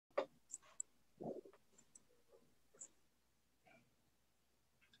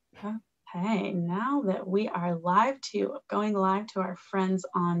Okay, now that we are going live to our friends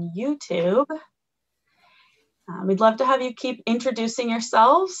on YouTube, we'd love to have you keep introducing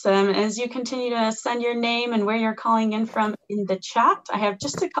yourselves as you continue to send your name and where you're calling in from in the chat. I have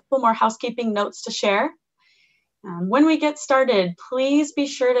just a couple more housekeeping notes to share. When we get started, please be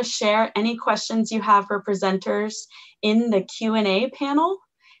sure to share any questions you have for presenters in the Q&A panel.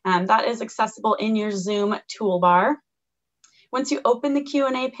 That is accessible in your Zoom toolbar. Once you open the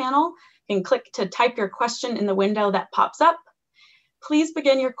Q&A panel, you can click to type your question in the window that pops up. Please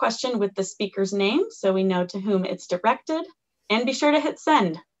begin your question with the speaker's name so we know to whom it's directed, and be sure to hit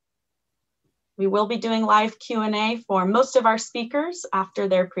send. We will be doing live Q&A for most of our speakers after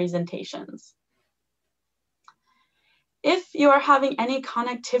their presentations. If you are having any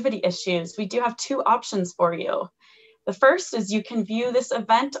connectivity issues, we do have two options for you. The first is you can view this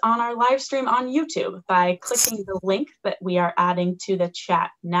event on our live stream on YouTube by clicking the link that we are adding to the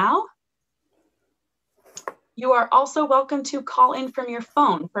chat now. You are also welcome to call in from your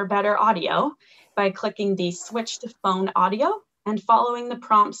phone for better audio by clicking the switch to phone audio and following the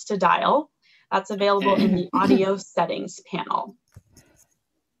prompts to dial. That's available in the audio settings panel.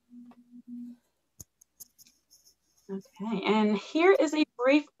 Okay, and here is a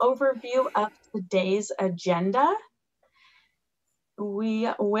brief overview of today's agenda. We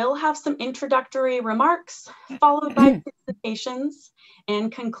will have some introductory remarks, followed by presentations,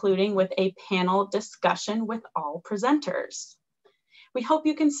 and concluding with a panel discussion with all presenters. We hope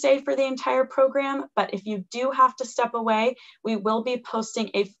you can stay for the entire program, but if you do have to step away, we will be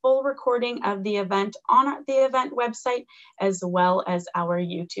posting a full recording of the event on the event website, as well as our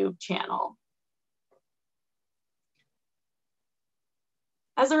YouTube channel.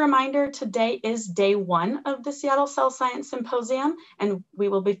 As a reminder, today is day one of the Seattle Cell Science Symposium, and we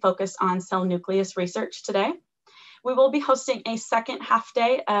will be focused on cell nucleus research today. We will be hosting a second half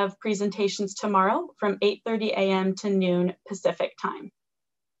day of presentations tomorrow from 8:30 a.m. to noon Pacific time.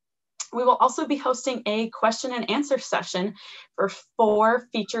 We will also be hosting a question and answer session for 4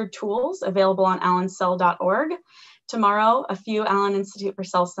 featured tools available on allencell.org. Tomorrow, a few Allen Institute for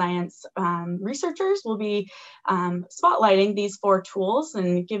Cell Science researchers will be spotlighting these 4 tools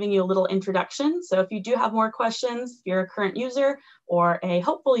and giving you a little introduction. So if you do have more questions, if you're a current user or a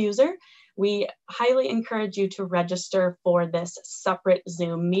hopeful user, we highly encourage you to register for this separate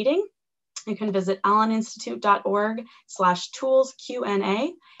Zoom meeting. You can visit alleninstitute.org/tools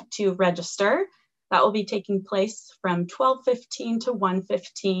Q&A to register. That will be taking place from 12:15 to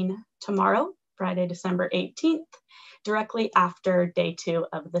 1:15 tomorrow, Friday, December 18th, directly after day 2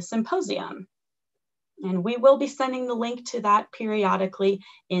 of the symposium. And we will be sending the link to that periodically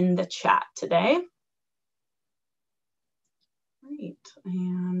in the chat today. Great,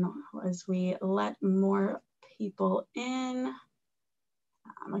 and as we let more people in,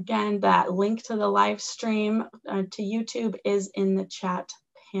 again, that link to the live stream to YouTube is in the chat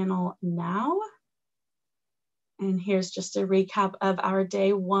panel now. And here's just a recap of our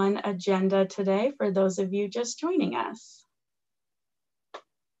day 1 agenda today for those of you just joining us.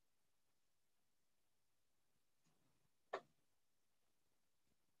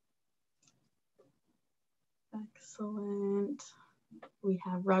 Excellent. We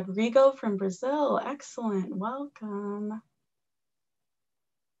have Rodrigo from Brazil. Excellent. Welcome.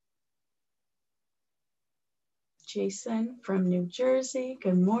 Jason from New Jersey.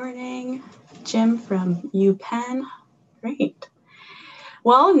 Good morning. Jim from UPenn. Great.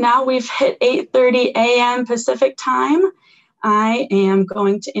 Well, now we've hit 8:30 a.m. Pacific time. I am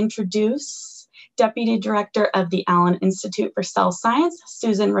going to introduce Deputy Director of the Allen Institute for Cell Science,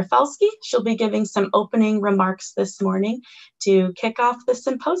 Susan Rafalski. She'll be giving some opening remarks this morning to kick off the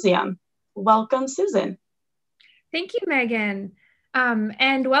symposium. Welcome, Susan. Thank you, Megan.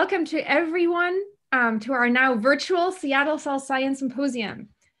 And welcome to everyone to our now virtual Seattle Cell Science Symposium.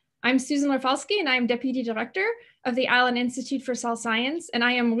 I'm Susan Rafalski, and I'm Deputy Director of the Allen Institute for Cell Science, and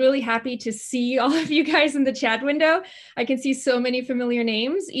I am really happy to see all of you guys in the chat window. I can see so many familiar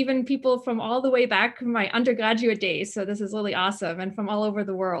names, even people from all the way back from my undergraduate days, so this is really awesome, and from all over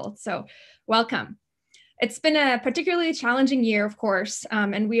the world, so welcome. It's been a particularly challenging year, of course,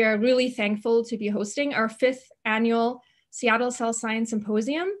 and we are really thankful to be hosting our 5th annual Seattle Cell Science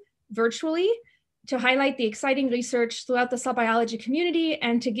Symposium virtually, to highlight the exciting research throughout the cell biology community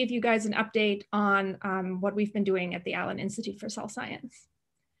and to give you guys an update on what we've been doing at the Allen Institute for Cell Science.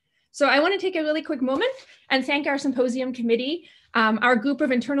 So I want to take a really quick moment and thank our symposium committee, our group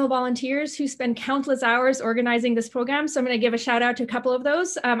of internal volunteers who spend countless hours organizing this program. So I'm going to give a shout out to a couple of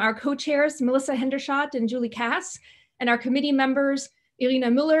those, our co-chairs, Melissa Hendershot and Julie Cass, and our committee members, Irina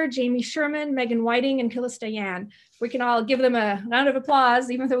Müller, Jamie Sherman, Megan Whiting, and Callista Yan. We can all give them a round of applause,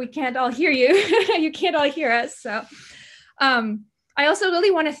 even though we can't all hear you. You can't all hear us. So I also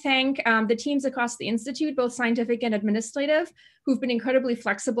really want to thank the teams across the Institute, both scientific and administrative, who've been incredibly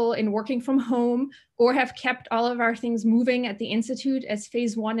flexible in working from home or have kept all of our things moving at the Institute as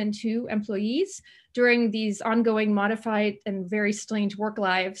phase 1 and 2 employees during these ongoing modified and very strange work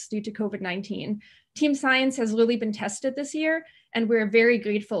lives due to COVID-19. Team science has really been tested this year, and we're very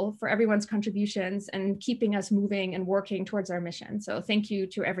grateful for everyone's contributions and keeping us moving and working towards our mission. So thank you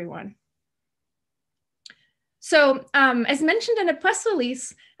to everyone. So as mentioned in a press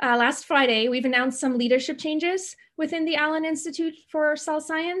release last Friday, we've announced some leadership changes within the Allen Institute for Cell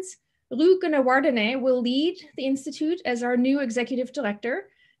Science. Lou Gunawardene will lead the Institute as our new executive director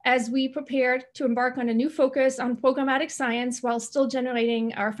as we prepare to embark on a new focus on programmatic science while still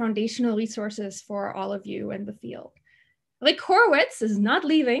generating our foundational resources for all of you in the field. Rick Horowitz is not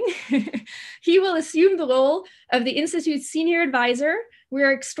leaving. He will assume the role of the Institute's senior advisor.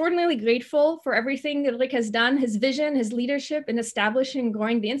 We're extraordinarily grateful for everything that Rick has done, his vision, his leadership in establishing and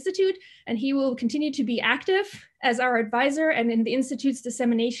growing the Institute, and he will continue to be active as our advisor and in the Institute's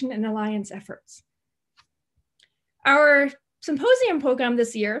dissemination and alliance efforts. Our symposium program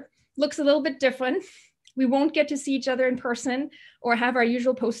this year looks a little bit different. We won't get to see each other in person or have our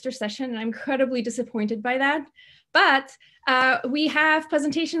usual poster session, and I'm incredibly disappointed by that. But we have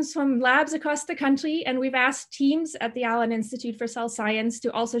presentations from labs across the country, and we've asked teams at the Allen Institute for Cell Science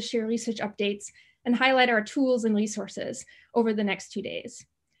to also share research updates and highlight our tools and resources over the next 2 days.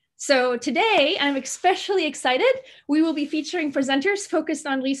 So today, I'm especially excited. We will be featuring presenters focused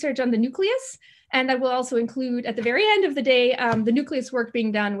on research on the nucleus, and I will also include at the very end of the day, the nucleus work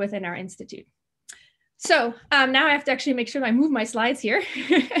being done within our institute. So now I have to actually make sure I move my slides here.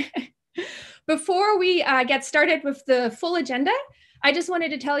 Before we get started with the full agenda, I just wanted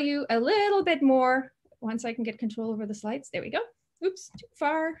to tell you a little bit more, once I can get control over the slides. There we go. Oops, too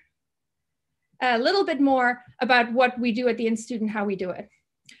far. A little bit more about what we do at the Institute and how we do it.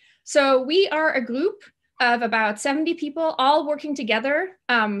 So we are a group of about 70 people all working together.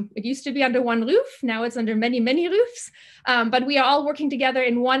 It used to be under one roof. Now it's under many, many roofs. But we are all working together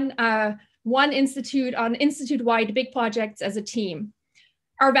in one institute on institute-wide big projects as a team.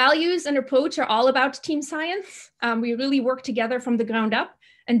 Our values and approach are all about team science. We really work together from the ground up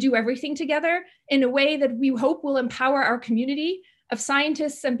and do everything together in a way that we hope will empower our community of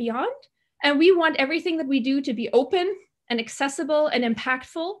scientists and beyond. And we want everything that we do to be open and accessible and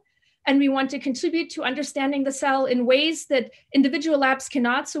impactful. And we want to contribute to understanding the cell in ways that individual labs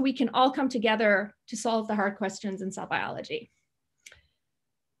cannot, so we can all come together to solve the hard questions in cell biology.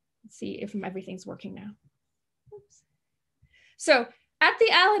 Let's see if everything's working now. Oops. So, at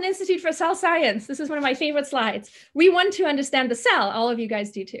the Allen Institute for Cell Science, this is one of my favorite slides. We want to understand the cell. All of you guys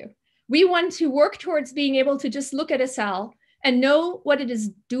do too. We want to work towards being able to just look at a cell and know what it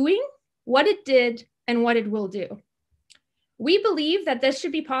is doing, what it did, and what it will do. We believe that this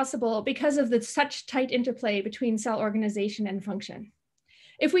should be possible because of the such tight interplay between cell organization and function.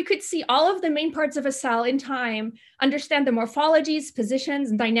 If we could see all of the main parts of a cell in time, understand the morphologies, positions,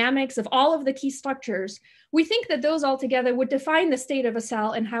 and dynamics of all of the key structures, we think that those all together would define the state of a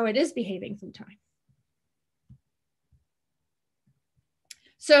cell and how it is behaving through time.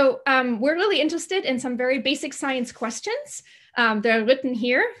 So we're really interested in some very basic science questions. They're written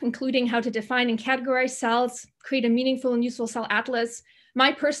here, including how to define and categorize cells, create a meaningful and useful cell atlas.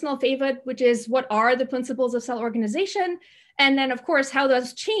 My personal favorite, which is what are the principles of cell organization? And then, of course, how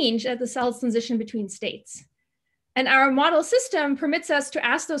those change as the cells transition between states. And our model system permits us to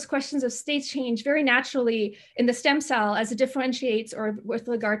ask those questions of state change very naturally in the stem cell as it differentiates or with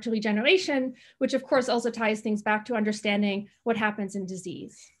regard to regeneration, which of course also ties things back to understanding what happens in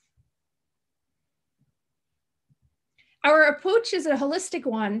disease. Our approach is a holistic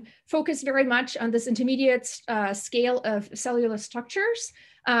one, focused very much on this intermediate scale of cellular structures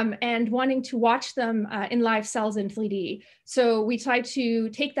and wanting to watch them in live cells in 3D. So we try to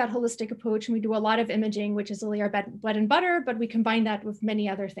take that holistic approach, and we do a lot of imaging, which is really our bread and butter, but we combine that with many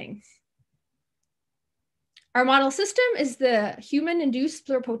other things. Our model system is the human-induced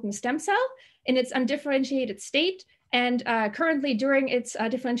pluripotent stem cell in its undifferentiated state, and currently during its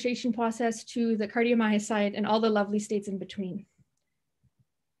differentiation process to the cardiomyocyte and all the lovely states in between.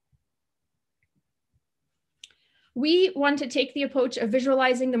 We want to take the approach of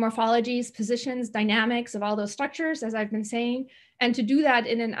visualizing the morphologies, positions, dynamics of all those structures, as I've been saying, and to do that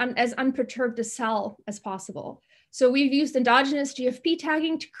in an as unperturbed a cell as possible. So we've used endogenous GFP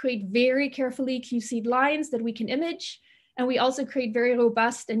tagging to create very carefully QC'd lines that we can image, and we also create very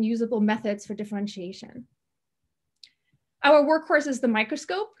robust and usable methods for differentiation. Our workhorse is the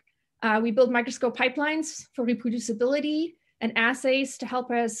microscope. We build microscope pipelines for reproducibility and assays to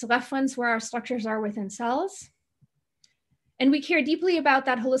help us reference where our structures are within cells. And we care deeply about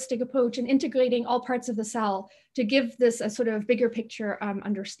that holistic approach and integrating all parts of the cell to give this a sort of bigger picture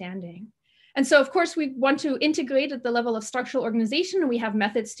understanding. And so, of course, we want to integrate at the level of structural organization, and we have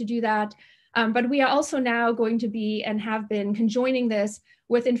methods to do that. But we are also now going to be and have been conjoining this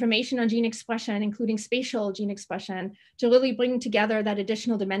with information on gene expression, including spatial gene expression, to really bring together that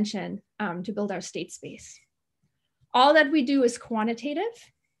additional dimension to build our state space. All that we do is quantitative,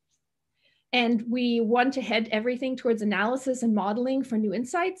 and we want to head everything towards analysis and modeling for new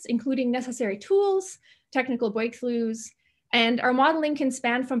insights, including necessary tools, technical breakthroughs, and our modeling can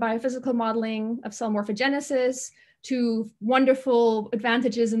span from biophysical modeling of cell morphogenesis to wonderful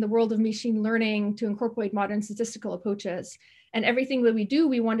advantages in the world of machine learning to incorporate modern statistical approaches. And everything that we do,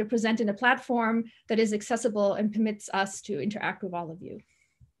 we want to present in a platform that is accessible and permits us to interact with all of you.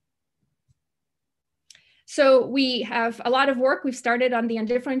 So we have a lot of work. We've started on the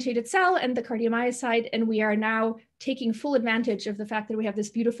undifferentiated cell and the cardiomyocyte, and we are now taking full advantage of the fact that we have this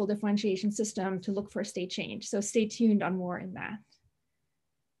beautiful differentiation system to look for state change. So stay tuned on more in that.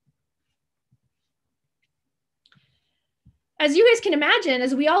 As you guys can imagine,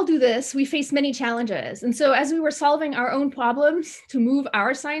 as we all do this, we face many challenges. And so as we were solving our own problems to move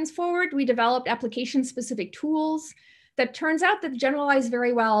our science forward, we developed application-specific tools that turns out that generalize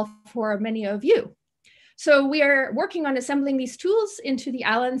very well for many of you. So we are working on assembling these tools into the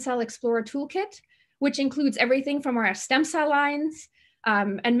Allen Cell Explorer Toolkit, which includes everything from our stem cell lines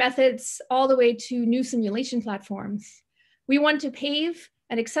and methods all the way to new simulation platforms. We want to pave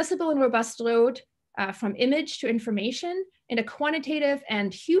an accessible and robust road from image to information in a quantitative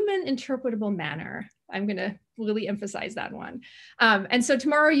and human interpretable manner. I'm gonna really emphasize that one. And so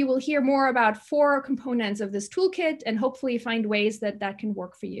tomorrow you will hear more about 4 components of this toolkit and hopefully find ways that that can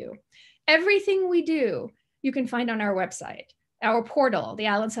work for you. Everything we do, you can find on our website, our portal, the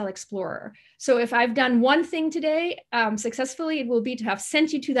Allen Cell Explorer. So if I've done one thing today successfully, it will be to have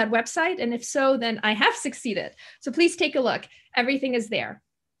sent you to that website. And if so, then I have succeeded. So please take a look. Everything is there.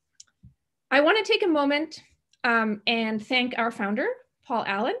 I want to take a moment and thank our founder, Paul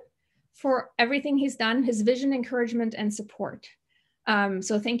Allen, for everything he's done, his vision, encouragement, and support.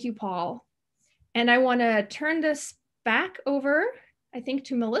 So thank you, Paul. And I want to turn this back over, I think,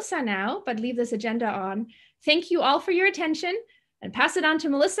 to Melissa now, but leave this agenda on. Thank you all for your attention and pass it on to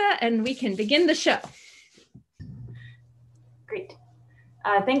Melissa and we can begin the show. Great.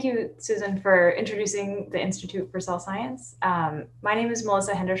 Thank you, Susan, for introducing the Institute for Cell Science. My name is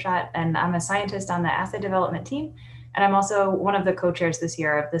Melissa Hendershot, and I'm a scientist on the assay development team. And I'm also one of the co-chairs this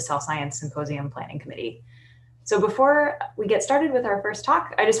year of the Cell Science Symposium Planning Committee. So before we get started with our first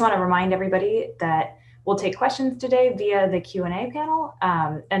talk, I just want to remind everybody that we'll take questions today via the Q&A panel.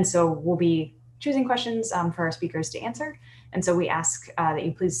 And so we'll be choosing questions for our speakers to answer. And so we ask that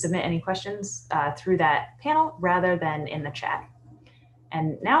you please submit any questions through that panel rather than in the chat.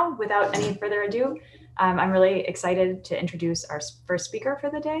 And now, without any further ado, I'm really excited to introduce our first speaker for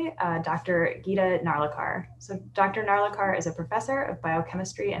the day, Dr. Gita Narlikar. So Dr. Narlikar is a professor of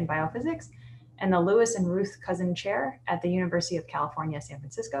biochemistry and biophysics and the Lewis and Ruth Cousin Chair at the University of California, San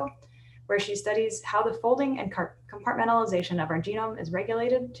Francisco, where she studies how the folding and compartmentalization of our genome is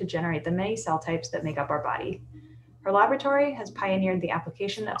regulated to generate the many cell types that make up our body. Her laboratory has pioneered the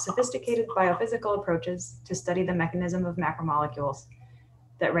application of sophisticated biophysical approaches to study the mechanism of macromolecules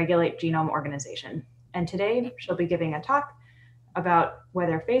that regulate genome organization. And today she'll be giving a talk about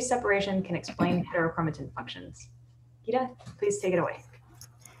whether phase separation can explain heterochromatin functions. Gita, please take it away.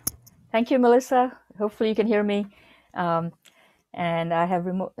 Thank you, Melissa. Hopefully you can hear me. And I have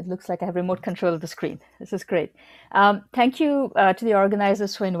remote, it looks like I have remote control of the screen. This is great. Thank you to the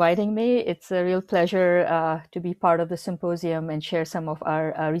organizers for inviting me. It's a real pleasure to be part of the symposium and share some of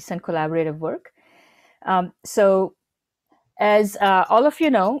our recent collaborative work. So as all of you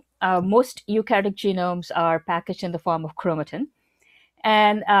know, most eukaryotic genomes are packaged in the form of chromatin.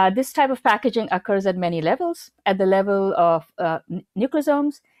 And this type of packaging occurs at many levels, at the level of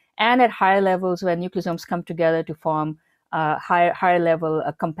nucleosomes and at higher levels where nucleosomes come together to form higher level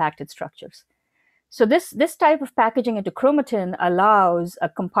compacted structures. So this type of packaging into chromatin allows a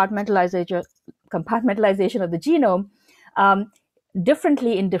compartmentalization of the genome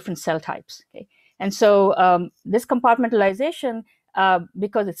differently in different cell types. Okay? And so this compartmentalization,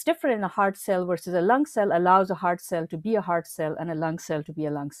 because it's different in a heart cell versus a lung cell, allows a heart cell to be a heart cell and a lung cell to be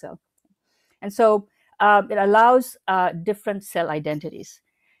a lung cell. And so it allows different cell identities.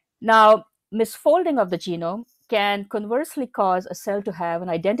 Now, misfolding of the genome can conversely cause a cell to have an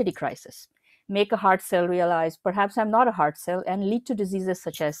identity crisis, make a heart cell realize perhaps I'm not a heart cell, and lead to diseases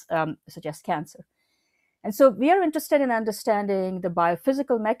such as cancer. And so we are interested in understanding the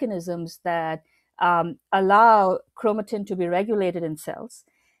biophysical mechanisms that allow chromatin to be regulated in cells.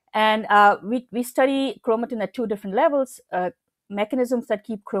 And we study chromatin at two different levels, mechanisms that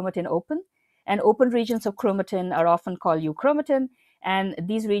keep chromatin open. And open regions of chromatin are often called euchromatin. And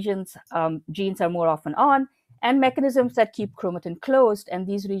these regions, genes are more often on. And mechanisms that keep chromatin closed. And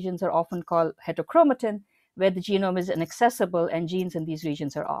these regions are often called heterochromatin, where the genome is inaccessible and genes in these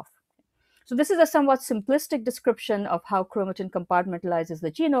regions are off. So this is a somewhat simplistic description of how chromatin compartmentalizes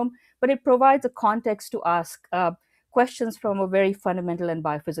the genome, but it provides a context to ask questions from a very fundamental and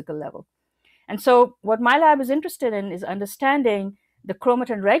biophysical level. And so what my lab is interested in is understanding the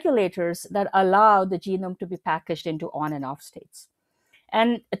chromatin regulators that allow the genome to be packaged into on and off states.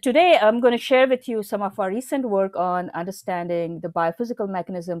 And today I'm going to share with you some of our recent work on understanding the biophysical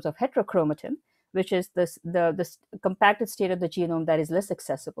mechanisms of heterochromatin, which is the compacted state of the genome that is less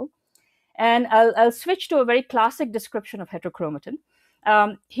accessible. And I'll switch to a very classic description of heterochromatin.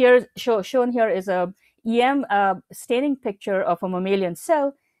 Shown here is a EM staining picture of a mammalian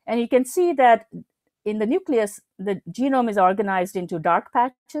cell. And you can see that in the nucleus, the genome is organized into dark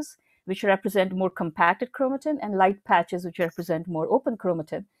patches, which represent more compacted chromatin, and light patches, which represent more open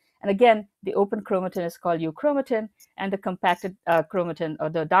chromatin. And again, the open chromatin is called euchromatin, and the compacted chromatin, or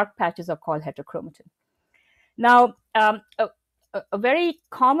the dark patches, are called heterochromatin. Now, a very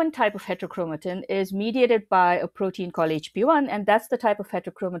common type of heterochromatin is mediated by a protein called HP1, and that's the type of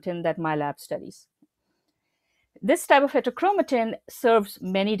heterochromatin that my lab studies. This type of heterochromatin serves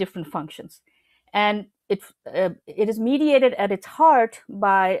many different functions, and it is mediated at its heart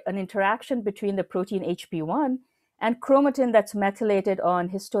by an interaction between the protein HP1 and chromatin that's methylated on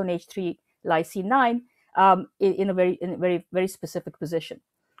histone H3 lysine 9 in a very specific position.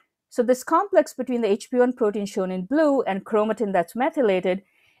 So this complex between the HP1 protein shown in blue and chromatin that's methylated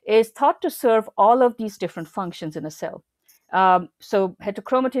is thought to serve all of these different functions in a cell. So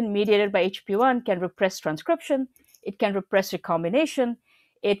heterochromatin mediated by HP1 can repress transcription, it can repress recombination,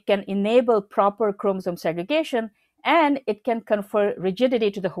 it can enable proper chromosome segregation, and it can confer rigidity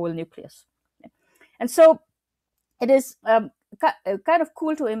to the whole nucleus. And so it is kind of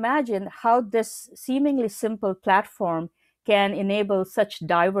cool to imagine how this seemingly simple platform can enable such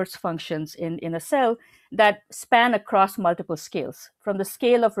diverse functions in a cell that span across multiple scales, from the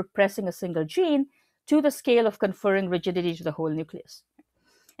scale of repressing a single gene to the scale of conferring rigidity to the whole nucleus.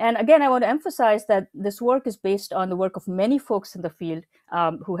 And again, I want to emphasize that this work is based on the work of many folks in the field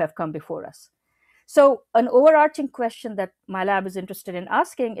who have come before us. So an overarching question that my lab is interested in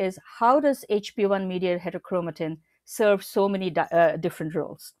asking is, how does HP1 mediated heterochromatin serve so many different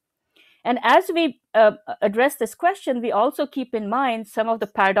roles? And as we address this question, we also keep in mind some of the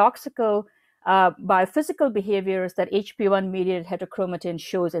paradoxical biophysical behaviors that HP1 mediated heterochromatin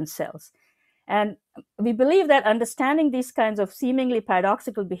shows in cells. And we believe that understanding these kinds of seemingly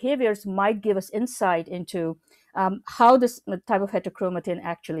paradoxical behaviors might give us insight into how this type of heterochromatin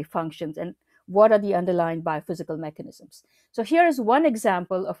actually functions and what are the underlying biophysical mechanisms. So here is one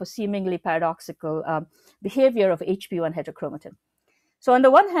example of a seemingly paradoxical behavior of HP1 heterochromatin. So on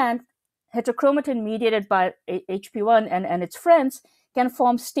the one hand, heterochromatin mediated by HP1 and its friends can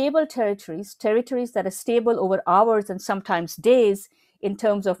form stable territories that are stable over hours and sometimes days in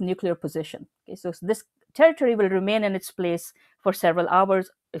terms of nuclear position. Okay, so this territory will remain in its place for several hours,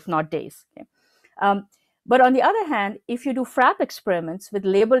 if not days. Okay. But on the other hand, if you do FRAP experiments with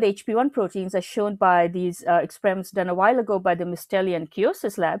labeled HP1 proteins, as shown by these experiments done a while ago by the Mistelli and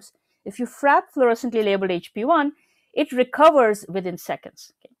Kiosis labs, if you FRAP fluorescently labeled HP1, it recovers within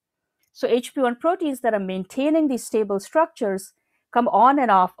seconds. Okay. So HP1 proteins that are maintaining these stable structures come on and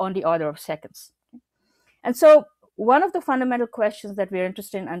off on the order of seconds. Okay. And so one of the fundamental questions that we're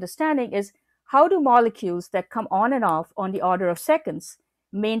interested in understanding is, how do molecules that come on and off on the order of seconds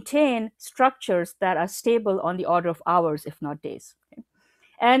maintain structures that are stable on the order of hours, if not days? Okay.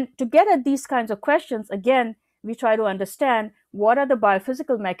 And to get at these kinds of questions, again, we try to understand what are the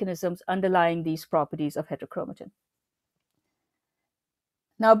biophysical mechanisms underlying these properties of heterochromatin.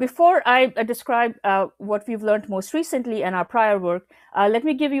 Now, before I describe what we've learned most recently in our prior work, let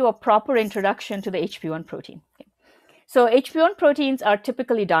me give you a proper introduction to the HP1 protein. Okay. So HP1 proteins are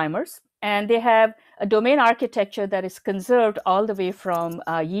typically dimers, and they have a domain architecture that is conserved all the way from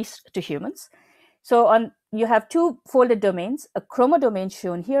yeast to humans. So you have two folded domains, a chromodomain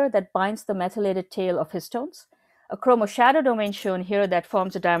shown here that binds the methylated tail of histones, a chromoshadow domain shown here that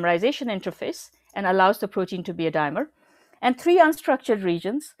forms a dimerization interface and allows the protein to be a dimer, and three unstructured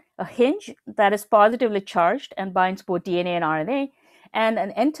regions, a hinge that is positively charged and binds both DNA and RNA, and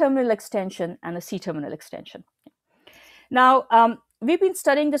an N-terminal extension and a C-terminal extension. Now, we've been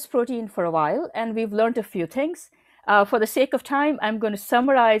studying this protein for a while, and we've learned a few things. For the sake of time, I'm going to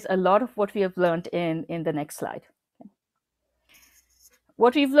summarize a lot of what we have learned in the next slide.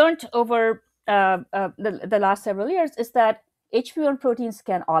 What we've learned over the last several years is that HPV1 proteins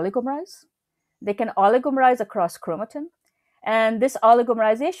can oligomerize. They can oligomerize across chromatin. And this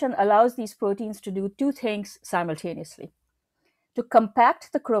oligomerization allows these proteins to do two things simultaneously: to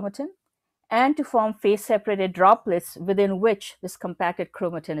compact the chromatin and to form phase-separated droplets within which this compacted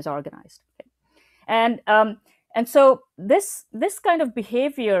chromatin is organized. And so this kind of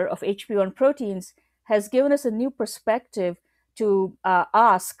behavior of HPV1 proteins has given us a new perspective to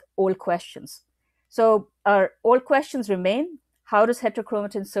ask old questions. So our old questions remain: how does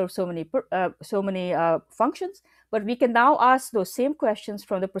heterochromatin serve so many functions? But we can now ask those same questions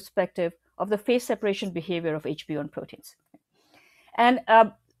from the perspective of the phase separation behavior of HPV1 proteins. And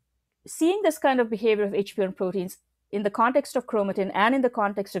seeing this kind of behavior of HPV1 proteins in the context of chromatin and in the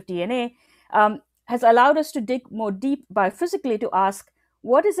context of DNA has allowed us to dig more deep biophysically to ask,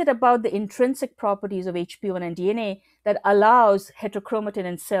 what is it about the intrinsic properties of HPV1 and DNA that allows heterochromatin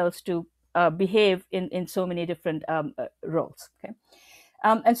in cells to behave in so many different roles? Okay?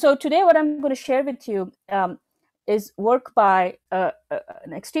 And so today what I'm going to share with you is work by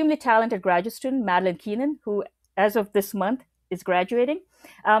an extremely talented graduate student, Madeline Keenan, who as of this month is graduating.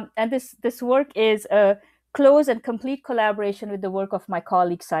 And this work is a close and complete collaboration with the work of my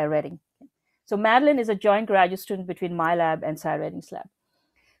colleague, Cy Redding. So Madeline is a joint graduate student between my lab and Cy Redding's lab.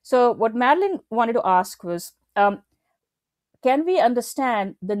 So what Madeline wanted to ask was, can we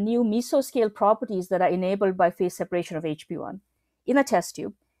understand the new mesoscale properties that are enabled by phase separation of HPV1 in a test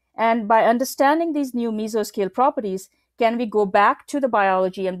tube? And by understanding these new mesoscale properties, can we go back to the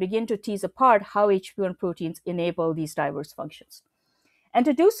biology and begin to tease apart how HPV1 proteins enable these diverse functions? And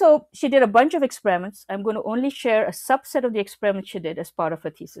to do so, she did a bunch of experiments. I'm going to only share a subset of the experiments she did as part of her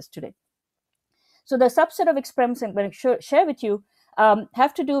thesis today. So the subset of experiments I'm going to share with you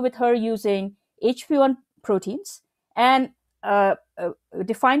have to do with her using HPV1 proteins and a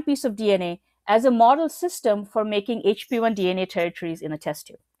defined piece of DNA as a model system for making HPV1 DNA territories in a test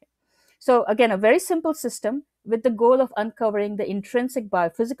tube. So again, a very simple system with the goal of uncovering the intrinsic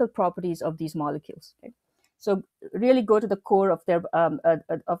biophysical properties of these molecules. Okay? So really go to the core of their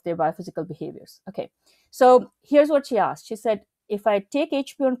biophysical behaviors. Okay, so here's what she asked. She said, if I take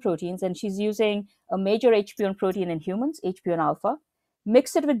HPV1 proteins, and she's using a major HPV1 protein in humans, HPV1 alpha,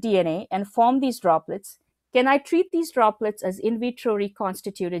 mix it with DNA and form these droplets, can I treat these droplets as in vitro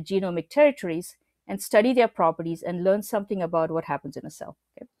reconstituted genomic territories and study their properties and learn something about what happens in a cell?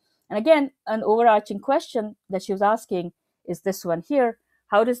 Okay? And again, an overarching question that she was asking is this one here: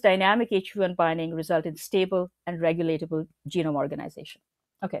 how does dynamic HPV1 binding result in stable and regulatable genome organization?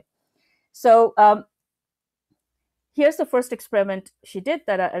 Okay, so here's the first experiment she did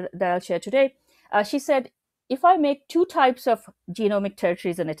that I'll share today. She said, if I make two types of genomic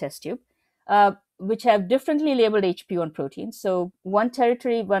territories in a test tube, which have differently labeled HPV1 proteins. So one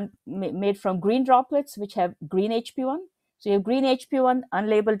territory made from green droplets, which have green HPV1. So you have green HPV1,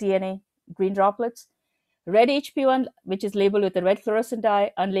 unlabeled DNA, green droplets. Red HPV1, which is labeled with a red fluorescent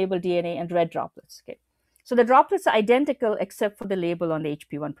dye, unlabeled DNA, and red droplets. Okay, so the droplets are identical except for the label on the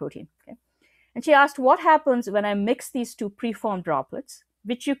HPV1 protein. Okay, and she asked, what happens when I mix these two preformed droplets,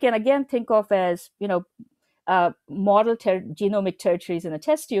 which you can again think of as, model genomic territories in a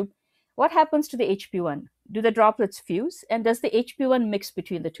test tube? What happens to the HPV1? Do the droplets fuse, and does the HPV1 mix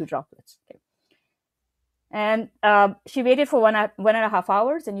between the two droplets? Okay. And she waited for 1.5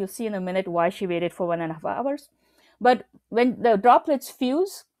 hours, and you'll see in a minute why she waited for 1.5 hours. But when the droplets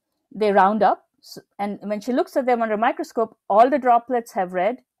fuse, they round up. And when she looks at them under a microscope, all the droplets have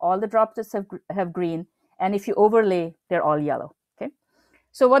red, all the droplets have green, and if you overlay, they're all yellow. Okay.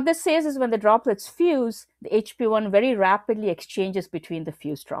 So what this says is when the droplets fuse, the HPV1 very rapidly exchanges between the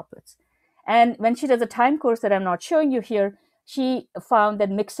fused droplets. And when she does a time course that I'm not showing you here, she found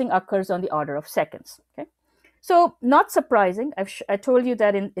that mixing occurs on the order of seconds. Okay. So not surprising, I told you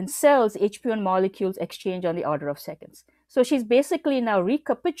that in cells, HPV1 molecules exchange on the order of seconds. So she's basically now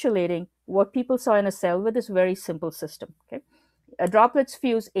recapitulating what people saw in a cell with this very simple system. Okay, droplets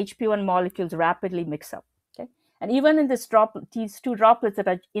fuse, HPV1 molecules rapidly mix up. Okay, and even in these two droplets that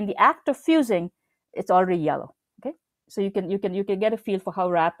are in the act of fusing, it's already yellow. Okay, so you can get a feel for how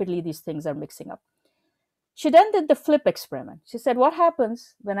rapidly these things are mixing up. She then did the flip experiment. She said, what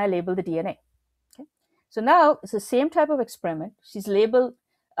happens when I label the DNA? Okay. So now it's the same type of experiment. She's labeled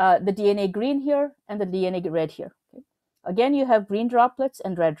the DNA green here and the DNA red here. Okay. Again, you have green droplets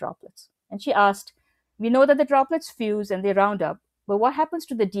and red droplets. And she asked, we know that the droplets fuse and they round up. but what happens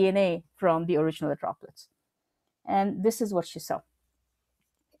to the DNA from the original droplets? And this is what she saw.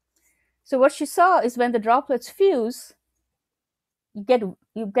 So what she saw is when the droplets fuse, you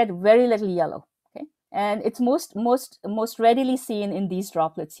get very little yellow, okay? And it's most readily seen in these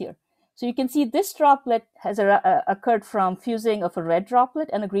droplets here. So you can see this droplet has occurred from fusing of a red droplet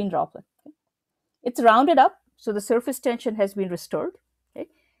and a green droplet. Okay? It's rounded up, so the surface tension has been restored, okay?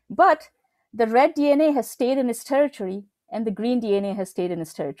 But the red DNA has stayed in its territory and the green DNA has stayed in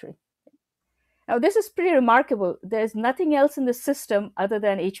its territory. Now, this is pretty remarkable. There's nothing else in the system other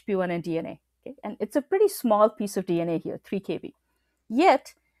than HP1 and DNA. Okay? And it's a pretty small piece of DNA here, 3 kb.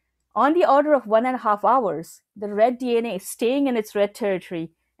 Yet, on the order of 1.5 hours, the red DNA is staying in its red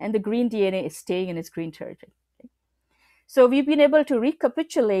territory and the green DNA is staying in its green territory. Okay? So we've been able to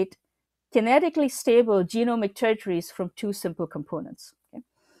recapitulate kinetically stable genomic territories from 2 simple components. Okay?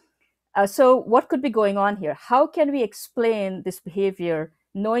 So what could be going on here? How can we explain this behavior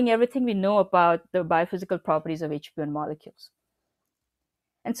knowing everything we know about the biophysical properties of HP1 molecules?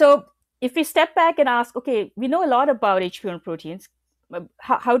 And so if we step back and ask, okay, we know a lot about HP1 proteins,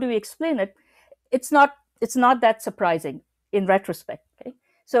 how do we explain it? It's not that surprising in retrospect. Okay?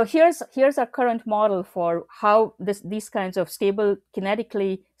 So here's our current model for how these kinds of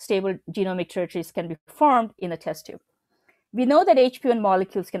kinetically stable genomic territories can be formed in a test tube. We know that HP1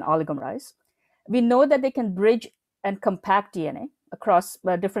 molecules can oligomerize. We know that they can bridge and compact DNA across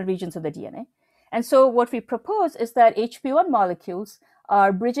different regions of the DNA. And so what we propose is that HP1 molecules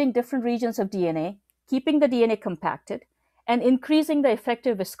are bridging different regions of DNA, keeping the DNA compacted, and increasing the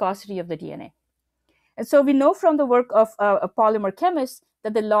effective viscosity of the DNA. And so we know from the work of a polymer chemist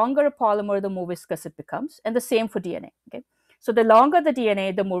that the longer a polymer, the more viscous it becomes, and the same for DNA. Okay? So the longer the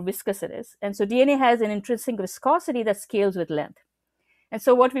DNA, the more viscous it is. And so DNA has an intrinsic viscosity that scales with length. And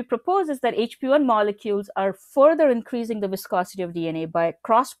so what we propose is that HP1 molecules are further increasing the viscosity of DNA by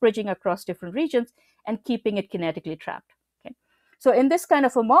cross-bridging across different regions and keeping it kinetically trapped. Okay? So in this kind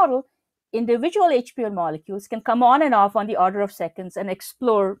of a model, individual HP1 molecules can come on and off on the order of seconds and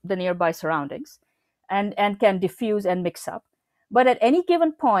explore the nearby surroundings and can diffuse and mix up. But at any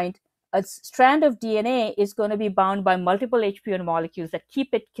given point, a strand of DNA is going to be bound by multiple HP1 molecules that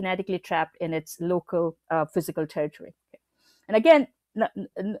keep it kinetically trapped in its local physical territory. Okay? And again,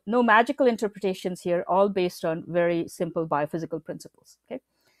 no magical interpretations here, all based on very simple biophysical principles. Okay?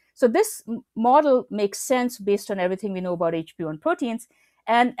 So this model makes sense based on everything we know about HP1 proteins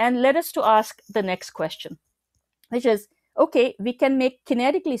and led us to ask the next question, which is, okay, we can make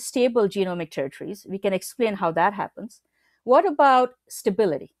kinetically stable genomic territories. We can explain how that happens. What about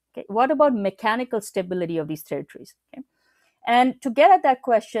stability? Okay? What about mechanical stability of these territories? Okay? And to get at that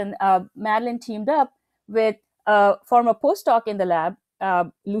question, Madeline teamed up with a former postdoc in the lab,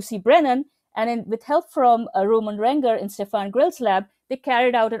 Lucy Brennan, and with help from Roman Renger in Stefan Grill's lab, they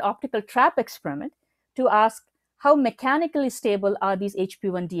carried out an optical trap experiment to ask how mechanically stable are these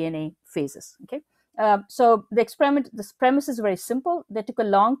HP1 DNA phases. Okay? So this premise is very simple. They took a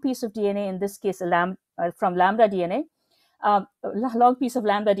long piece of DNA, in this case from lambda DNA, a long piece of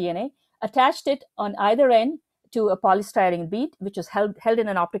lambda DNA, attached it on either end to a polystyrene bead, which was held in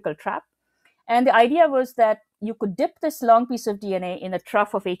an optical trap. And the idea was that you could dip this long piece of DNA in a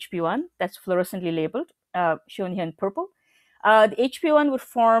trough of HP1 that's fluorescently labeled, shown here in purple. The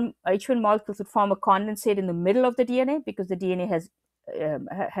HP1 molecules would form a condensate in the middle of the DNA because the DNA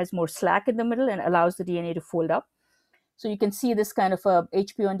has more slack in the middle and allows the DNA to fold up. So you can see this kind of a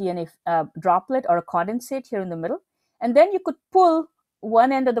HP1 DNA droplet or a condensate here in the middle. And then you could pull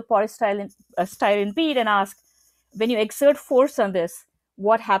one end of the polystyrene bead and ask, when you exert force on this,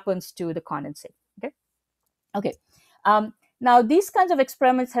 what happens to the condensate? Okay. Now, these kinds of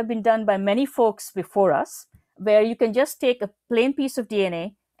experiments have been done by many folks before us, where you can just take a plain piece of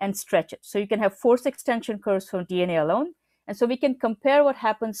DNA and stretch it. So you can have force extension curves from DNA alone. And so we can compare what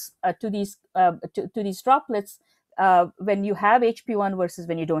happens to these droplets when you have HP1 versus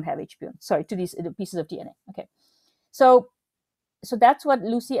when you don't have HP1. Sorry, to these pieces of DNA. Okay. So that's what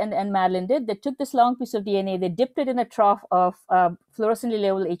Lucy and Madeline did. They took this long piece of DNA, they dipped it in a trough of fluorescently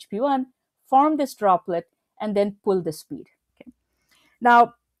labeled HP1, formed this droplet, and then pulled the bead. Okay.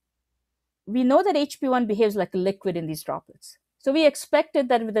 Now, we know that HP1 behaves like a liquid in these droplets. So we expected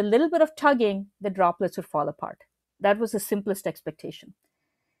that with a little bit of tugging, the droplets would fall apart. That was the simplest expectation.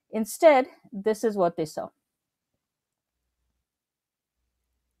 Instead, this is what they saw.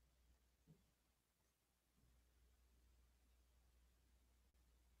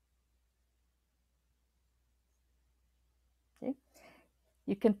 Okay.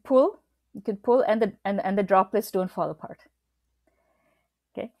 You can pull, and the droplets don't fall apart.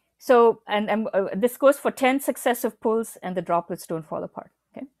 Okay. So, and this goes for 10 successive pulls and the droplets don't fall apart.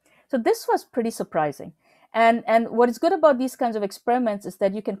 Okay. So this was pretty surprising. And what is good about these kinds of experiments is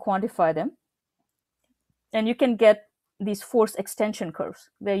that you can quantify them and you can get these force extension curves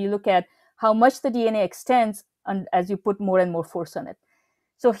where you look at how much the DNA extends as you put more and more force on it.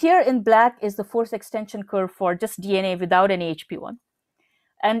 So here in black is the force extension curve for just DNA without any HP1.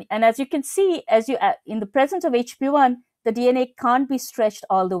 And as you can see, in the presence of HP1, the DNA can't be stretched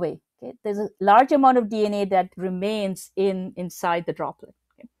all the way. Okay? There's a large amount of DNA that remains inside the droplet.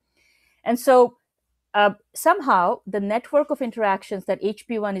 Okay? And so somehow the network of interactions that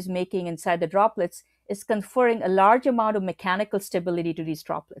HP1 is making inside the droplets is conferring a large amount of mechanical stability to these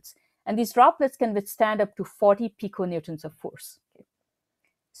droplets. And these droplets can withstand up to 40 piconewtons of force. Okay?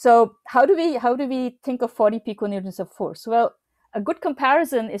 So how do we think of 40 piconewtons of force? Well, a good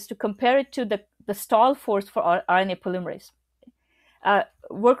comparison is to compare it to the stall force for RNA polymerase.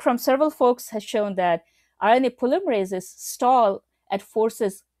 Work from several folks has shown that RNA polymerases stall at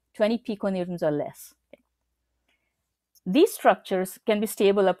forces 20 piconewtons or less. These structures can be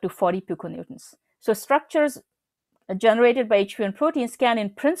stable up to 40 piconewtons. So structures generated by HP1 proteins can, in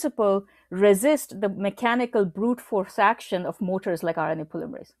principle, resist the mechanical brute force action of motors like RNA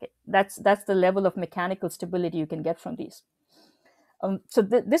polymerase. Okay? That's the level of mechanical stability you can get from these. So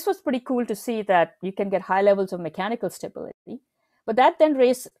this was pretty cool to see that you can get high levels of mechanical stability. But that then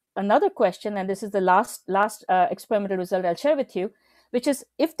raised another question, and this is the last experimental result I'll share with you, which is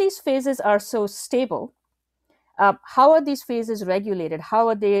if these phases are so stable, how are these phases regulated? How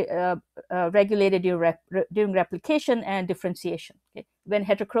are they regulated during replication and differentiation? Okay? When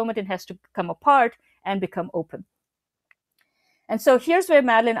heterochromatin has to come apart and become open. And so here's where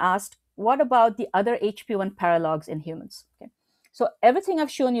Madeline asked, what about the other HP1 paralogs in humans? Okay? So everything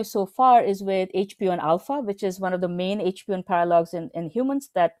I've shown you so far is with HP1 alpha, which is one of the main HP1 paralogs in humans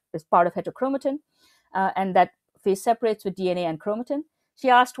that is part of heterochromatin, and that phase separates with DNA and chromatin. She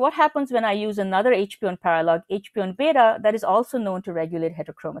asked, what happens when I use another HP1 paralog, HP1 beta, that is also known to regulate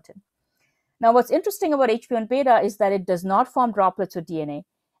heterochromatin? Now, what's interesting about HP1 beta is that it does not form droplets of DNA,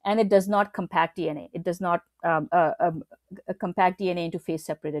 and it does not compact DNA. It does not compact DNA into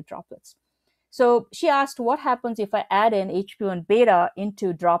phase-separated droplets. So she asked, what happens if I add in HP1 beta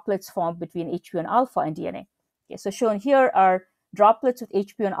into droplets formed between HP1 alpha and DNA? Okay, so shown here are droplets with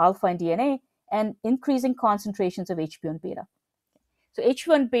HP1 alpha and DNA and increasing concentrations of HP1 beta. So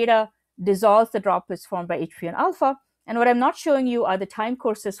HP1 beta dissolves the droplets formed by HP1 alpha. And what I'm not showing you are the time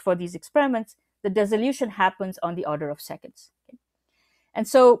courses for these experiments. The dissolution happens on the order of seconds. Okay? And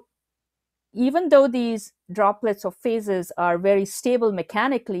so even though these droplets or phases are very stable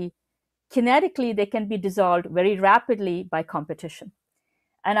mechanically, kinetically, they can be dissolved very rapidly by competition.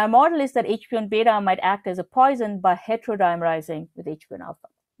 And our model is that HP1 beta might act as a poison by heterodimerizing with HP1 alpha.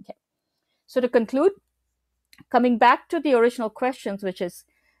 Okay. So to conclude, coming back to the original questions,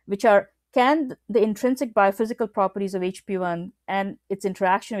 which are, can the intrinsic biophysical properties of HP1 and its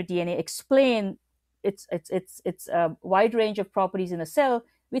interaction with DNA explain its wide range of properties in a cell?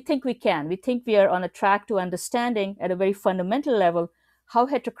 We think we can. We think we are on a track to understanding at a very fundamental level how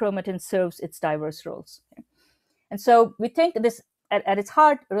heterochromatin serves its diverse roles. Okay? And so we think this, at its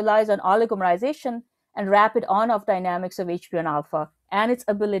heart, relies on oligomerization and rapid on-off dynamics of HP1 alpha and its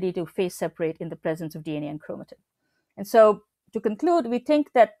ability to phase separate in the presence of DNA and chromatin. And so to conclude, we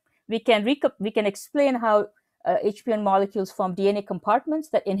think that we can explain how HP1 molecules form DNA compartments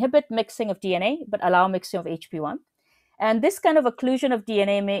that inhibit mixing of DNA but allow mixing of HP1. And this kind of occlusion of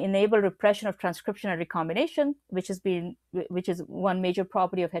DNA may enable repression of transcription and recombination, which is one major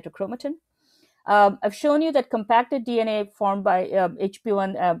property of heterochromatin. I've shown you that compacted DNA formed by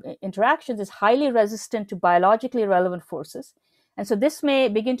HP1 interactions is highly resistant to biologically relevant forces. And so this may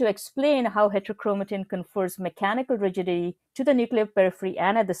begin to explain how heterochromatin confers mechanical rigidity to the nuclear periphery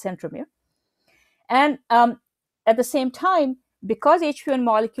and at the centromere. And at the same time, because HP1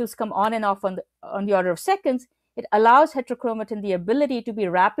 molecules come on and off on the order of seconds, it allows heterochromatin the ability to be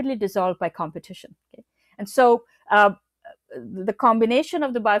rapidly dissolved by competition. Okay? And so the combination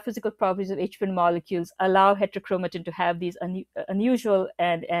of the biophysical properties of HP1 molecules allow heterochromatin to have these unusual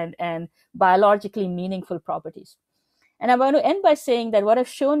and biologically meaningful properties. And I want to end by saying that what I've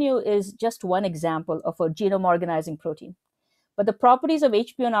shown you is just one example of a genome organizing protein. But the properties of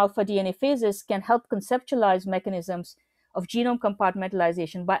HP1 alpha DNA phases can help conceptualize mechanisms of genome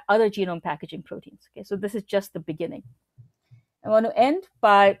compartmentalization by other genome packaging proteins. Okay, so this is just the beginning. I want to end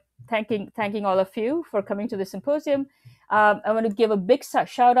by thanking all of you for coming to the symposium. I want to give a big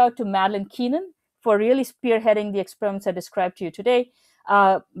shout out to Madeline Keenan for really spearheading the experiments I described to you today.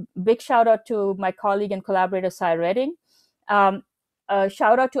 Big shout out to my colleague and collaborator, Cy Redding.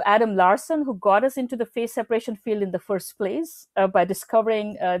 shout out to Adam Larson, who got us into the phase separation field in the first place by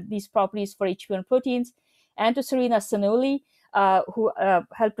discovering these properties for HP1 proteins, and to Serena Sanoli, who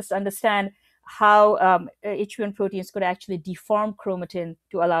helped us understand how HP1 proteins could actually deform chromatin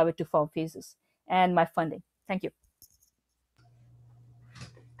to allow it to form phases, and my funding. Thank you.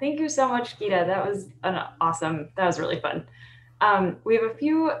 Thank you so much, Geeta. That was awesome. That was really fun. We have a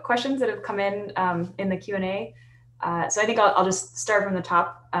few questions that have come in the Q&A. So I think I'll just start from the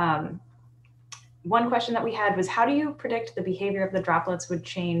top. One question that we had was, how do you predict the behavior of the droplets would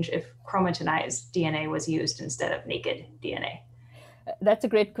change if chromatinized DNA was used instead of naked DNA? That's a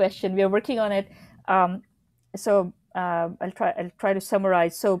great question. We are working on it. So I'll try to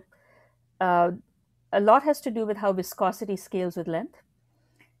summarize. So a lot has to do with how viscosity scales with length.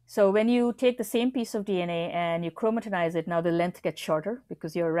 So when you take the same piece of DNA and you chromatinize it, now the length gets shorter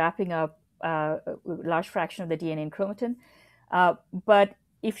because you're wrapping up a large fraction of the DNA in chromatin. But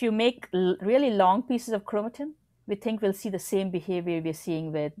if you make really long pieces of chromatin, we think we'll see the same behavior we're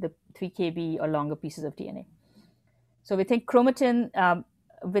seeing with the 3 kb or longer pieces of DNA. So we think chromatin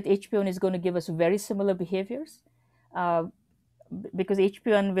with HP1 is going to give us very similar behaviors because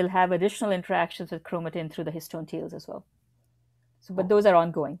HP1 will have additional interactions with chromatin through the histone tails as well. So, but those are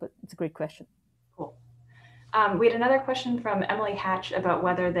ongoing, but it's a great question. Cool. We had another question from Emily Hatch about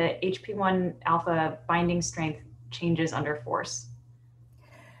whether the HP1 alpha binding strength changes under force.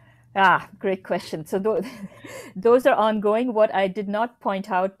 Great question. So those are ongoing. What I did not point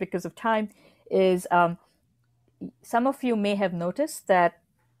out because of time is some of you may have noticed that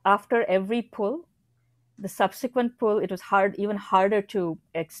after every pull, the subsequent pull, it was even harder to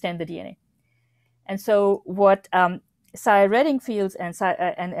extend the DNA. And so what Cy Reddingfields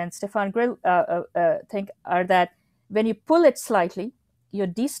and Stefan Grill think are that when you pull it slightly, you're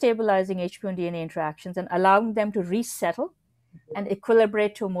destabilizing HP1 DNA interactions and allowing them to resettle and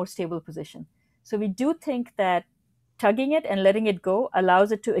equilibrate to a more stable position. So we do think that tugging it and letting it go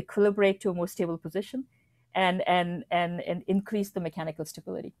allows it to equilibrate to a more stable position and increase the mechanical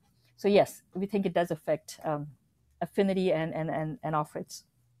stability. So yes, we think it does affect affinity and off rates.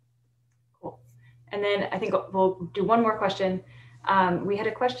 Cool. And then I think we'll do one more question. We had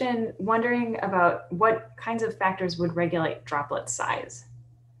a question wondering about what kinds of factors would regulate droplet size.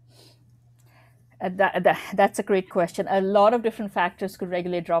 That's a great question. A lot of different factors could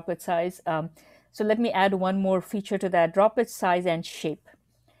regulate droplet size. So let me add one more feature to that: droplet size and shape.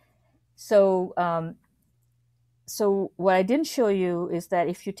 So what I didn't show you is that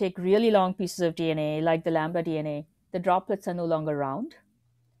if you take really long pieces of DNA, like the lambda DNA, the droplets are no longer round.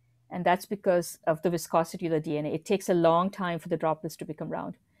 And that's because of the viscosity of the DNA. It takes a long time for the droplets to become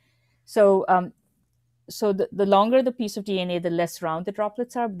round. So, the longer the piece of DNA, the less round the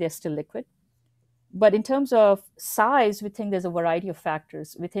droplets are, but they're still liquid. But in terms of size, we think there's a variety of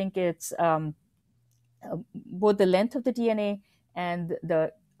factors. We think it's both the length of the DNA and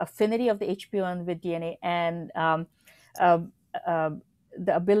the affinity of the HP1 with DNA and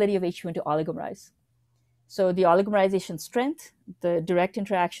the ability of HP1 to oligomerize. So the oligomerization strength, the direct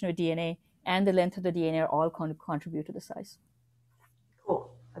interaction with DNA, and the length of the DNA are all going to contribute to the size.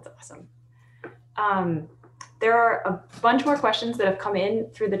 Cool. That's awesome. There are a bunch more questions that have come in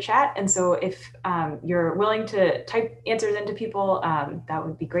through the chat. And so if you're willing to type answers into people, that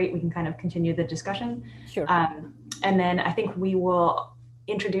would be great. We can kind of continue the discussion. Sure. And then I think we will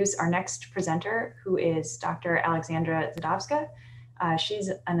introduce our next presenter, who is Dr. Alexandra Zadovska. She's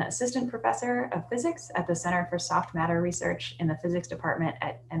an assistant professor of physics at the Center for Soft Matter Research in the physics department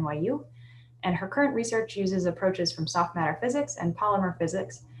at NYU. And her current research uses approaches from soft matter physics and polymer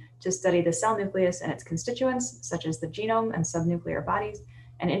physics to study the cell nucleus and its constituents, such as the genome and subnuclear bodies,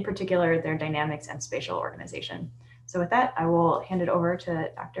 and in particular, their dynamics and spatial organization. So with that, I will hand it over to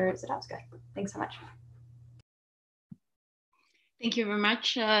Dr. Zadovska. Thanks so much. Thank you very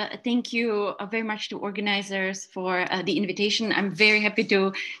much. Thank you very much to organizers for the invitation. I'm very happy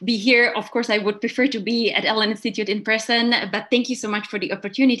to be here. Of course, I would prefer to be at Allen Institute in person, but thank you so much for the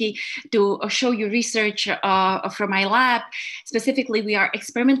opportunity to show you research from my lab. Specifically, we are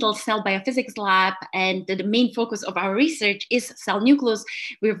experimental cell biophysics lab, and the main focus of our research is cell nucleus.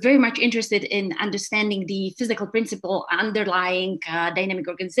 We're very much interested in understanding the physical principle underlying dynamic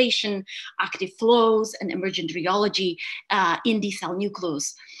organization, active flows, and emergent rheology in the cell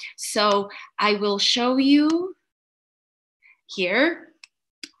nucleus. So I will show you here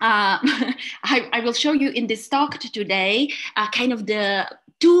I will show you in this talk today kind of the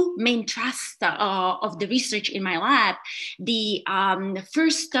two main thrusts of the research in my lab. The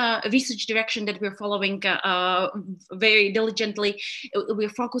first research direction that we're following very diligently, we're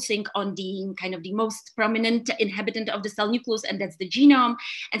focusing on the kind of the most prominent inhabitant of the cell nucleus, and that's the genome,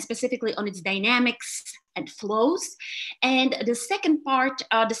 and specifically on its dynamics and flows. And the second part,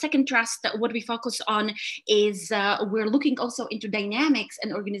 the second thrust, what we focus on is we're looking also into dynamics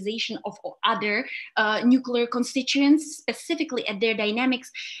and organization of other nuclear constituents, specifically at their dynamics.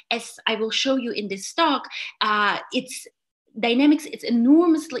 As I will show you in this talk, dynamics is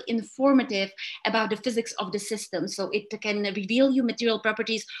enormously informative about the physics of the system. So it can reveal you material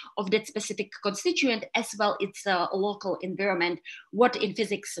properties of that specific constituent, as well as its local environment, what in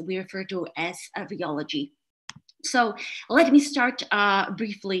physics we refer to as rheology. So let me start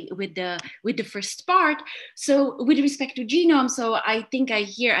briefly with the first part. So with respect to genome, so I think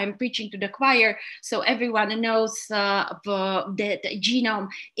I'm preaching to the choir. So everyone knows that the genome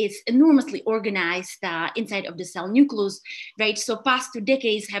is enormously organized inside of the cell nucleus, right? So past 2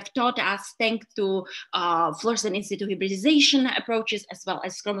 decades have taught us, thanks to fluorescent in situ hybridization approaches, as well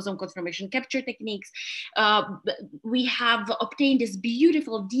as chromosome conformation capture techniques, we have obtained this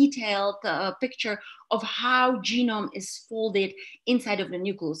beautiful detailed picture of how genome is folded inside of the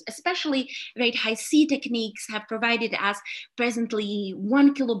nucleus. Especially, right, high-C techniques have provided us presently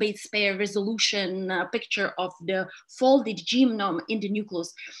 1 kilobase per resolution picture of the folded genome in the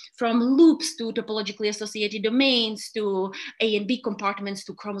nucleus, from loops to topologically associated domains to A and B compartments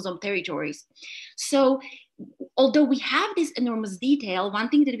to chromosome territories. So although we have this enormous detail, one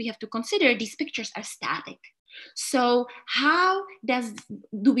thing that we have to consider, these pictures are static. So how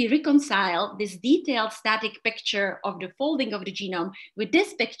do we reconcile this detailed static picture of the folding of the genome with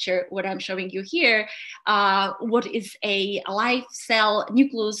this picture, what I'm showing you here, what is a live cell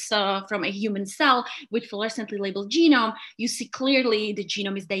nucleus from a human cell with fluorescently labeled genome? You see clearly the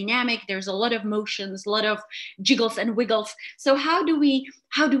genome is dynamic. There's a lot of motions, a lot of jiggles and wiggles. So how do we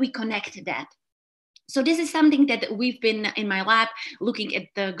connect that? So this is something that we've been in my lab looking at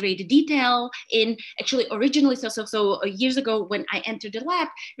the great detail in. Actually originally, so years ago when I entered the lab,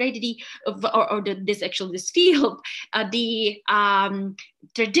 right, this field, the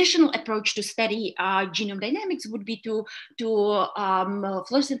traditional approach to study genome dynamics would be to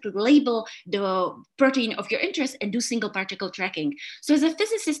fluorescently label the protein of your interest and do single particle tracking. So as a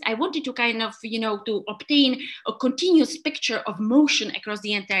physicist, I wanted to kind of, to obtain a continuous picture of motion across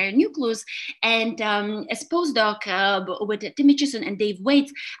the entire nucleus. And as postdoc with Tim Mitchison and Dave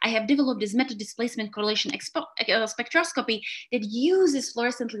Waits, I have developed this method displacement correlation spectroscopy that uses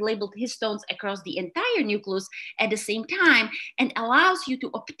fluorescently labeled histones across the entire nucleus at the same time, and allows you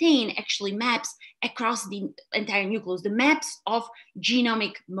to obtain actually maps across the entire nucleus, the maps of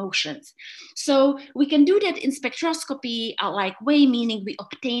genomic motions. So we can do that in spectroscopy like way, meaning we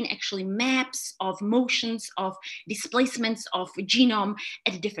obtain actually maps of motions, of displacements of genome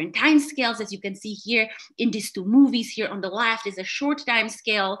at different time scales. As you can see here in these two movies, here on the left is a short time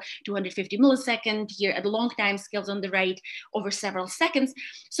scale, 250 milliseconds, here at long time scales on the right, over several seconds.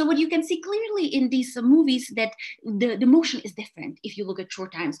 So what you can see clearly in these movies that the motion is different if you look at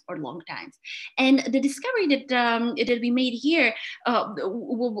short times or long times. And the discovery that we made here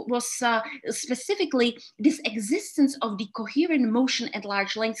was specifically this existence of the coherent motion at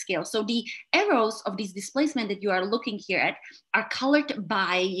large length scale. So the arrows of this displacement that you are looking here at are colored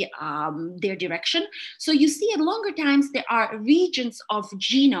by their direction. So you see at longer times there are regions of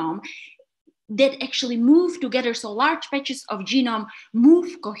genome that actually move together. So large patches of genome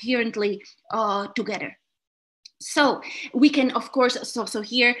move coherently together. So we can, of course, so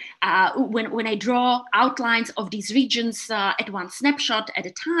here, when I draw outlines of these regions at one snapshot at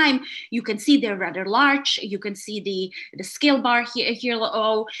a time, you can see they're rather large. You can see the scale bar here.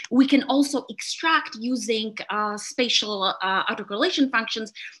 We can also extract using spatial autocorrelation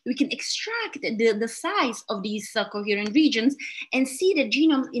functions. We can extract the size of these coherent regions and see that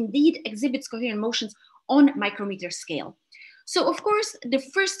genome indeed exhibits coherent motions on micrometer scale. So of course, the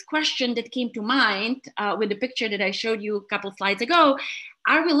first question that came to mind with the picture that I showed you a couple of slides ago,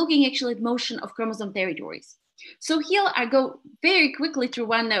 are we looking actually at motion of chromosome territories? So here I go very quickly through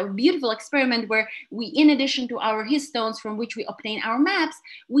one beautiful experiment where we, in addition to our histones from which we obtain our maps,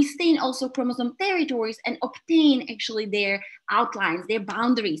 we stain also chromosome territories and obtain actually their outlines, their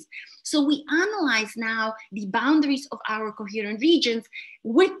boundaries. So we analyze now the boundaries of our coherent regions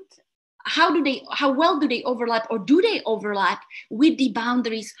with how well do they overlap, or do they overlap with the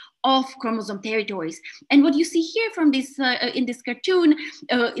boundaries of chromosome territories. And what you see here from this in this cartoon,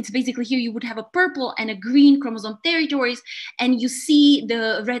 it's basically here you would have a purple and a green chromosome territories, and you see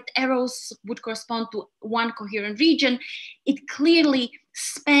the red arrows would correspond to one coherent region. It clearly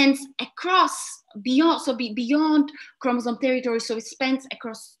spans across beyond chromosome territory, so it spans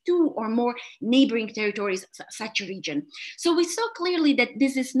across 2 or more neighboring territories, such a region. So we saw clearly that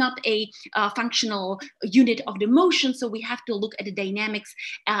this is not a functional unit of the motion, so we have to look at the dynamics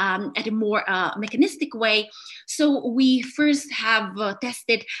at a more mechanistic way. So we first have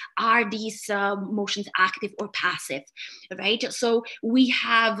tested, are these motions active or passive, right? So we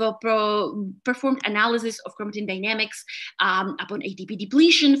have performed analysis of chromatin dynamics upon ATP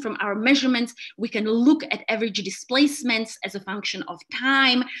depletion. From our measurements, we can look at average displacements as a function of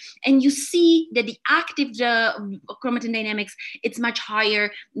time, and you see that the active chromatin dynamics, it's much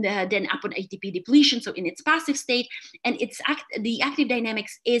higher than upon ATP depletion, so in its passive state, and the active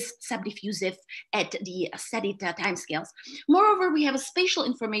dynamics is subdiffusive at the studied timescales. Moreover, we have a spatial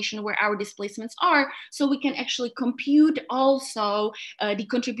information where our displacements are, so we can actually compute also the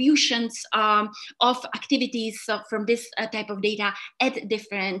contributions of activities from this type of data at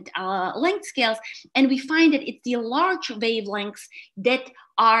different length scales, and we find that it's the large wavelengths that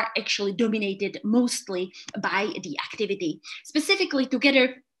are actually dominated mostly by the activity. Specifically,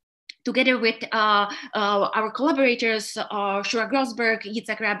 together with our collaborators, Shura Grossberg,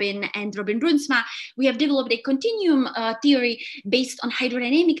 Yitzhak Rabin, and Robin Brunsma, we have developed a continuum theory based on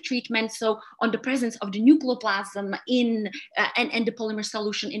hydrodynamic treatment, so on the presence of the nucleoplasm and the polymer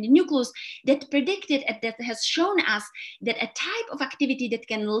solution in the nucleus, that predicted and that has shown us that a type of activity that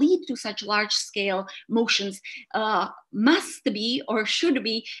can lead to such large-scale motions must be or should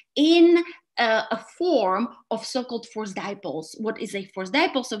be in a form of so-called force dipoles. What is a force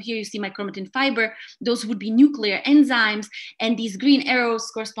dipole? So here you see my chromatin fiber. Those would be nuclear enzymes, and these green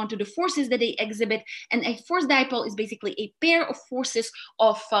arrows correspond to the forces that they exhibit. And a force dipole is basically a pair of forces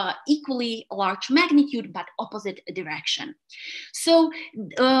of equally large magnitude but opposite direction. So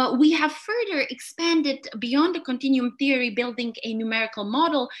we have further expanded beyond the continuum theory, building a numerical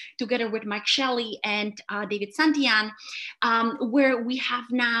model together with Mike Shelley and David Santian, where we have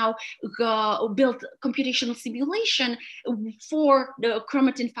now built computational simulation for the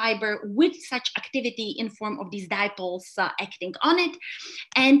chromatin fiber with such activity in form of these dipoles acting on it.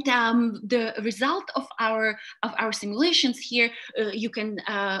 And the result of our simulations here, you can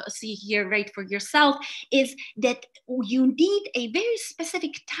see here right for yourself, is that you need a very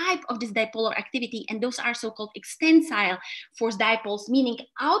specific type of this dipolar activity, and those are so-called extensile force dipoles, meaning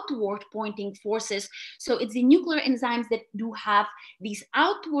outward pointing forces. So it's the nuclear enzymes that do have these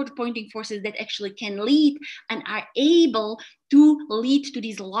outward pointing forces that actually can lead and are able to lead to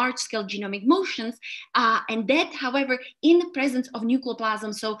these large-scale genomic motions, and that, however, in the presence of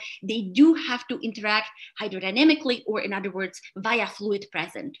nucleoplasm, so they do have to interact hydrodynamically, or in other words, via fluid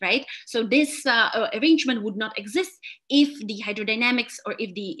present, right? So this arrangement would not exist if the hydrodynamics or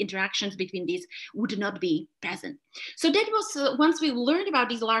if the interactions between these would not be present. So that was, once we learned about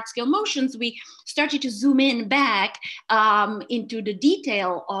these large-scale motions, we started to zoom in back into the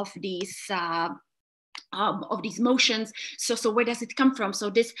detail of these motions. So where does it come from?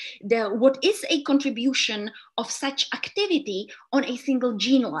 So what is a contribution of such activity on a single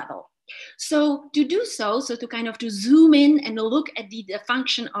gene level? So to do so to kind of to zoom in and look at the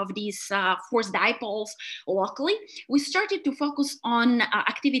function of these force dipoles locally, we started to focus on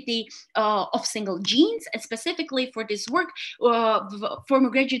activity of single genes. And specifically for this work, former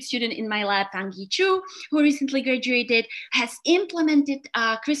graduate student in my lab, Tang-Yi Chu, who recently graduated, has implemented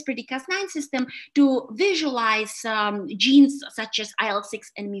a CRISPR-Cas9 system to visualize genes such as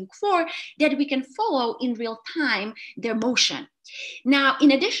IL-6 and MUC4 that we can follow in real time their motion. Now,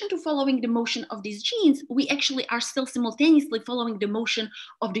 in addition to following the motion of these genes, we actually are still simultaneously following the motion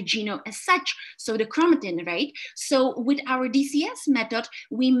of the genome as such, so the chromatin, right? So with our DCS method,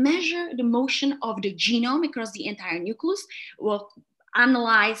 we measure the motion of the genome across the entire nucleus. Well,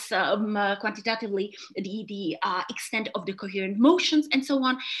 analyze quantitatively the extent of the coherent motions and so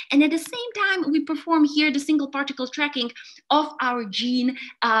on. And at the same time, we perform here the single particle tracking of our gene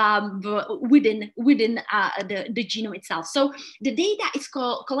within the genome itself. So the data is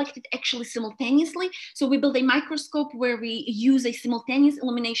collected actually simultaneously. So we build a microscope where we use a simultaneous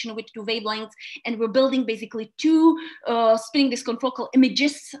illumination with two wavelengths, and we're building basically two spinning disk confocal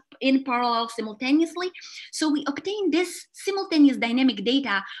images in parallel simultaneously. So we obtain this simultaneous dynamic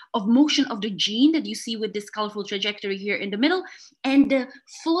data of motion of the gene that you see with this colorful trajectory here in the middle, and the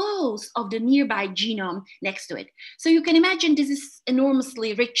flows of the nearby genome next to it. So you can imagine this is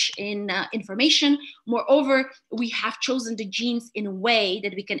enormously rich in information. Moreover, we have chosen the genes in a way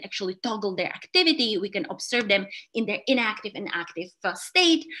that we can actually toggle their activity. We can observe them in their inactive and active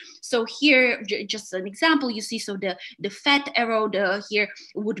state. So here, just an example, you see, so the fat arrow here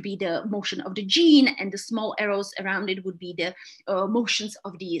would be the motion of the gene, and the small arrows around it would be the motions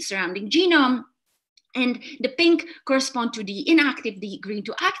of the surrounding genome. And the pink correspond to the inactive, the green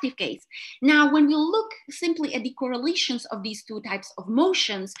to active case. Now, when we look simply at the correlations of these two types of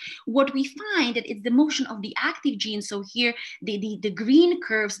motions, what we find that it's the motion of the active gene. So here, the green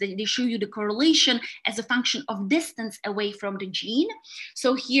curves, they show you the correlation as a function of distance away from the gene.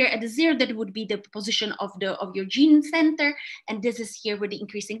 So here at the 0, that would be the position of your gene center, and this is here with the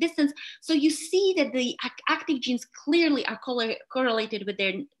increasing distance. So you see that the active genes clearly are correlated with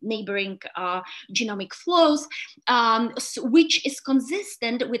their neighboring genomic flows, which is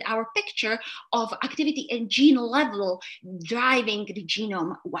consistent with our picture of activity at gene level driving the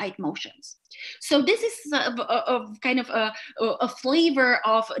genome-wide motions. So this is a kind of a flavor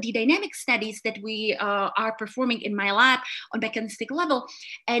of the dynamic studies that we are performing in my lab on mechanistic level.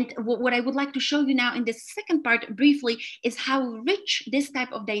 And what I would like to show you now in this second part briefly is how rich this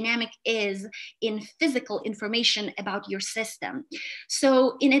type of dynamic is in physical information about your system.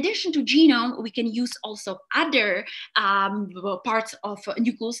 So in addition to genome, we can use also other parts of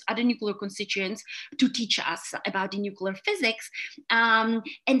nucleus, other nuclear constituents to teach us about the nuclear physics. And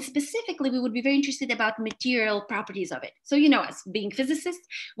specifically, we would be very interested about material properties of it. So, you know, as being physicists,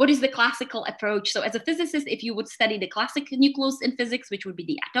 what is the classical approach? So as a physicist, if you would study the classic nucleus in physics, which would be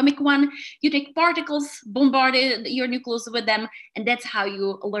the atomic one, you take particles, bombard your nucleus with them, and that's how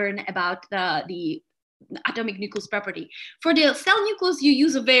you learn about the atomic nucleus property. For the cell nucleus, you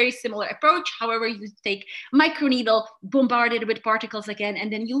use a very similar approach. However, you take microneedle, bombard it with particles again,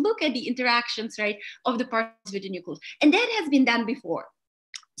 and then you look at the interactions, right, of the particles with the nucleus. And that has been done before.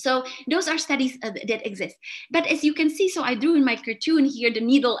 So those are studies that exist. But as you can see, so I drew in my cartoon here the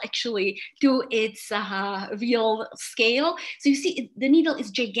needle actually to its real scale. So you see the needle is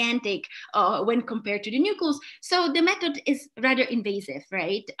gigantic when compared to the nucleus. So the method is rather invasive,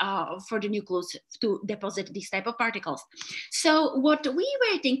 right, for the nucleus to deposit these type of particles. So what we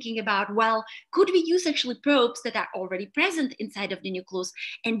were thinking about, well, could we use actually probes that are already present inside of the nucleus?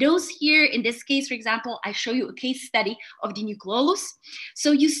 And those here, in this case, for example, I show you a case study of the nucleolus.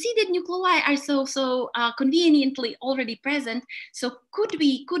 So you see that nuclei are so conveniently already present. So could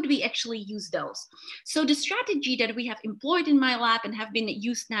we actually use those? So the strategy that we have employed in my lab and have been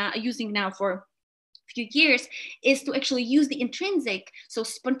using now for few years is to actually use the intrinsic, so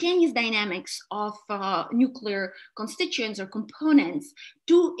spontaneous dynamics of nuclear constituents or components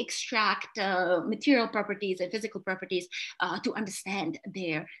to extract material properties and physical properties to understand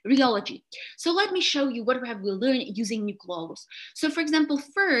their rheology. So let me show you what have we learned using nucleolus. So for example,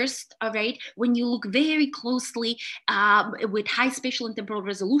 first, right, when you look very closely with high spatial and temporal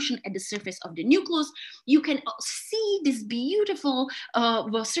resolution at the surface of the nucleus, you can see this beautiful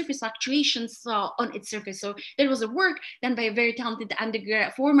surface fluctuations on its surface. So there was a work done by a very talented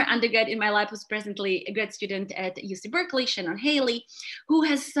former undergrad in my lab, who's presently a grad student at UC Berkeley, Shannon Haley, who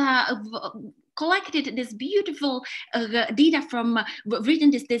has collected this beautiful data from,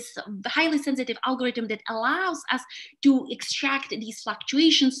 written this highly sensitive algorithm that allows us to extract these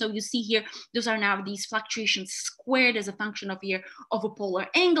fluctuations. So you see here, those are now these fluctuations squared as a function of here of a polar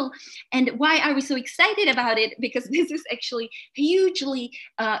angle. And why are we so excited about it? Because this is actually hugely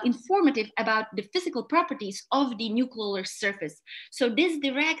informative about the physical properties of the nuclear surface. So this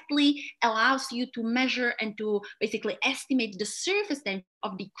directly allows you to measure and to basically estimate the surface tension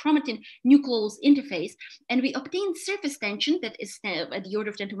of the chromatin nucleolus interface, and we obtain surface tension that is at the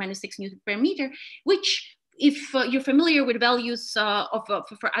order of 10 to minus 6 Newton per meter, which, if you're familiar with values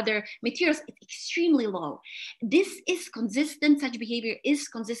for other materials, it's extremely low. This is consistent, such behavior is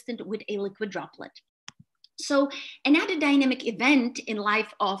consistent with a liquid droplet. So another dynamic event in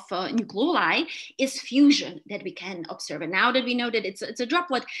life of nucleoli is fusion that we can observe. And now that we know that it's a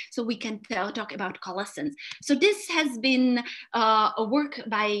droplet, so we can talk about coalescence. So this has been a work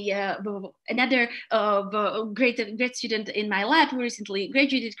by another great student in my lab who recently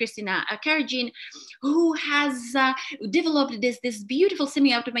graduated, Christina Karajin, who has developed this beautiful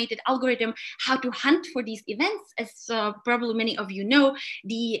semi-automated algorithm how to hunt for these events. As probably many of you know,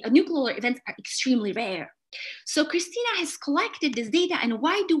 the nuclear events are extremely rare. So Christina has collected this data, and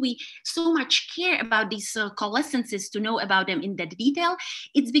why do we so much care about these coalescences to know about them in that detail?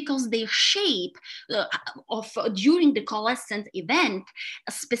 It's because their shape during the coalescence event,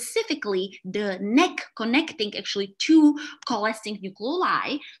 specifically the neck connecting actually two coalescing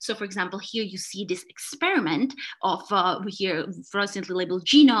nucleoli. So for example, here you see this experiment of here fluorescently labeled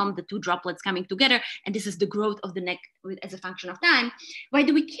genome, the two droplets coming together, and this is the growth of the neck as a function of time. Why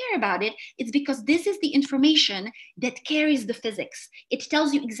do we care about it? It's because this is the information that carries the physics. It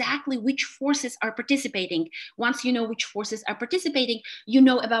tells you exactly which forces are participating. Once you know which forces are participating, you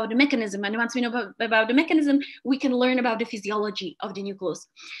know about the mechanism. And once we know about the mechanism, we can learn about the physiology of the nucleus.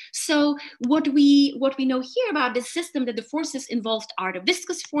 So what we know here about this system, that the forces involved are the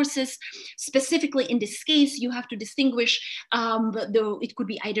viscous forces. Specifically in this case, you have to distinguish, it could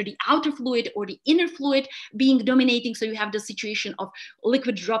be either the outer fluid or the inner fluid being dominating. So you have the situation of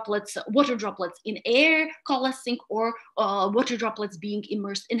liquid droplets, water droplets in air coalescing, or water droplets being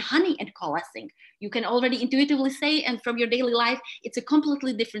immersed in honey and coalescing. You can already intuitively say, and from your daily life, it's a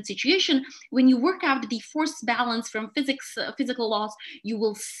completely different situation. When you work out the force balance from physics, physical laws, you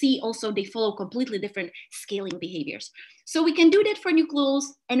will see also they follow completely different scaling behaviors. So we can do that for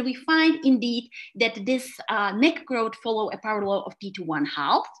nucleus, and we find indeed that this neck growth follow a power law of T to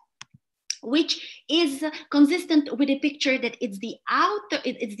 1/2, which is consistent with a picture that it's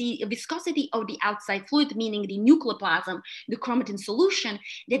the viscosity of the outside fluid, meaning the nucleoplasm, the chromatin solution,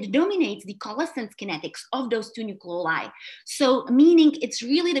 that dominates the coalescence kinetics of those two nucleoli. So meaning it's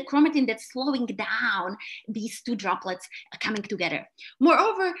really the chromatin that's slowing down these two droplets coming together.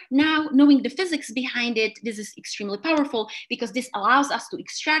 Moreover, now knowing the physics behind it, this is extremely powerful because this allows us to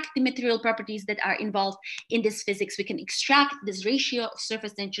extract the material properties that are involved in this physics. We can extract this ratio of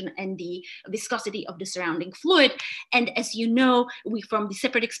surface tension and the viscosity of the surrounding fluid. And as you know, from the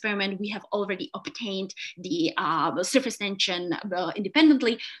separate experiment, we have already obtained the surface tension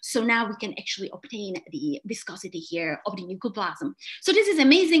independently. So now we can actually obtain the viscosity here of the nucleoplasm. So this is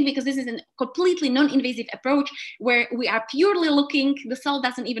amazing because this is a completely non-invasive approach where we are purely looking, the cell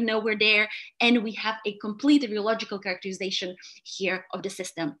doesn't even know we're there, and we have a complete rheological characterization here of the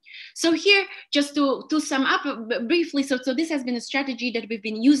system. So here, just to sum up briefly, so this has been a strategy that we've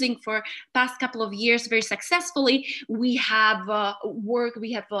been using for past couple of years very successfully. We have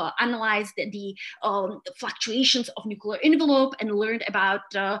analyzed the fluctuations of nuclear envelope and learned about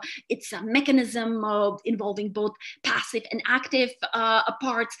its mechanism involving both passive and active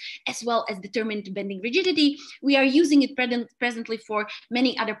parts, as well as determined bending rigidity. We are using it presently for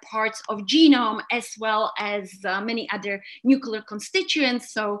many other parts of genome, as well as many other nuclear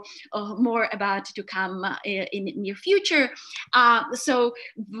constituents. So more about to come in near future. So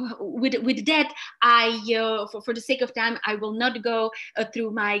with that, for the sake of time, I will not go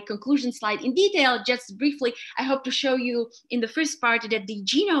through my conclusion slide in detail. Just briefly, I hope to show you in the first part that the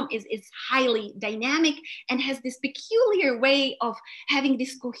genome is highly dynamic and has this peculiar way of having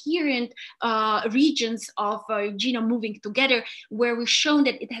these coherent regions of genome moving together, where we've shown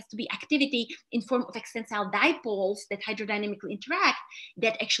that it has to be activity in form of extensile dipoles that hydrodynamically interact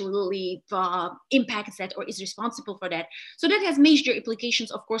that actually impacts that or is responsible for that. So that has major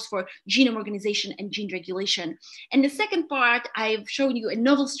implications, of course, for genome organization and gene regulation. And the second part, I've shown you a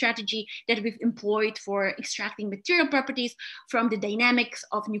novel strategy that we've employed for extracting material properties from the dynamics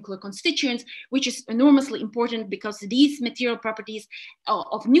of nuclear constituents, which is enormously important because these material properties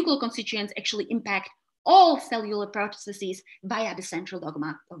of nuclear constituents actually impact all cellular processes via the central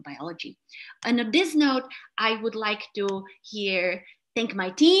dogma of biology. And on this note, I would like to here thank my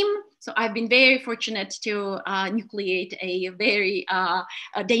team. So I've been very fortunate to nucleate a very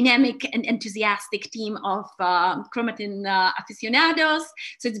dynamic and enthusiastic team of chromatin aficionados.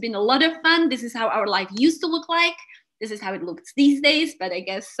 So it's been a lot of fun. This is how our life used to look like. This is how it looks these days, but I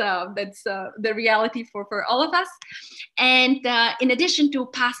guess that's the reality for all of us. And in addition to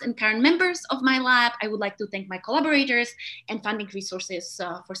past and current members of my lab, I would like to thank my collaborators and funding resources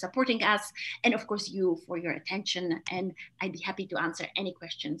for supporting us, and of course you for your attention, and I'd be happy to answer any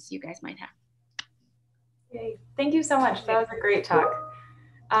questions you guys might have. Yay. Thank you so much. That was a great talk.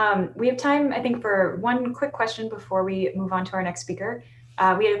 We have time, I think, for one quick question before we move on to our next speaker.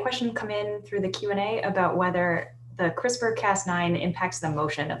 We had a question come in through the Q&A about whether the CRISPR-Cas9 impacts the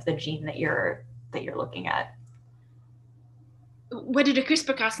motion of the gene that you're looking at. whether the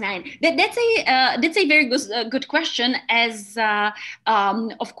CRISPR-Cas9, that's a very good question, as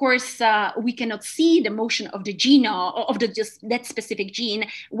of course we cannot see the motion of the genome of just that specific gene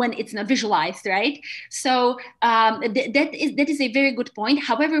when it's not visualized, right? So that is a very good point.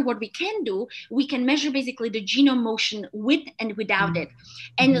 However, what we can do, we can measure basically the genome motion with and without it.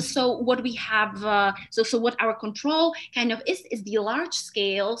 And so what we have, so what our control kind of is the large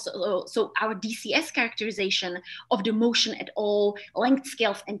scale, so our DCS characterization of the motion at all length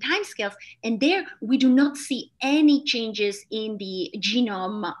scales and time scales, and there we do not see any changes in the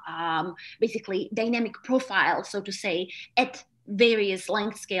genome, basically dynamic profile, so to say, at various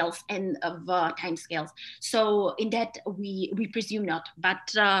length scales and of time scales. So in that we presume not, but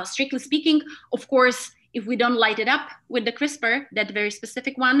strictly speaking, of course, if we don't light it up with the CRISPR, that very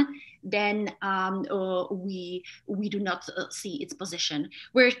specific one, then we do not see its position.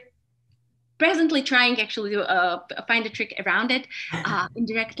 We're presently trying actually to find a trick around it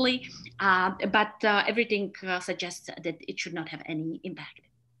indirectly, but everything suggests that it should not have any impact.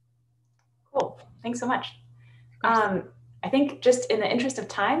 Cool, thanks so much. I think just in the interest of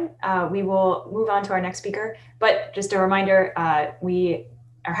time, we will move on to our next speaker, but just a reminder, we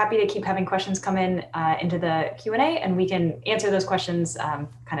are happy to keep having questions come in into the Q&A, and we can answer those questions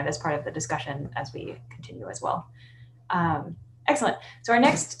kind of as part of the discussion as we continue as well. Excellent. So our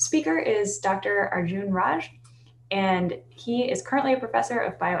next speaker is Dr. Arjun Raj, and he is currently a professor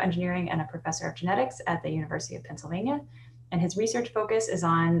of bioengineering and a professor of genetics at the University of Pennsylvania. And his research focus is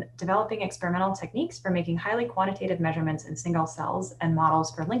on developing experimental techniques for making highly quantitative measurements in single cells and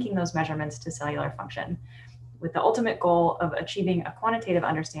models for linking those measurements to cellular function, with the ultimate goal of achieving a quantitative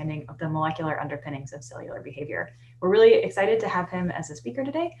understanding of the molecular underpinnings of cellular behavior. We're really excited to have him as a speaker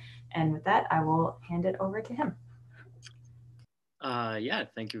today. And with that, I will hand it over to him. Yeah,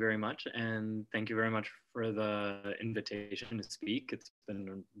 thank you very much. And thank you very much for the invitation to speak. It's been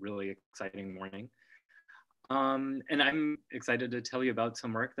a really exciting morning. And I'm excited to tell you about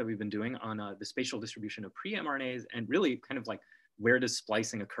some work that we've been doing on the spatial distribution of pre-mRNAs and really kind of like where does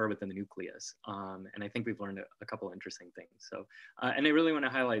splicing occur within the nucleus. And I think we've learned a couple interesting things. So, and I really want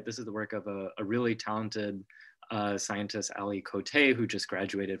to highlight, this is the work of a really talented scientist, Ali Cote, who just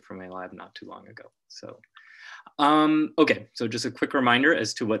graduated from my lab not too long ago. So. Okay, so just a quick reminder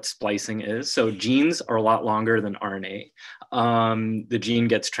as to what splicing is. So genes are a lot longer than RNA. The gene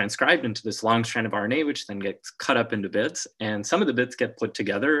gets transcribed into this long strand of RNA, which then gets cut up into bits. And some of the bits get put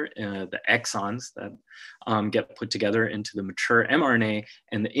together, the exons that get put together into the mature mRNA,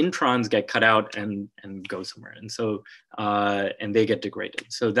 and the introns get cut out and go somewhere. And so, and they get degraded.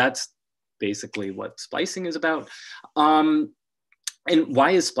 So that's basically what splicing is about. And why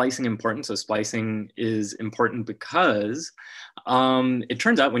is splicing important? So splicing is important because it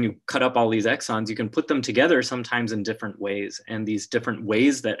turns out when you cut up all these exons, you can put them together sometimes in different ways. And these different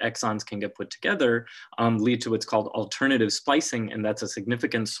ways that exons can get put together lead to what's called alternative splicing. And that's a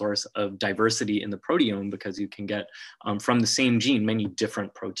significant source of diversity in the proteome because you can get from the same gene, many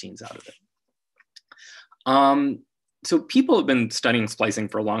different proteins out of it. So people have been studying splicing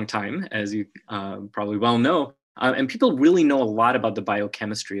for a long time, as you probably well know. And people really know a lot about the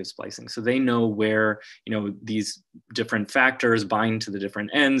biochemistry of splicing. So they know where, these different factors bind to the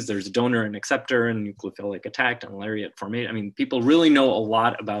different ends. There's donor and acceptor and nucleophilic attack and lariat formation. I mean, people really know a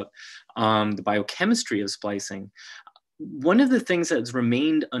lot about the biochemistry of splicing. One of the things that's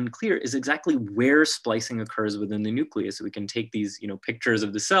remained unclear is exactly where splicing occurs within the nucleus. So we can take these, pictures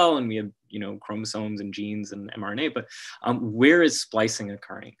of the cell and we have, chromosomes and genes and mRNA, but where is splicing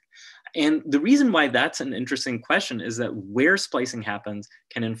occurring? And the reason why that's an interesting question is that where splicing happens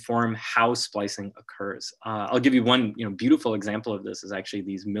can inform how splicing occurs. I'll give you one beautiful example of this is actually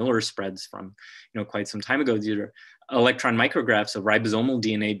these Miller spreads from quite some time ago. These are electron micrographs of ribosomal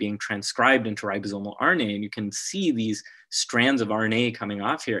DNA being transcribed into ribosomal RNA. And you can see these strands of RNA coming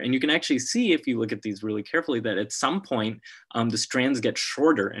off here. And you can actually see, if you look at these really carefully, that at some point, the strands get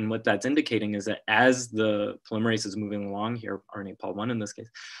shorter. And what that's indicating is that as the polymerase is moving along here, RNA Pol 1 in this case,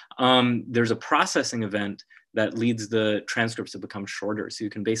 there's a processing event that leads the transcripts to become shorter. So you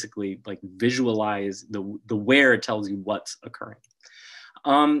can basically like visualize the where it tells you what's occurring.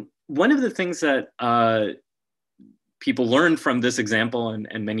 One of the things that people learned from this example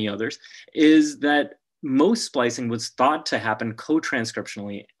and many others is that most splicing was thought to happen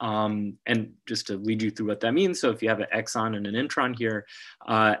co-transcriptionally. And just to lead you through what that means, so if you have an exon and an intron here,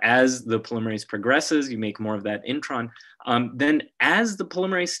 as the polymerase progresses, you make more of that intron. Then as the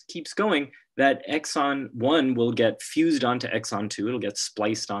polymerase keeps going, that exon 1 will get fused onto exon 2, it'll get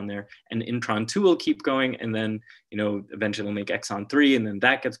spliced on there, and intron 2 will keep going, and then eventually we'll make exon 3, and then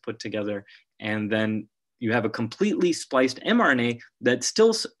that gets put together, and then you have a completely spliced mRNA that's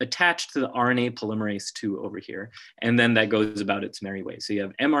still attached to the RNA polymerase II over here. And then that goes about its merry way. So you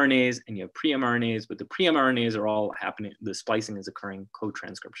have mRNAs and you have pre-mRNAs, but the pre-mRNAs are all happening, the splicing is occurring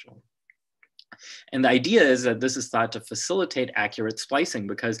co-transcriptionally. And the idea is that this is thought to facilitate accurate splicing,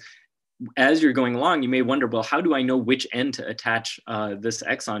 because as you're going along, you may wonder, well, how do I know which end to attach this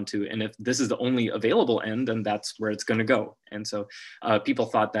exon to? And if this is the only available end, then that's where it's going to go. And so people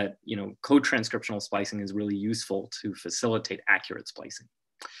thought that, co-transcriptional splicing is really useful to facilitate accurate splicing.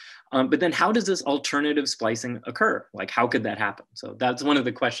 But then how does this alternative splicing occur? Like, how could that happen? So that's one of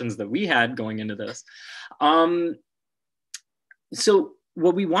the questions that we had going into this. So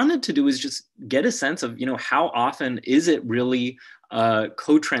what we wanted to do is just get a sense of, how often is it really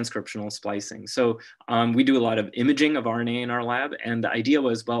co-transcriptional splicing? So we do a lot of imaging of RNA in our lab. And the idea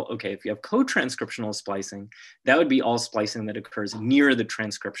was, well, okay, if you have co-transcriptional splicing, that would be all splicing that occurs near the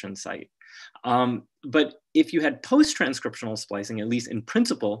transcription site. But if you had post-transcriptional splicing, at least in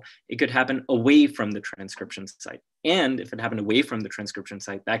principle, it could happen away from the transcription site. And if it happened away from the transcription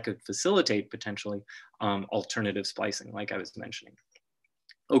site, that could facilitate potentially alternative splicing, like I was mentioning.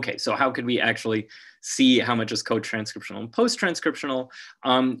 Okay, so how could we actually see how much is co-transcriptional and post-transcriptional?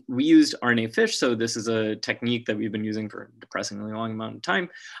 We used RNA-FISH, so this is a technique that we've been using for a depressingly long amount of time,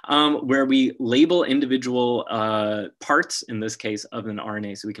 where we label individual parts, in this case, of an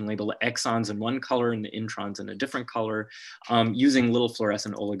RNA. So we can label the exons in one color and the introns in a different color, using little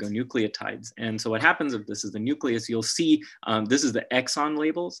fluorescent oligonucleotides. And so what happens if this is the nucleus, you'll see, this is the exon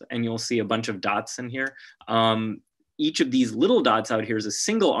labels, and you'll see a bunch of dots in here. Each of these little dots out here is a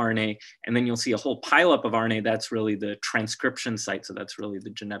single RNA, and then you'll see a whole pileup of RNA. That's really the transcription site, so that's really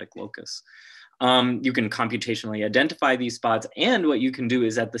the genetic locus. You can computationally identify these spots, and what you can do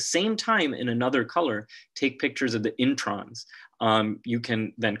is at the same time in another color, take pictures of the introns. You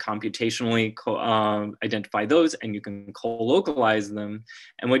can then computationally identify those, and you can co-localize them.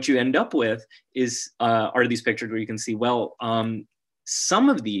 And what you end up with is, are these pictures where you can see, well, some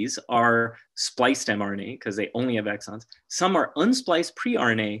of these are spliced mRNA because they only have exons. Some are unspliced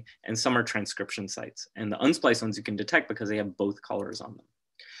pre-RNA, and some are transcription sites. And the unspliced ones you can detect because they have both colors on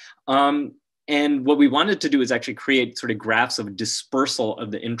them. And what we wanted to do is actually create sort of graphs of dispersal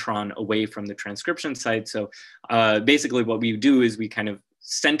of the intron away from the transcription site. So basically what we do is we kind of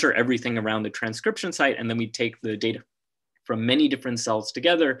center everything around the transcription site, and then we take the data from many different cells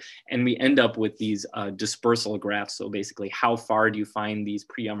together, and we end up with these dispersal graphs. So basically, how far do you find these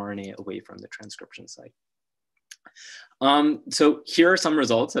pre-mRNA away from the transcription site? So here are some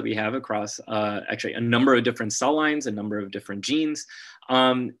results that we have across actually a number of different cell lines, a number of different genes,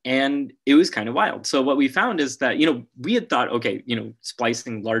 and it was kind of wild. So what we found is that, we had thought, okay,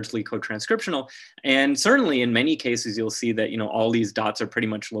 splicing largely co-transcriptional, and certainly in many cases, you'll see that, all these dots are pretty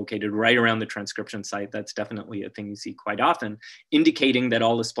much located right around the transcription site. That's definitely a thing you see quite often, indicating that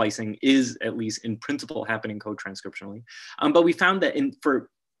all the splicing is, at least in principle, happening co-transcriptionally. But we found that for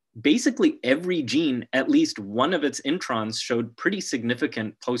basically every gene, at least one of its introns showed pretty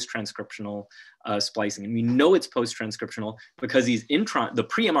significant post-transcriptional splicing. And we know it's post-transcriptional because these the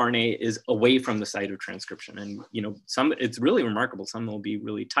pre-mRNA is away from the site of transcription. And it's really remarkable. Some will be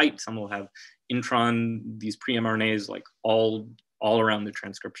really tight. Some will have these pre-mRNAs like all around the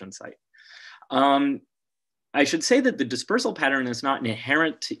transcription site. I should say that the dispersal pattern is not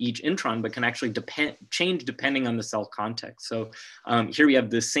inherent to each intron, but can actually change depending on the cell context. So here we have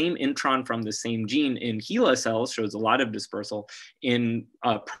the same intron from the same gene in HeLa cells, shows a lot of dispersal. In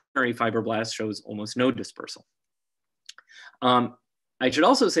primary fibroblasts, shows almost no dispersal. I should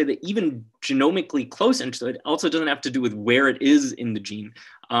also say that even genomically close into it also doesn't have to do with where it is in the gene.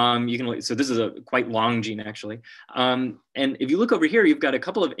 So this is a quite long gene actually. And if you look over here, you've got a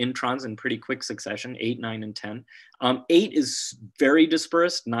couple of introns in pretty quick succession, 8, 9, and 10. 8 is very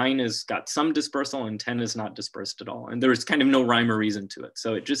dispersed, 9 has got some dispersal, and 10 is not dispersed at all. And there's kind of no rhyme or reason to it.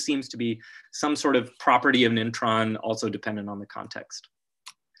 So it just seems to be some sort of property of an intron, also dependent on the context.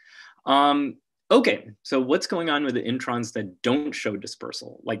 Okay, so what's going on with the introns that don't show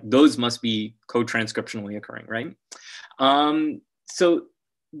dispersal? Like those must be co-transcriptionally occurring, right? So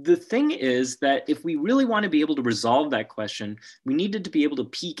the thing is that if we really want to be able to resolve that question, we needed to be able to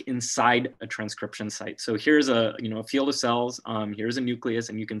peek inside a transcription site. So here's a field of cells, here's a nucleus,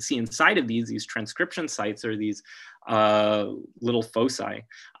 and you can see inside of these transcription sites are these little foci.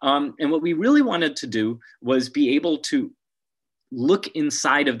 And what we really wanted to do was be able to look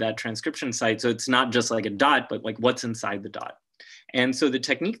inside of that transcription site. So it's not just like a dot, but like what's inside the dot. And so the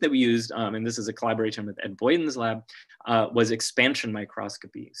technique that we used, and this is a collaboration with Ed Boyden's lab, was expansion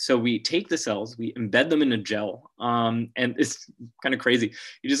microscopy. So we take the cells, we embed them in a gel, and it's kind of crazy.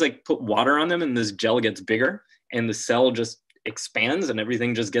 You just like put water on them and this gel gets bigger and the cell just expands and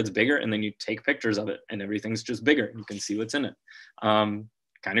everything just gets bigger, and then you take pictures of it and everything's just bigger. You can see what's in it.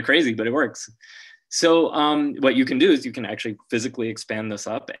 Kind of crazy, but it works. So what you can do is you can actually physically expand this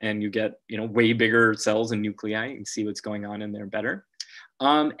up and you get, way bigger cells and nuclei. You can see what's going on in there better.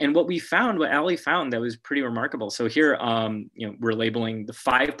 And what Ali found that was pretty remarkable. So here, we're labeling the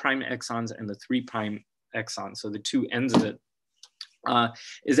 5' exons and the 3' exons. So the two ends of it.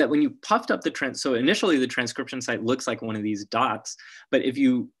 Is that when you puffed up so initially the transcription site looks like one of these dots, but if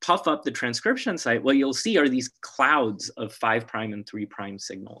you puff up the transcription site, what you'll see are these clouds of 5' and 3'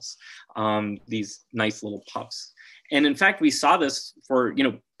 signals, these nice little puffs. And in fact, we saw this for,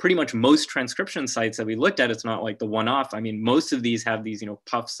 pretty much most transcription sites that we looked at. It's not like the one-off. I mean, most of these have these,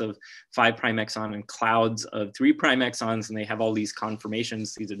 puffs of 5' exon and clouds of 3' exons, and they have all these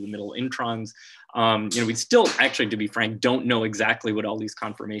conformations. These are the middle introns. We still actually, to be frank, don't know exactly what all these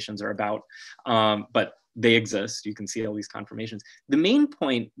conformations are about, but they exist. You can see all these conformations. The main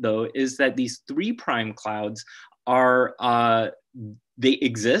point, though, is that these 3' clouds are, they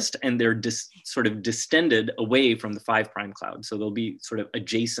exist and they're sort of distended away from the 5' cloud. So they'll be sort of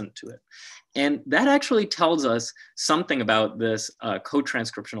adjacent to it. And that actually tells us something about this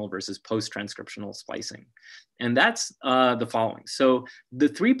co-transcriptional versus post-transcriptional splicing. And that's the following. So the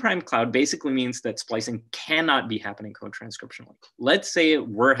 3' cloud basically means that splicing cannot be happening co-transcriptionally. Let's say it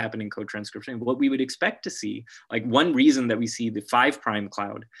were happening co-transcriptionally. What we would expect to see, like one reason that we see the 5'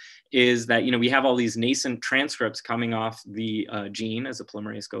 cloud is that, we have all these nascent transcripts coming off the gene as the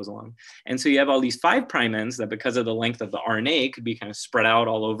polymerase goes along. And so you have all these 5' ends that, because of the length of the RNA, could be kind of spread out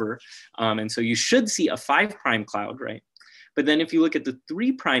all over. And so you should see a 5' cloud, right? But then if you look at the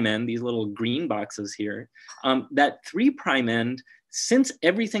 3' end, these little green boxes here, that 3' end, since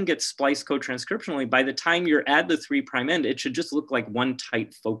everything gets spliced co-transcriptionally, by the time you're at the 3' end, it should just look like one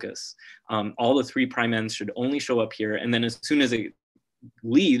tight focus. All the 3' ends should only show up here. And then as soon as it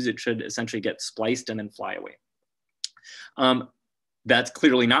leaves, it should essentially get spliced and then fly away. That's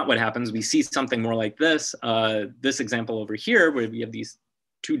clearly not what happens. We see something more like this. This example over here, where we have these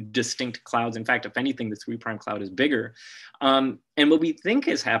two distinct clouds. In fact, if anything, the 3' cloud is bigger. And what we think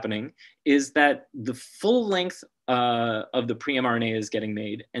is happening is that the full length of the pre-mRNA is getting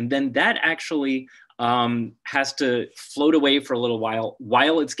made. And then that actually has to float away for a little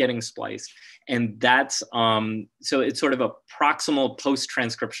while it's getting spliced. And that's, so it's sort of a proximal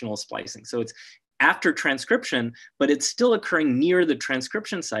post-transcriptional splicing. So it's after transcription, but it's still occurring near the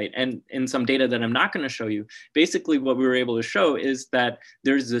transcription site. And in some data that I'm not going to show you, basically what we were able to show is that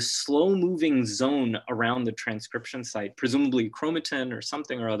there's this slow moving zone around the transcription site, presumably chromatin or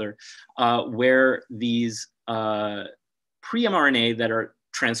something or other, where these pre-mRNA that are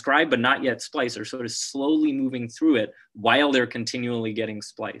transcribed but not yet spliced are sort of slowly moving through it while they're continually getting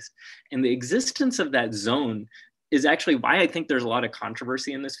spliced. And the existence of that zone is actually why I think there's a lot of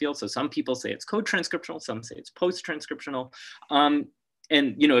controversy in this field. So some people say it's co-transcriptional, some say it's post-transcriptional. And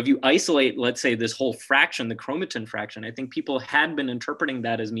if you isolate, let's say, this whole fraction, the chromatin fraction, I think people had been interpreting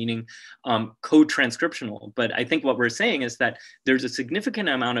that as meaning co-transcriptional. But I think what we're saying is that there's a significant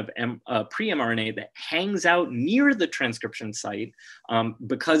amount of pre-mRNA that hangs out near the transcription site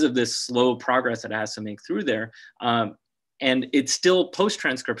because of this slow progress it has to make through there. And it's still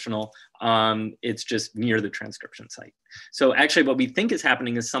post-transcriptional, it's just near the transcription site. So actually what we think is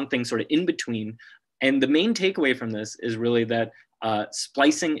happening is something sort of in between. And the main takeaway from this is really that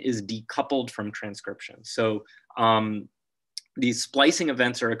splicing is decoupled from transcription. So these splicing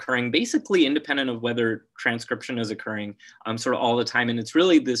events are occurring basically independent of whether transcription is occurring sort of all the time. And it's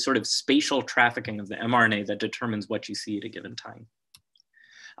really this sort of spatial trafficking of the mRNA that determines what you see at a given time.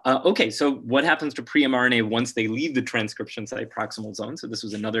 Okay, so what happens to pre-mRNA once they leave the transcription site proximal zone? So this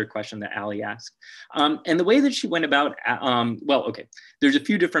was another question that Ali asked. And the way that she went about, well, okay, there's a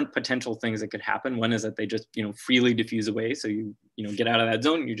few different potential things that could happen. One is that they just, freely diffuse away. So you get out of that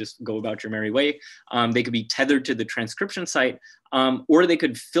zone, you just go about your merry way. They could be tethered to the transcription site, or they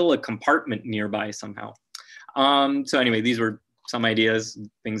could fill a compartment nearby somehow. So anyway, these were some ideas,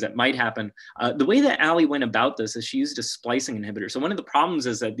 things that might happen. The way that Ali went about this is she used a splicing inhibitor. So one of the problems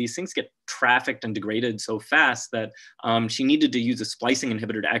is that these things get trafficked and degraded so fast that she needed to use a splicing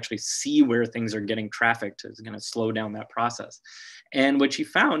inhibitor to actually see where things are getting trafficked. It's going to slow down that process. And what she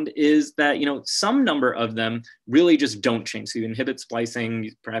found is that, some number of them really just don't change. So you inhibit splicing,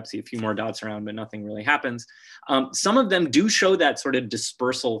 you perhaps see a few more dots around, but nothing really happens. Some of them do show that sort of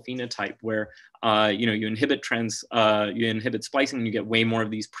dispersal phenotype where you inhibit splicing and you get way more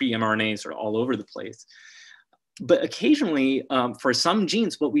of these pre-mRNAs sort of all over the place. But occasionally, for some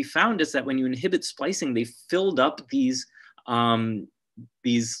genes, what we found is that when you inhibit splicing, they filled up these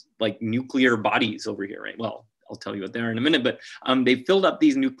like nuclear bodies over here, right? Well, I'll tell you what they are in a minute, but they filled up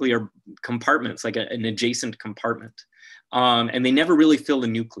these nuclear compartments, like an adjacent compartment. And they never really filled a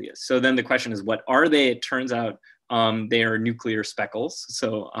nucleus. So then the question is, what are they? It turns out they are nuclear speckles.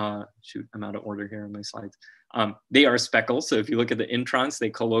 So shoot, I'm out of order here on my slides. They are speckles. So if you look at the introns, they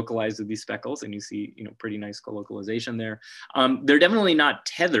colocalize with these speckles, and you see, pretty nice colocalization there. They're definitely not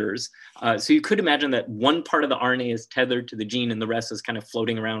tethers. So you could imagine that one part of the RNA is tethered to the gene and the rest is kind of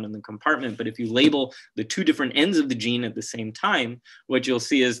floating around in the compartment. But if you label the two different ends of the gene at the same time, what you'll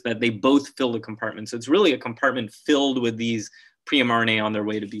see is that they both fill the compartment. So it's really a compartment filled with these pre-mRNA on their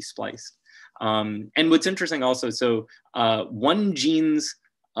way to be spliced. And what's interesting also, so one gene's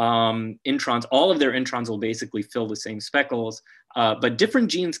introns, all of their introns will basically fill the same speckles, but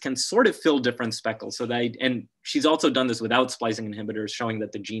different genes can sort of fill different speckles. So that, and she's also done this without splicing inhibitors, showing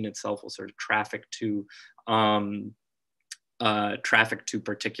that the gene itself will sort of traffic to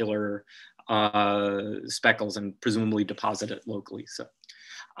particular speckles and presumably deposit it locally. So.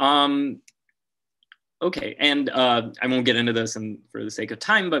 Okay, and I won't get into this for the sake of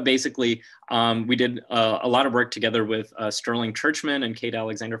time, but basically we did a lot of work together with Sterling Churchman and Kate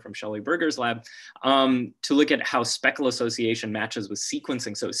Alexander from Shelley Berger's lab to look at how speckle association matches with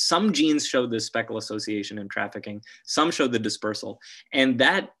sequencing. So some genes showed this speckle association in trafficking, some showed the dispersal. And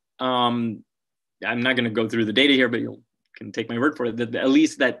that, I'm not gonna go through the data here, but you can take my word for it, that at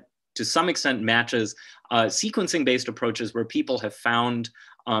least that to some extent matches sequencing-based approaches where people have found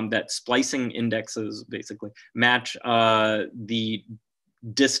that splicing indexes basically match the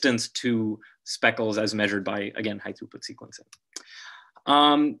distance to speckles as measured by, again, high throughput sequencing.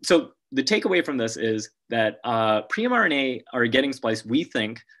 So the takeaway from this is that pre-mRNA are getting spliced, we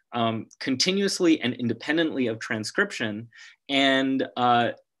think, continuously and independently of transcription. And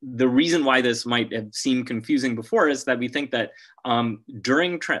the reason why this might have seemed confusing before is that we think that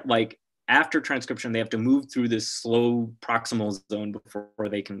after transcription, they have to move through this slow proximal zone before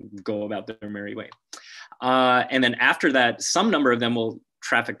they can go about their merry way. And then after that, some number of them will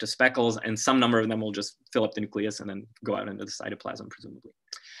traffic to speckles and some number of them will just fill up the nucleus and then go out into the cytoplasm, presumably.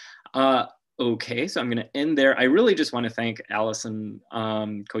 Okay, so I'm gonna end there. I really just wanna thank Alison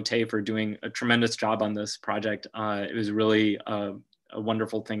Cote for doing a tremendous job on this project. It was really a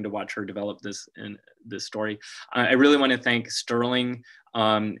wonderful thing to watch her develop this story. I really want to thank Sterling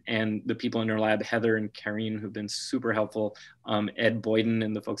and the people in her lab, Heather and Karine, who've been super helpful, Ed Boyden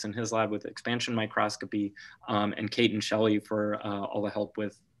and the folks in his lab with expansion microscopy, and Kate and Shelley for all the help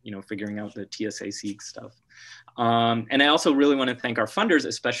with figuring out the TSA-seq stuff. And I also really want to thank our funders,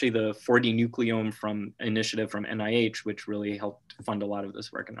 especially the 4D nucleome initiative from NIH, which really helped fund a lot of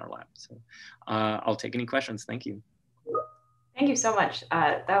this work in our lab. So I'll take any questions. Thank you. Thank you so much.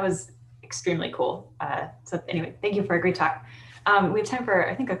 That was extremely cool. So anyway, thank you for a great talk. We have time for,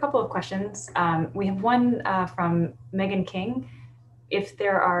 I think, a couple of questions. We have one from Megan King. If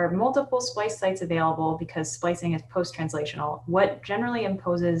there are multiple splice sites available because splicing is post-translational, what generally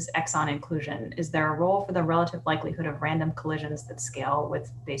imposes exon inclusion? Is there a role for the relative likelihood of random collisions that scale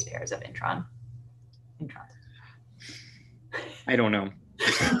with base pairs of introns? I don't know.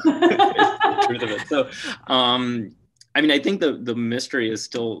 The truth of it. So, I mean, I think the mystery is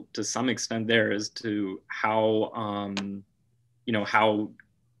still to some extent there as to how,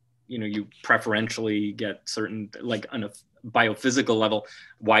 you preferentially get certain, like on a biophysical level,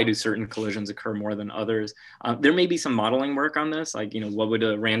 why do certain collisions occur more than others? There may be some modeling work on this, like, what would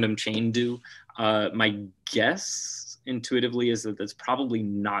a random chain do? My guess intuitively is that that's probably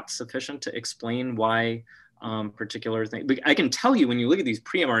not sufficient to explain why particular thing. But I can tell you when you look at these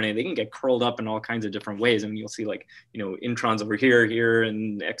pre-mRNA, they can get curled up in all kinds of different ways. I mean, you'll see like, introns over here,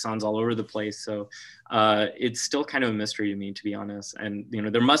 and exons all over the place. So it's still kind of a mystery to me, to be honest. And,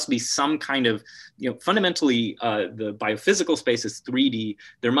 there must be some kind of, fundamentally the biophysical space is 3D.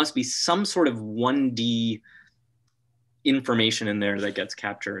 There must be some sort of 1D information in there that gets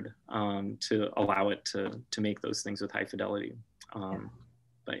captured to allow it to make those things with high fidelity.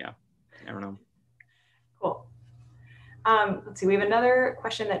 But yeah, I don't know. Cool. Let's see, we have another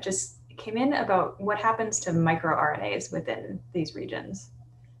question that just came in about what happens to microRNAs within these regions.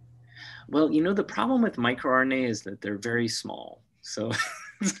 Well, the problem with microRNA is that they're very small. So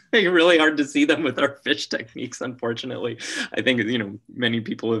it's really hard to see them with our FISH techniques, unfortunately. I think, many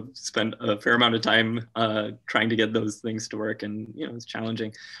people have spent a fair amount of time trying to get those things to work, and, it's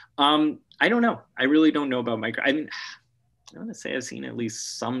challenging. I don't know. I really don't know about I mean, I want to say I've seen at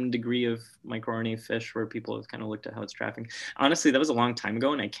least some degree of microRNA fish where people have kind of looked at how it's trafficking. Honestly, that was a long time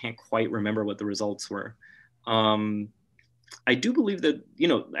ago, and I can't quite remember what the results were. I do believe that, you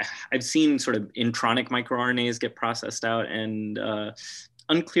know, I've seen sort of intronic microRNAs get processed out, and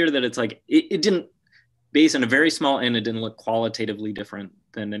unclear that it's like, it didn't, based on a very small n, it didn't look qualitatively different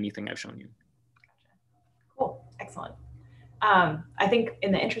than anything I've shown you. Cool, excellent. I think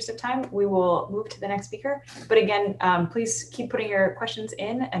in the interest of time, we will move to the next speaker. But again, please keep putting your questions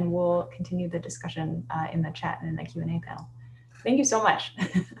in, and we'll continue the discussion in the chat and in the Q&A panel. Thank you so much.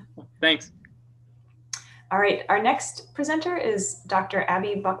 Thanks. All right, our next presenter is Dr.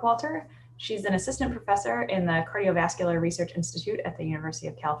 Abby Buckwalter. She's an assistant professor in the Cardiovascular Research Institute at the University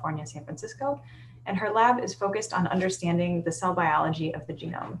of California, San Francisco, and her lab is focused on understanding the cell biology of the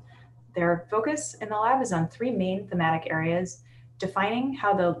genome. Their focus in the lab is on three main thematic areas: defining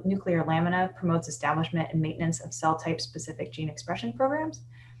how the nuclear lamina promotes establishment and maintenance of cell type specific gene expression programs.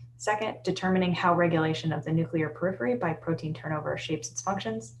 Second, determining how regulation of the nuclear periphery by protein turnover shapes its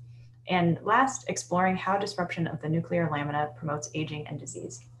functions. And last, exploring how disruption of the nuclear lamina promotes aging and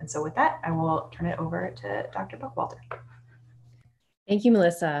disease. And so with that, I will turn it over to Dr. Buckwalter. Thank you,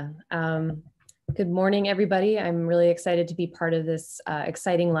 Melissa. Good morning, everybody. I'm really excited to be part of this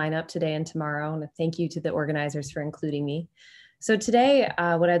exciting lineup today and tomorrow. And thank you to the organizers for including me. So today,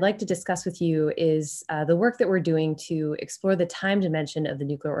 what I'd like to discuss with you is the work that we're doing to explore the time dimension of the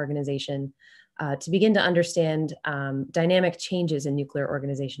nuclear organization to begin to understand dynamic changes in nuclear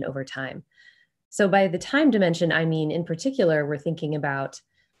organization over time. So by the time dimension, I mean, in particular, we're thinking about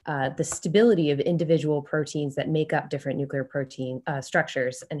the stability of individual proteins that make up different nuclear protein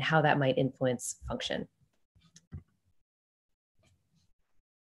structures and how that might influence function.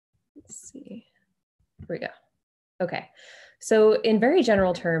 Let's see, here we go. Okay, so in very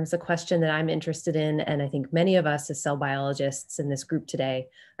general terms, the question that I'm interested in, and I think many of us as cell biologists in this group today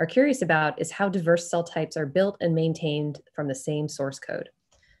are curious about, is how diverse cell types are built and maintained from the same source code.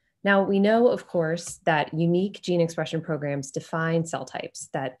 Now, we know, of course, that unique gene expression programs define cell types,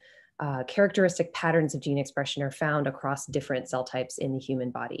 that characteristic patterns of gene expression are found across different cell types in the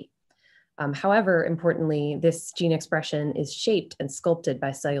human body. However, importantly, this gene expression is shaped and sculpted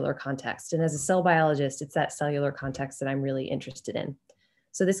by cellular context. And as a cell biologist, it's that cellular context that I'm really interested in.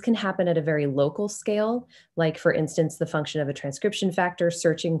 So this can happen at a very local scale, like for instance, the function of a transcription factor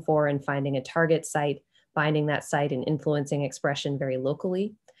searching for and finding a target site, binding that site and influencing expression very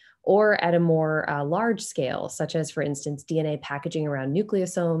locally, or at a more large scale, such as, for instance, DNA packaging around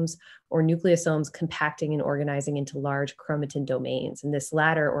nucleosomes, or nucleosomes compacting and organizing into large chromatin domains. And this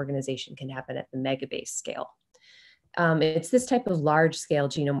latter organization can happen at the megabase scale. It's this type of large scale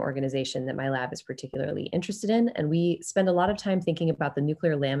genome organization that my lab is particularly interested in. And we spend a lot of time thinking about the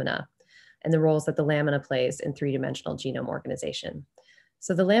nuclear lamina and the roles that the lamina plays in three-dimensional genome organization.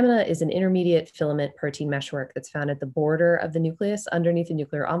 So the lamina is an intermediate filament protein meshwork that's found at the border of the nucleus, underneath the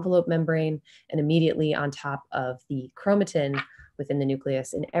nuclear envelope membrane, and immediately on top of the chromatin within the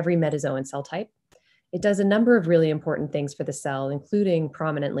nucleus in every metazoan cell type. It does a number of really important things for the cell, including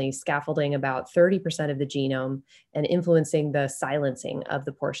prominently scaffolding about 30% of the genome and influencing the silencing of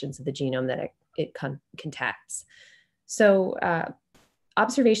the portions of the genome that it contacts. So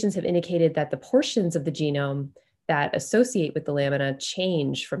observations have indicated that the portions of the genome that associate with the lamina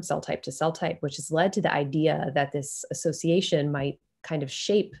change from cell type to cell type, which has led to the idea that this association might kind of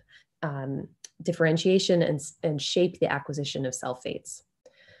shape differentiation and shape the acquisition of cell fates.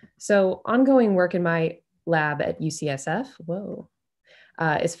 So ongoing work in my lab at UCSF,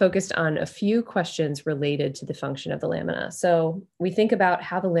 is focused on a few questions related to the function of the lamina. So we think about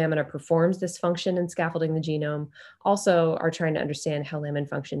how the lamina performs this function in scaffolding the genome, also are trying to understand how lamin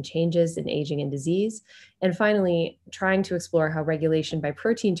function changes in aging and disease, and finally, trying to explore how regulation by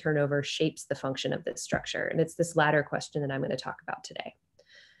protein turnover shapes the function of this structure. And it's this latter question that I'm going to talk about today.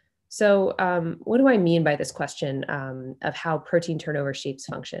 So what do I mean by this question of how protein turnover shapes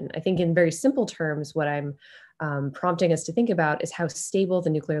function? I think in very simple terms, what I'm prompting us to think about is how stable the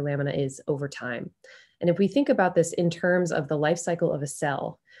nuclear lamina is over time. And if we think about this in terms of the life cycle of a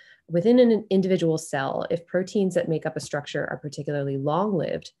cell, within an individual cell, if proteins that make up a structure are particularly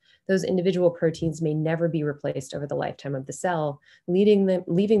long-lived, those individual proteins may never be replaced over the lifetime of the cell, leaving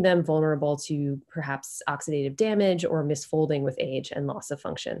them vulnerable to perhaps oxidative damage or misfolding with age and loss of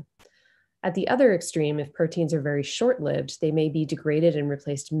function. At the other extreme, if proteins are very short-lived, they may be degraded and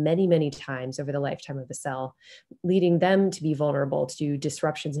replaced many, many times over the lifetime of a cell, leading them to be vulnerable to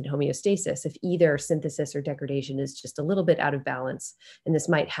disruptions in homeostasis if either synthesis or degradation is just a little bit out of balance, and this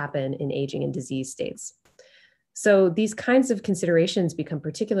might happen in aging and disease states. So these kinds of considerations become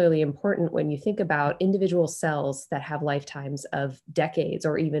particularly important when you think about individual cells that have lifetimes of decades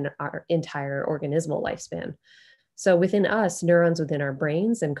or even our entire organismal lifespan. So within us, neurons within our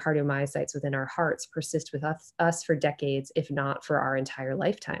brains and cardiomyocytes within our hearts persist with us for decades, if not for our entire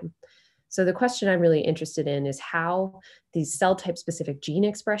lifetime. So the question I'm really interested in is how these cell type specific gene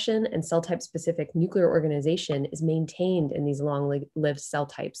expression and cell type specific nuclear organization is maintained in these long-lived cell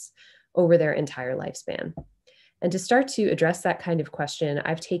types over their entire lifespan. And to start to address that kind of question,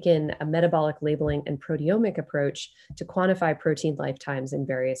 I've taken a metabolic labeling and proteomic approach to quantify protein lifetimes in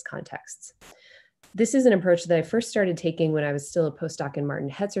various contexts. This is an approach that I first started taking when I was still a postdoc in Martin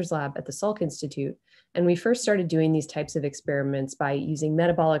Hetzer's lab at the Salk Institute. And we first started doing these types of experiments by using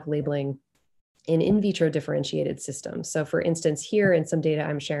metabolic labeling in vitro differentiated systems. So for instance, here in some data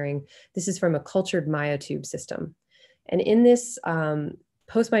I'm sharing, this is from a cultured myotube system. And in this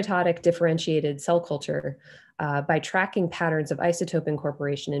postmitotic differentiated cell culture, by tracking patterns of isotope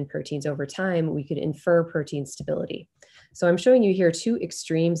incorporation in proteins over time, we could infer protein stability. So I'm showing you here two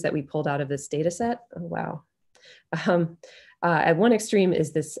extremes that we pulled out of this data set. Oh, wow. At one extreme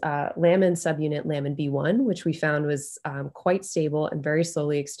is this lamin subunit lamin B1, which we found was quite stable and very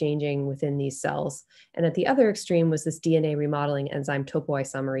slowly exchanging within these cells. And at the other extreme was this DNA remodeling enzyme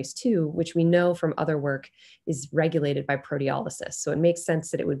topoisomerase 2, which we know from other work is regulated by proteolysis. So it makes sense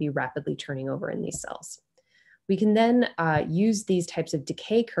that it would be rapidly turning over in these cells. We can then use these types of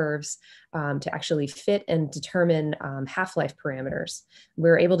decay curves to actually fit and determine half-life parameters.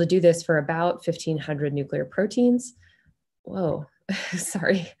 We're able to do this for about 1,500 nuclear proteins. Whoa,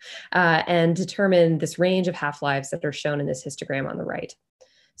 sorry. And determine this range of half-lives that are shown in this histogram on the right.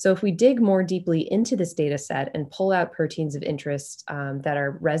 So if we dig more deeply into this data set and pull out proteins of interest that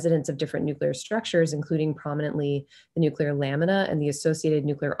are residents of different nuclear structures, including prominently the nuclear lamina and the associated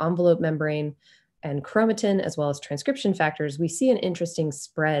nuclear envelope membrane, and chromatin, as well as transcription factors, we see an interesting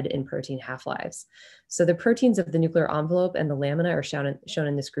spread in protein half-lives. So the proteins of the nuclear envelope and the lamina are shown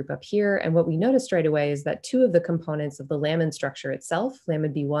in this group up here. And what we noticed right away is that two of the components of the lamin structure itself,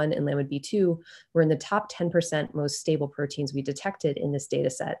 lamin B1 and lamin B2, were in the top 10% most stable proteins we detected in this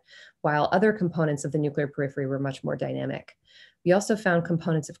data set, while other components of the nuclear periphery were much more dynamic. We also found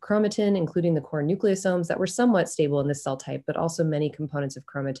components of chromatin, including the core nucleosomes, that were somewhat stable in this cell type, but also many components of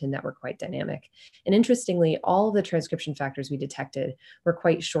chromatin that were quite dynamic. And interestingly, all of the transcription factors we detected were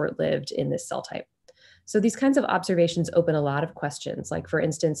quite short-lived in this cell type. So these kinds of observations open a lot of questions, like for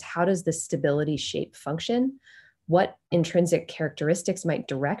instance, how does this stability shape function? What intrinsic characteristics might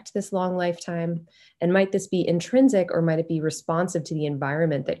direct this long lifetime? And might this be intrinsic or might it be responsive to the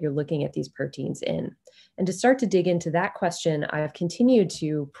environment that you're looking at these proteins in? And to start to dig into that question, I've continued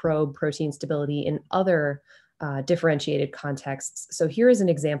to probe protein stability in other differentiated contexts. So here is an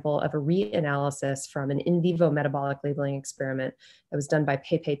example of a reanalysis from an in vivo metabolic labeling experiment that was done by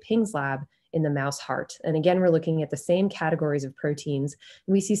Pei Ping's lab in the mouse heart. And again, we're looking at the same categories of proteins.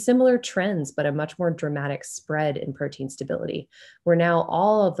 And we see similar trends, but a much more dramatic spread in protein stability, where now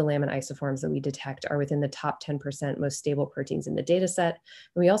all of the lamin isoforms that we detect are within the top 10% most stable proteins in the data set.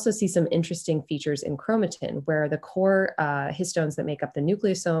 And we also see some interesting features in chromatin, where the core histones that make up the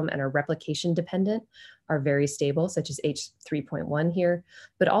nucleosome and are replication dependent are very stable, such as H3.1 here,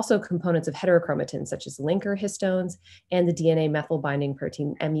 but also components of heterochromatin, such as linker histones and the DNA methyl binding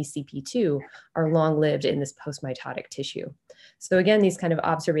protein MECP2 are long-lived in this postmitotic tissue. So again, these kind of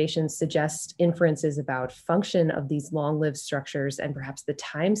observations suggest inferences about function of these long-lived structures and perhaps the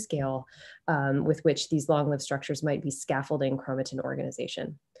time scale with which these long-lived structures might be scaffolding chromatin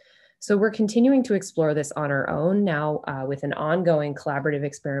organization. So we're continuing to explore this on our own now with an ongoing collaborative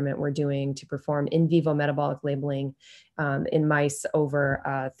experiment we're doing to perform in vivo metabolic labeling in mice over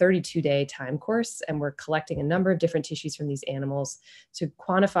a 32-day time course. And we're collecting a number of different tissues from these animals to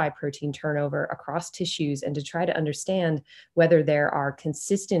quantify protein turnover across tissues and to try to understand whether there are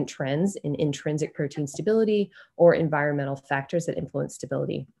consistent trends in intrinsic protein stability or environmental factors that influence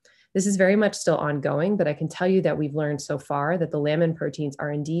stability. This is very much still ongoing, but I can tell you that we've learned so far that the lamin proteins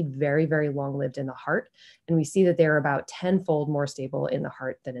are indeed very, very long-lived in the heart. And we see that they're about 10-fold more stable in the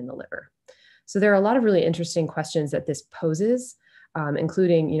heart than in the liver. So there are a lot of really interesting questions that this poses,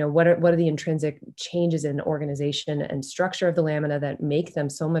 including, what are the intrinsic changes in organization and structure of the lamina that make them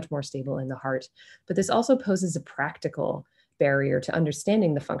so much more stable in the heart. But this also poses a practical barrier to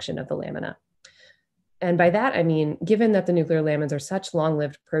understanding the function of the lamina. And by that, I mean, given that the nuclear lamins are such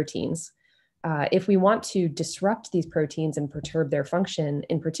long-lived proteins, if we want to disrupt these proteins and perturb their function,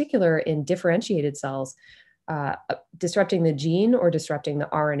 in particular in differentiated cells, disrupting the gene or disrupting the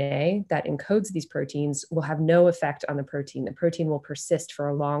RNA that encodes these proteins will have no effect on the protein. The protein will persist for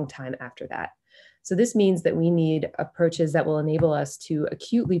a long time after that. So this means that we need approaches that will enable us to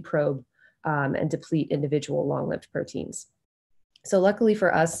acutely probe and deplete individual long-lived proteins. So luckily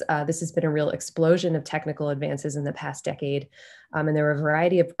for us, this has been a real explosion of technical advances in the past decade. And there are a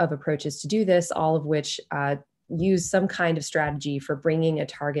variety of approaches to do this, all of which use some kind of strategy for bringing a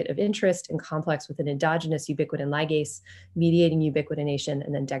target of interest in complex with an endogenous ubiquitin ligase, mediating ubiquitination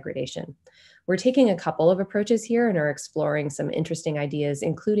and then degradation. We're taking a couple of approaches here and are exploring some interesting ideas,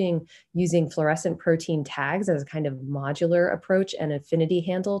 including using fluorescent protein tags as a kind of modular approach and affinity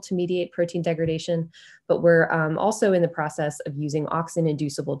handle to mediate protein degradation. But we're also in the process of using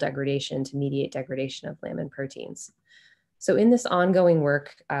auxin-inducible degradation to mediate degradation of lamin proteins. So in this ongoing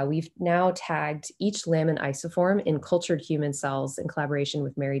work, we've now tagged each lamin isoform in cultured human cells in collaboration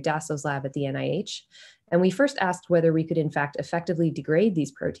with Mary Dasso's lab at the NIH. And we first asked whether we could in fact effectively degrade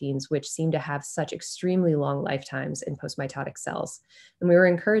these proteins, which seem to have such extremely long lifetimes in postmitotic cells. And we were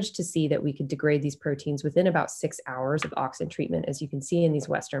encouraged to see that we could degrade these proteins within about 6 hours of auxin treatment, as you can see in these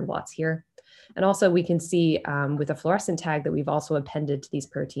Western blots here. And also we can see with a fluorescent tag that we've also appended to these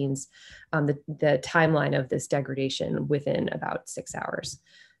proteins, the timeline of this degradation within about 6 hours.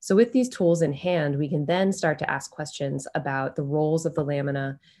 So with these tools in hand, we can then start to ask questions about the roles of the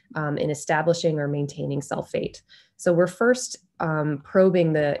lamina in establishing or maintaining cell fate. So we're first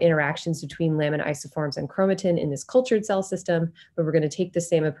probing the interactions between lamin isoforms and chromatin in this cultured cell system, but we're going to take the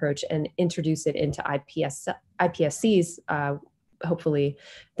same approach and introduce it into iPSCs, hopefully,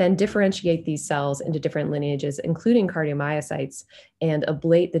 then differentiate these cells into different lineages, including cardiomyocytes, and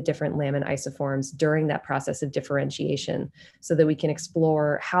ablate the different lamin isoforms during that process of differentiation so that we can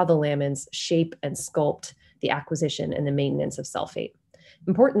explore how the lamins shape and sculpt the acquisition and the maintenance of cell fate.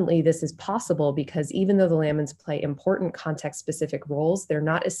 Importantly, this is possible because even though the lamins play important context-specific roles, they're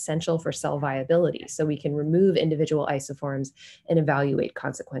not essential for cell viability. So we can remove individual isoforms and evaluate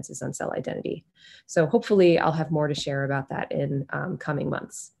consequences on cell identity. So hopefully I'll have more to share about that in coming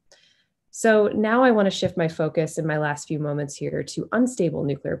months. So now I want to shift my focus in my last few moments here to unstable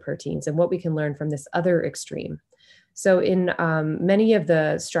nuclear proteins and what we can learn from this other extreme. So in many of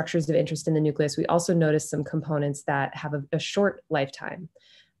the structures of interest in the nucleus, we also notice some components that have a short lifetime.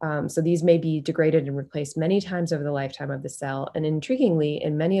 So these may be degraded and replaced many times over the lifetime of the cell. And intriguingly,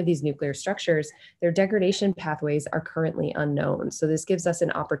 in many of these nuclear structures, their degradation pathways are currently unknown. So this gives us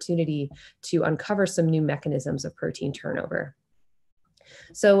an opportunity to uncover some new mechanisms of protein turnover.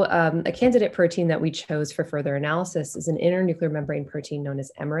 So a candidate protein that we chose for further analysis is an internuclear membrane protein known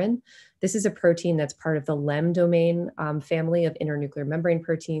as emerin. This is a protein that's part of the LEM domain family of internuclear membrane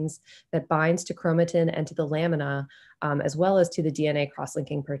proteins that binds to chromatin and to the lamina, as well as to the DNA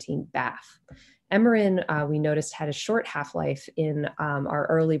cross-linking protein BAF. Emerin, we noticed, had a short half-life in our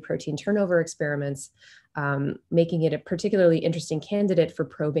early protein turnover experiments, making it a particularly interesting candidate for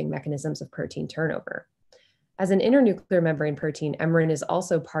probing mechanisms of protein turnover. As an internuclear membrane protein, emerin is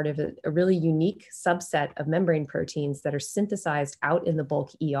also part of a really unique subset of membrane proteins that are synthesized out in the bulk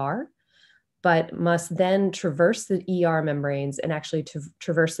ER, but must then traverse the ER membranes and actually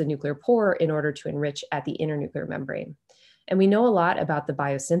traverse the nuclear pore in order to enrich at the internuclear membrane. And we know a lot about the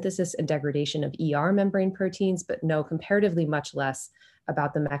biosynthesis and degradation of ER membrane proteins, but know comparatively much less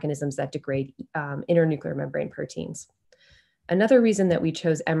about the mechanisms that degrade internuclear membrane proteins. Another reason that we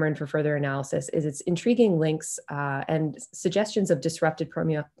chose emerin for further analysis is its intriguing links and suggestions of disrupted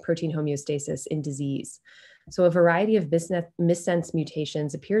protein homeostasis in disease. So a variety of missense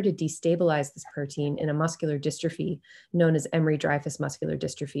mutations appear to destabilize this protein in a muscular dystrophy known as Emery-Dreifuss muscular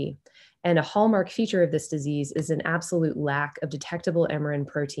dystrophy. And a hallmark feature of this disease is an absolute lack of detectable emerin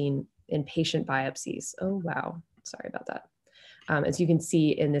protein in patient biopsies. Oh, wow. Sorry about that. As you can see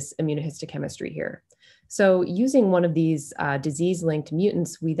in this immunohistochemistry here. So using one of these disease-linked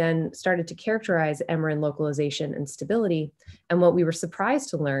mutants, we then started to characterize emerin localization and stability. And what we were surprised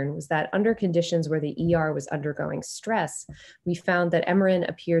to learn was that under conditions where the ER was undergoing stress, we found that emerin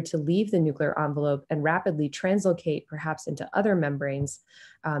appeared to leave the nuclear envelope and rapidly translocate perhaps into other membranes,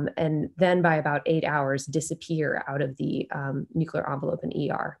 and then by about 8 hours disappear out of the nuclear envelope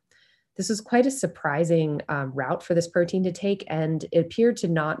in ER. This was quite a surprising route for this protein to take, and it appeared to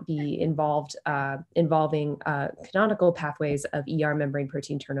not be involving canonical pathways of ER membrane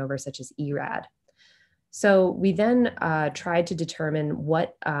protein turnover, such as ERAD. So we then tried to determine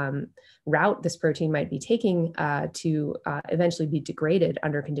what route this protein might be taking to eventually be degraded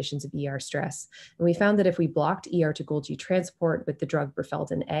under conditions of ER stress. And we found that if we blocked ER to Golgi transport with the drug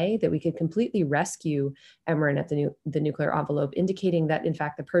Berfeldin A, that we could completely rescue emerin at the nuclear envelope, indicating that in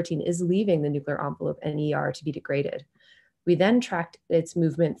fact the protein is leaving the nuclear envelope and ER to be degraded. We then tracked its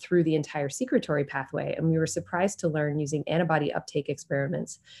movement through the entire secretory pathway, and we were surprised to learn using antibody uptake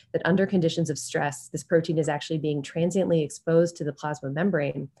experiments that under conditions of stress, this protein is actually being transiently exposed to the plasma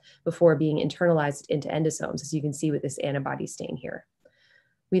membrane before being internalized into endosomes, as you can see with this antibody stain here.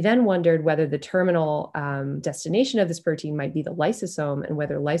 We then wondered whether the terminal destination of this protein might be the lysosome and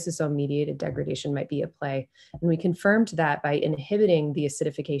whether lysosome-mediated degradation might be at play. And we confirmed that by inhibiting the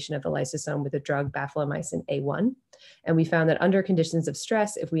acidification of the lysosome with the drug baflomycin A1. And we found that under conditions of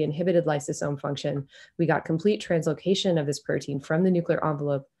stress, if we inhibited lysosome function, we got complete translocation of this protein from the nuclear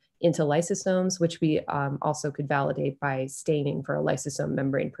envelope into lysosomes, which we also could validate by staining for a lysosome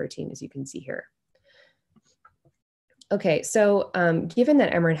membrane protein, as you can see here. Okay, so given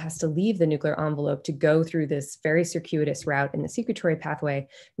that Emrin has to leave the nuclear envelope to go through this very circuitous route in the secretory pathway,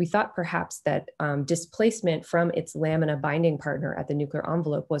 we thought perhaps that displacement from its lamina binding partner at the nuclear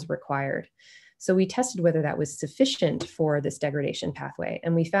envelope was required. So we tested whether that was sufficient for this degradation pathway.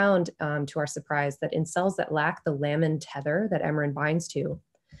 And we found, to our surprise, that in cells that lack the lamin tether that Emrin binds to,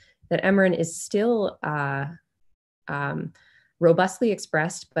 that Emrin is still robustly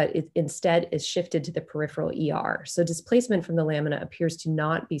expressed, but it instead is shifted to the peripheral ER. So displacement from the lamina appears to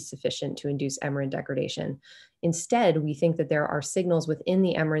not be sufficient to induce Emrin degradation. Instead, we think that there are signals within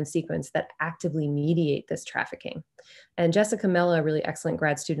the Emrin sequence that actively mediate this trafficking. And Jessica Mella, a really excellent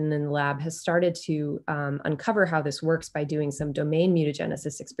grad student in the lab, has started to uncover how this works by doing some domain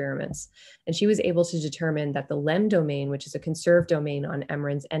mutagenesis experiments. And she was able to determine that the LEM domain, which is a conserved domain on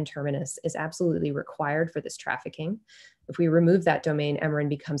Emrin's N-terminus, is absolutely required for this trafficking. If we remove that domain, Emrin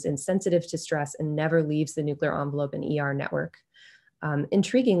becomes insensitive to stress and never leaves the nuclear envelope and ER network.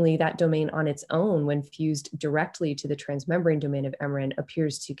 Intriguingly, that domain on its own, when fused directly to the transmembrane domain of Emrin,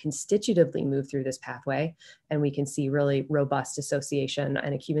 appears to constitutively move through this pathway, and we can see really robust association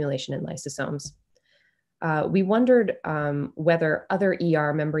and accumulation in lysosomes. We wondered whether other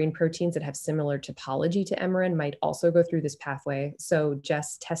ER membrane proteins that have similar topology to Emrin might also go through this pathway. So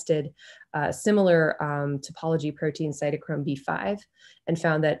Jess tested similar topology protein cytochrome B5 and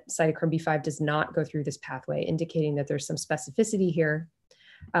found that cytochrome B5 does not go through this pathway, indicating that there's some specificity here.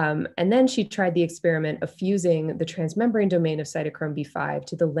 And then she tried the experiment of fusing the transmembrane domain of cytochrome B5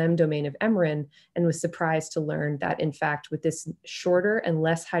 to the LEM domain of Emrin, and was surprised to learn that, in fact, with this shorter and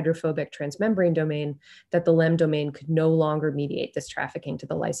less hydrophobic transmembrane domain, that the LEM domain could no longer mediate this trafficking to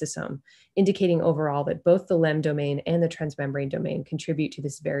the lysosome, indicating overall that both the LEM domain and the transmembrane domain contribute to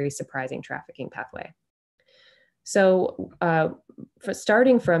this very surprising trafficking pathway. So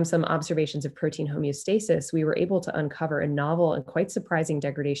starting from some observations of protein homeostasis, we were able to uncover a novel and quite surprising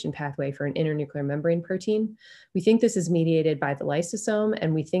degradation pathway for an internuclear membrane protein. We think this is mediated by the lysosome,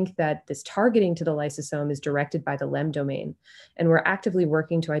 and we think that this targeting to the lysosome is directed by the LEM domain. And we're actively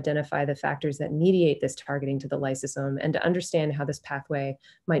working to identify the factors that mediate this targeting to the lysosome and to understand how this pathway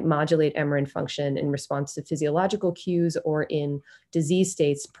might modulate Emrin function in response to physiological cues or in disease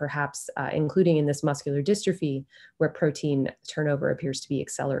states, perhaps including in this muscular dystrophy, where protein turnover appears to be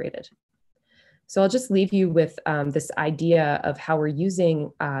accelerated. So I'll just leave you with this idea of how we're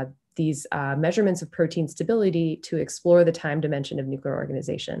using these measurements of protein stability to explore the time dimension of nuclear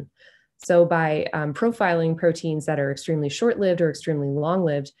organization. So by profiling proteins that are extremely short-lived or extremely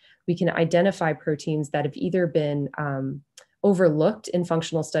long-lived, we can identify proteins that have either been overlooked in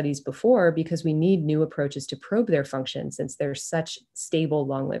functional studies before because we need new approaches to probe their function since they're such stable,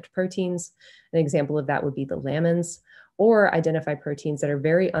 long-lived proteins. An example of that would be the lamins, or identify proteins that are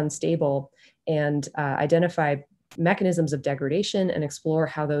very unstable and identify mechanisms of degradation and explore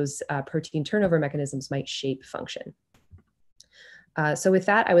how those protein turnover mechanisms might shape function. So with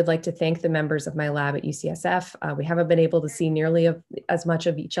that, I would like to thank the members of my lab at UCSF. We haven't been able to see nearly as much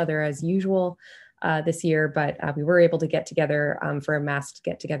of each other as usual this year, but we were able to get together for a masked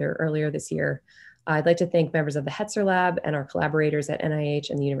get together earlier this year. I'd like to thank members of the Hetzer Lab and our collaborators at NIH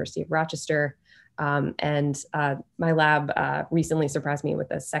and the University of Rochester. My lab recently surprised me with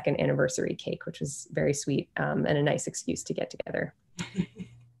a second anniversary cake, which was very sweet and a nice excuse to get together.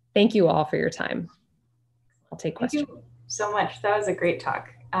 Thank you all for your time. I'll take questions. Thank you so much. That was a great talk.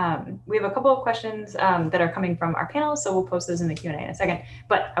 We have a couple of questions that are coming from our panel, so we'll post those in the Q&A in a second,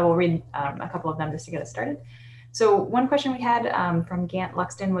 but I will read a couple of them just to get us started. So one question we had from Gant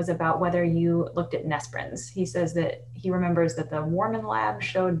Luxton was about whether you looked at Nesprins. He says that he remembers that the Warman lab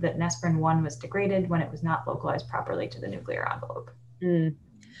showed that Nesprin 1 was degraded when it was not localized properly to the nuclear envelope.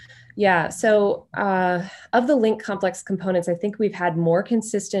 Yeah, so of the link complex components, I think we've had more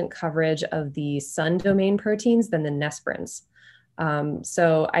consistent coverage of the Sun domain proteins than the Nesprins.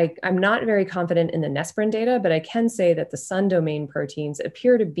 So I'm not very confident in the Nesprin data, but I can say that the Sun domain proteins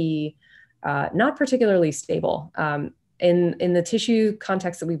appear to be not particularly stable. in the tissue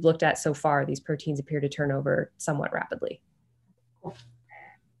context that we've looked at so far, these proteins appear to turn over somewhat rapidly. Cool.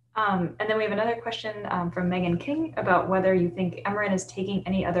 And then we have another question from Megan King about whether you think mRNA is taking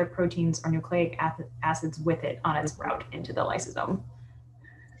any other proteins or nucleic acids with it on its route into the lysosome.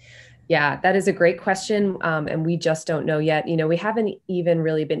 Yeah, that is a great question. And we just don't know yet. We haven't even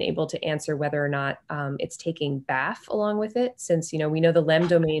really been able to answer whether or not it's taking BAF along with it, since, we know the LEM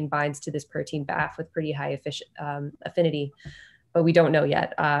domain binds to this protein BAF with pretty high affinity, but we don't know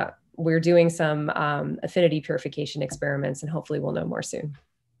yet. We're doing some affinity purification experiments, and hopefully we'll know more soon.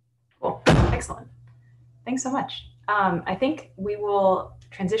 Cool, excellent. Thanks so much. I think we will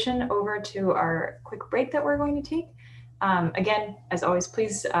transition over to our quick break that we're going to take. Again, as always,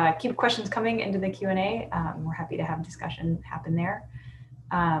 please keep questions coming into the Q&A. We're happy to have discussion happen there.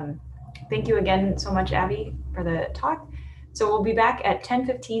 Thank you again so much, Abby, for the talk. So we'll be back at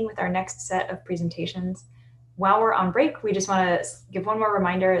 10:15 with our next set of presentations. While we're on break, we just want to give one more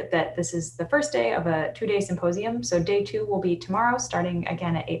reminder that this is the first day of a 2-day symposium. So day 2 will be tomorrow, starting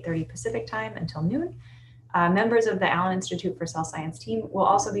again at 8:30 Pacific time until noon. Members of the Allen Institute for Cell Science team will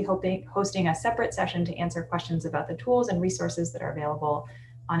also be hosting a separate session to answer questions about the tools and resources that are available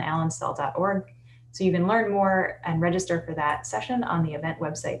on allencell.org. So you can learn more and register for that session on the event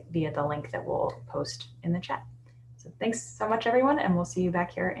website via the link that we'll post in the chat. So thanks so much, everyone, and we'll see you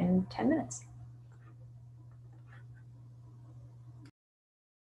back here in 10 minutes.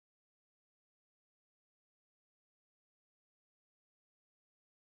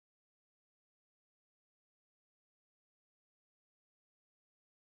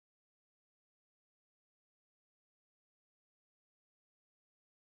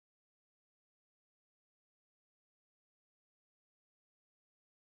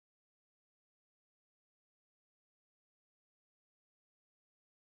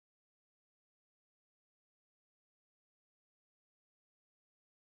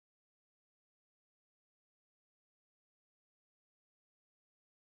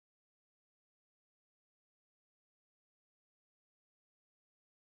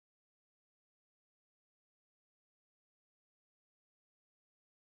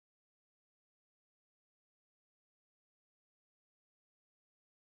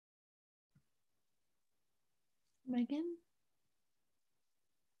 Megan?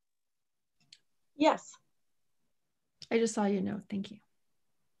 Yes. I just saw your note. Thank you.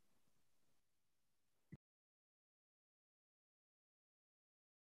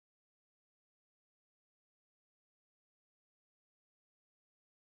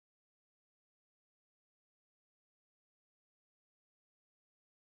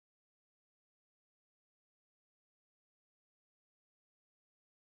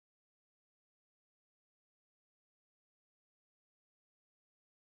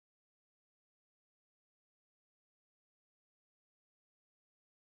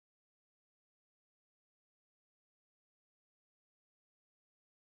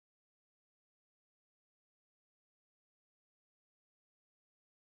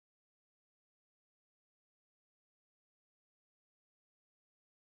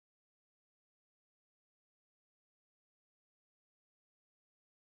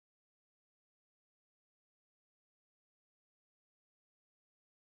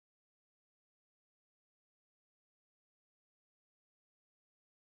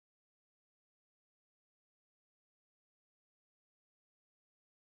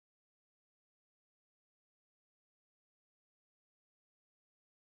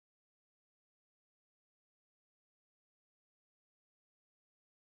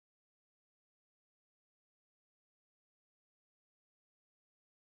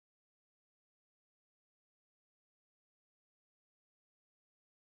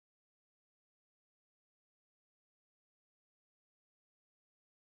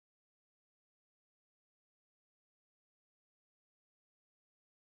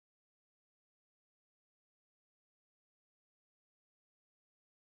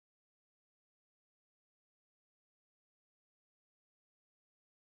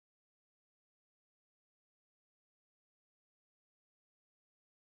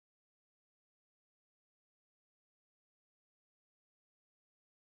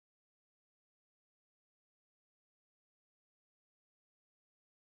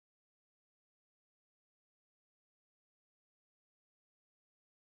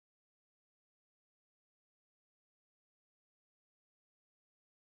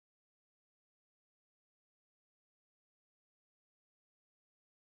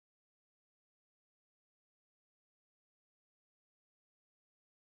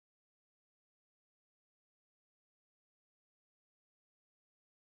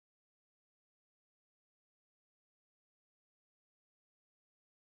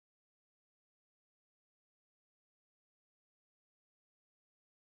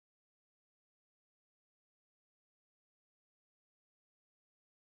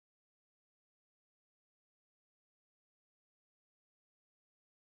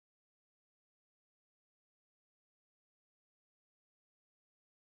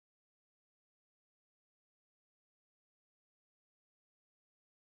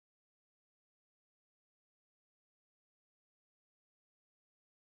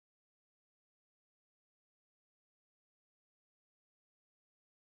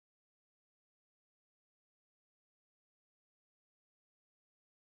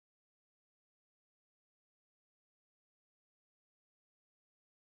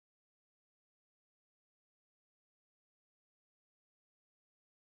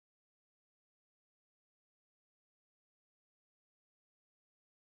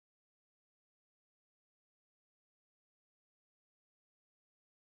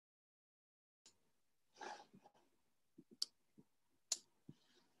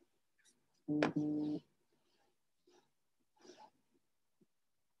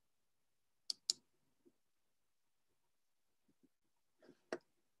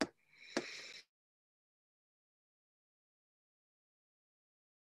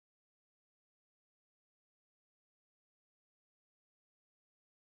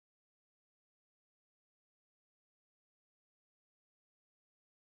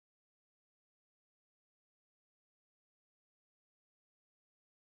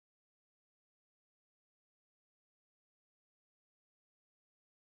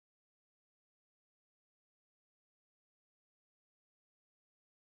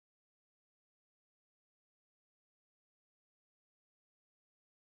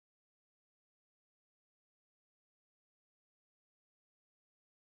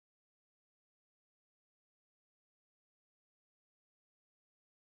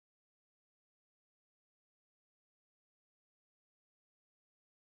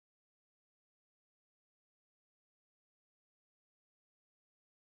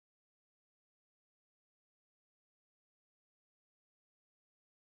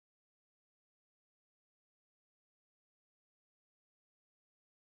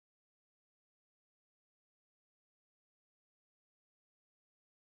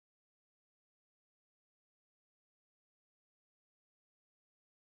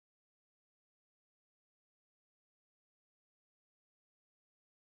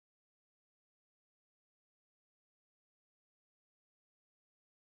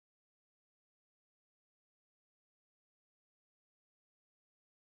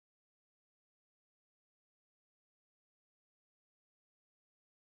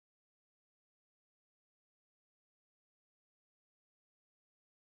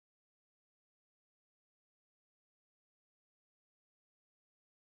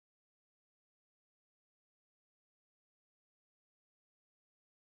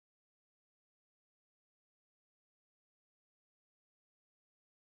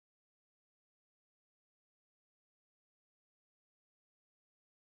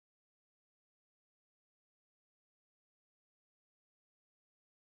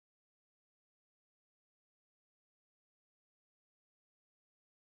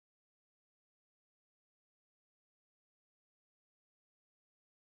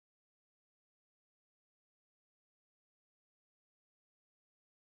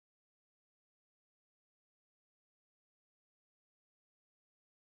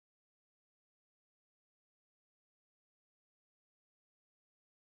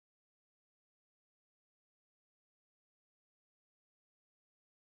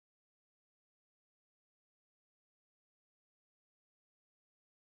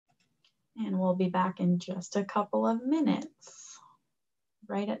 And we'll be back in just a couple of minutes,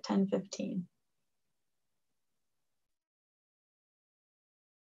 right at 10:15.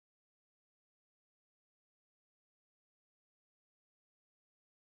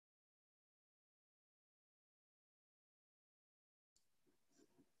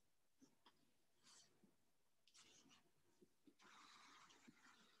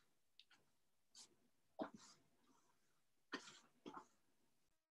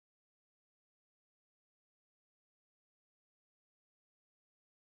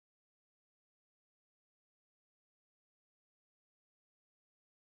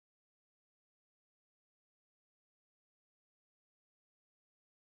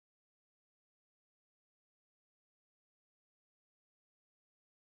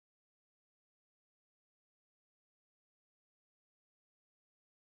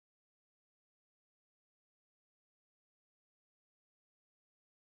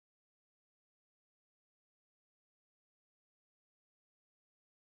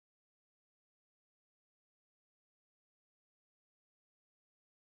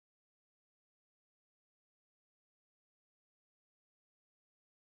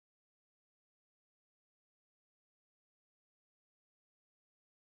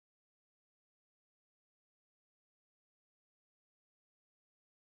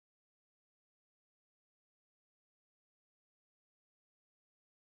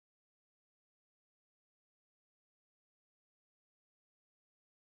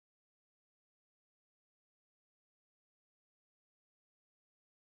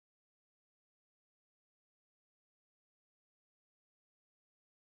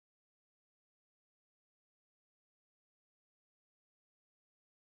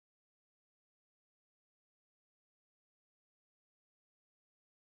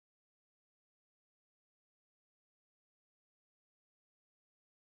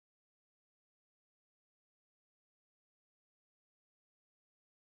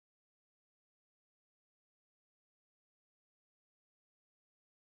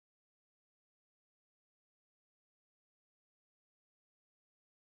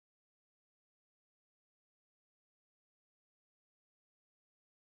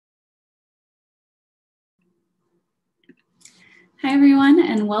 Hi, everyone,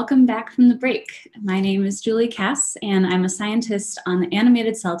 and welcome back from the break. My name is Julie Cass, and I'm a scientist on the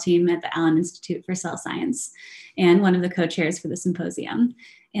animated cell team at the Allen Institute for Cell Science and one of the co-chairs for the symposium.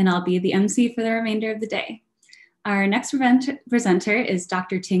 And I'll be the MC for the remainder of the day. Our next presenter is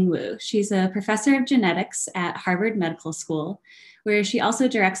Dr. Ting Wu. She's a professor of genetics at Harvard Medical School, where she also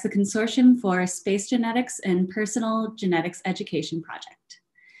directs the Consortium for Space Genetics and Personal Genetics Education Project.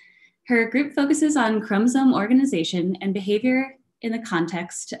 Her group focuses on chromosome organization and behavior in the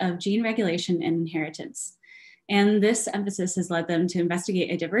context of gene regulation and inheritance. And this emphasis has led them to investigate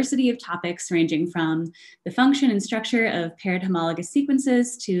a diversity of topics ranging from the function and structure of paired homologous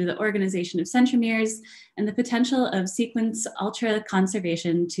sequences to the organization of centromeres and the potential of sequence ultra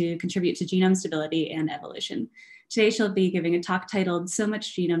conservation to contribute to genome stability and evolution. Today she'll be giving a talk titled So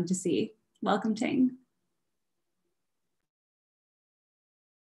Much Genome to See. Welcome, Ting.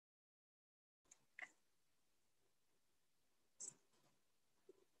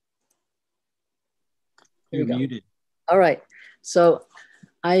 You're muted. All right. So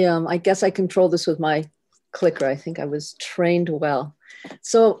I guess I control this with my clicker. I think I was trained well.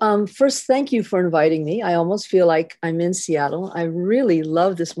 So first, thank you for inviting me. I almost feel like I'm in Seattle. I really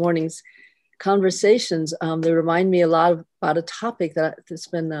love this morning's conversations. They remind me a lot about a topic that's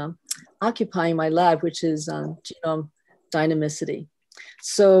been occupying my lab, which is genome dynamicity.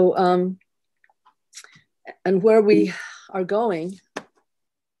 So, and where we are going,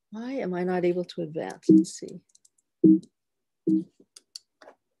 why am I not able to advance? Let's see.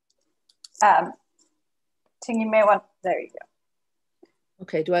 Ting, you may want, there you go.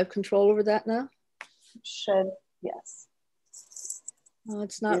 Okay, do I have control over that now? Should, yes. Oh,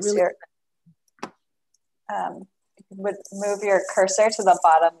 it's not really. You would move your cursor to the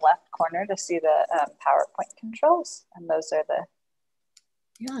bottom left corner to see the PowerPoint controls. And those are the.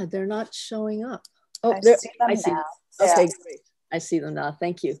 Yeah, they're not showing up. Oh, I see them now. Okay, Yeah. great. I see them now.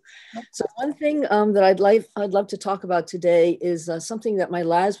 Thank you. So one thing that I'd love to talk about today is something that my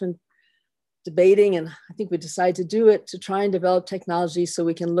lab's been debating, and I think we decided to do it to try and develop technology so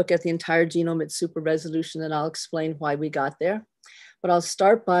we can look at the entire genome at super resolution, and I'll explain why we got there. But I'll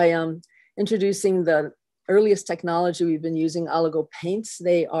start by introducing the earliest technology we've been using, oligo paints.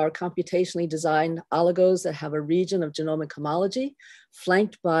 They are computationally designed oligos that have a region of genomic homology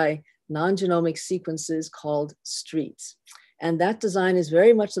flanked by non-genomic sequences called streets. And that design is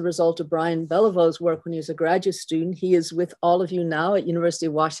very much the result of Brian Beliveau's work when he was a graduate student. He is with all of you now at University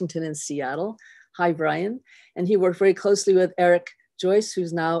of Washington in Seattle. Hi, Brian. And he worked very closely with Eric Joyce,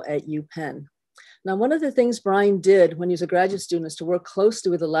 who's now at UPenn. Now, one of the things Brian did when he was a graduate student is to work closely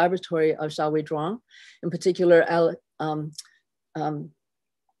with the laboratory of Xiaowei Zhuang, in particular,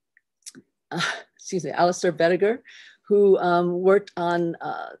 Alistair Bediger, who worked on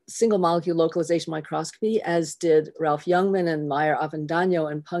single molecule localization microscopy, as did Ralph Youngman and Meyer Avendano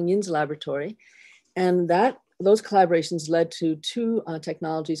in Peng Yin's laboratory. And those collaborations led to two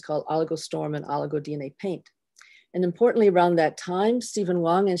technologies called OligoStorm and oligodNA paint. And importantly, around that time, Stephen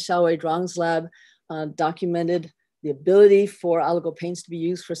Wang and Xiaowei Zhuang's lab documented the ability for oligo paints to be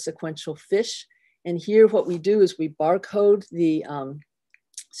used for sequential fish. And here what we do is we barcode the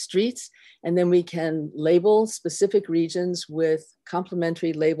streets, and then we can label specific regions with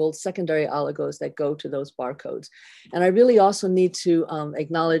complementary labeled secondary oligos that go to those barcodes. And I really also need to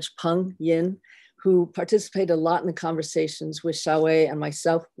acknowledge Peng Yin, who participated a lot in the conversations with Xiaowei and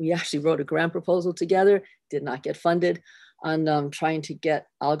myself. We actually wrote a grant proposal together, did not get funded, on trying to get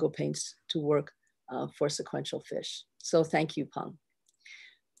oligo paints to work for sequential fish. So thank you, Peng.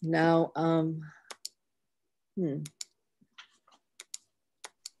 Now,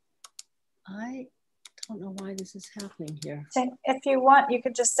 I don't know why this is happening here. If you want, you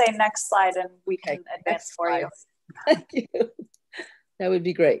could just say next slide and we can advance for you. Thank you. That would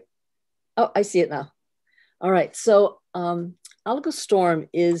be great. Oh, I see it now. All right, so OligoStorm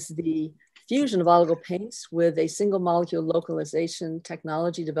is the fusion of oligo paints with a single molecule localization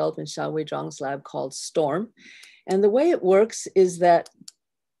technology developed in Xiaowei Zhuang's lab called STORM. And the way it works is that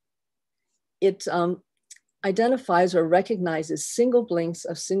it identifies or recognizes single blinks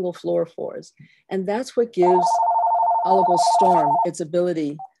of single fluorophores. And that's what gives OligoStorm its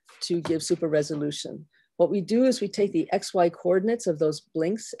ability to give super resolution. What we do is we take the XY coordinates of those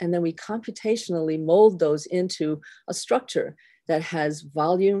blinks, and then we computationally mold those into a structure that has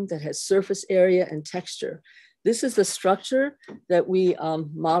volume, that has surface area and texture. This is the structure that we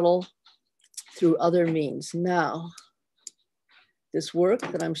model through other means. Now, this work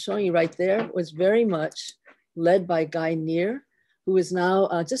that I'm showing you right there was very much led by Guy Neer, who is now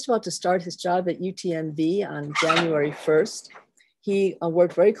just about to start his job at UTMB on January 1st. He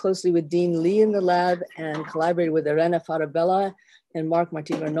worked very closely with Dean Lee in the lab and collaborated with Irene Farabella in Mark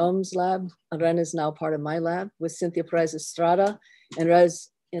Martin Renom's lab. Ren is now part of my lab with Cynthia Perez Estrada and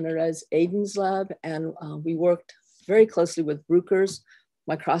Inez Aiden's lab. And we worked very closely with Bruker's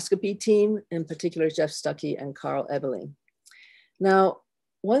microscopy team, in particular Jeff Stuckey and Carl Ebeling. Now,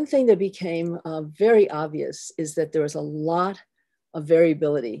 one thing that became very obvious is that there was a lot of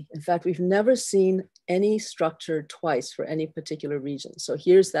variability. In fact, we've never seen any structure twice for any particular region. So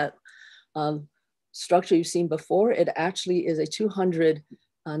here's that structure you've seen before. It actually is a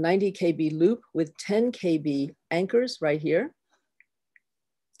 290 kb loop with 10 kb anchors right here.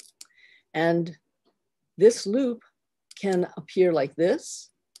 And this loop can appear like this.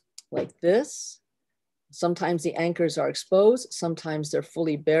 Sometimes the anchors are exposed, sometimes they're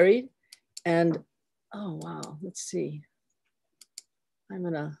fully buried. And, oh wow, let's see. I'm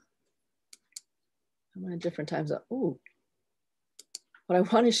in a different time zone. Ooh, what I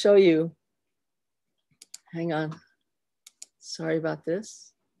want to show you, hang on, sorry about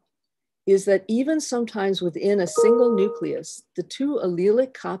this, is that even sometimes within a single nucleus, the two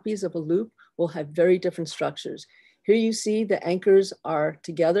allelic copies of a loop will have very different structures. Here you see the anchors are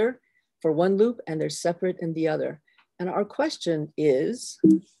together for one loop and they're separate in the other. And our question is,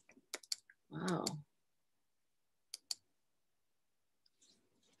 wow.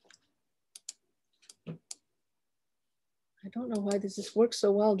 I don't know why this just works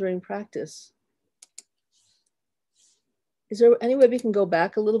so well during practice. Is there any way we can go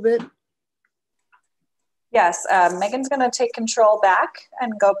back a little bit? Yes, Megan's going to take control back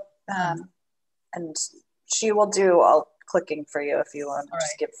and go, and she will do all clicking for you if you want to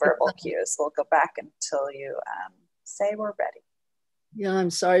just give verbal cues. We'll go back until you say we're ready. Yeah, I'm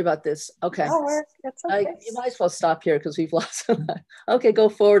sorry about this. Okay. No, it's okay. You might as well stop here because we've lost some. Okay, go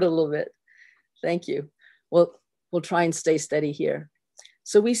forward a little bit. Thank you. Well, we'll try and stay steady here.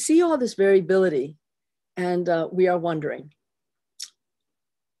 So we see all this variability and we are wondering,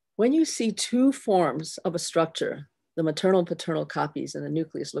 when you see two forms of a structure, the maternal and paternal copies and the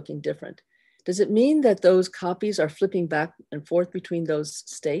nucleus looking different, does it mean that those copies are flipping back and forth between those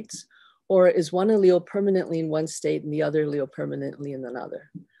states? Or is one allele permanently in one state and the other allele permanently in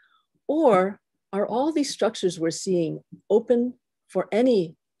another? Or are all these structures we're seeing open for that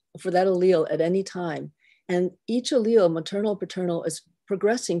allele at any time? And each allele, maternal, paternal, is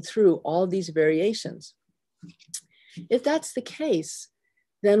progressing through all these variations. If that's the case,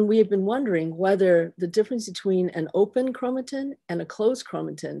 then we have been wondering whether the difference between an open chromatin and a closed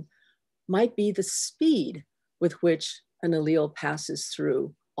chromatin might be the speed with which an allele passes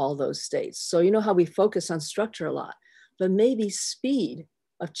through all those states. So you know how we focus on structure a lot, but maybe speed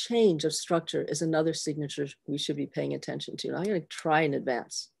of change of structure is another signature we should be paying attention to. Now I'm going to try in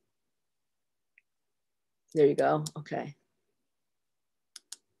advance. There you go. Okay.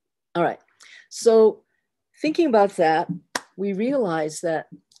 All right. So thinking about that, we realize that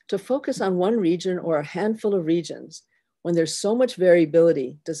to focus on one region or a handful of regions when there's so much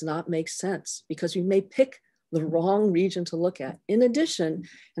variability does not make sense because we may pick the wrong region to look at. In addition,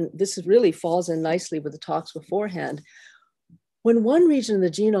 and this really falls in nicely with the talks beforehand, when one region of the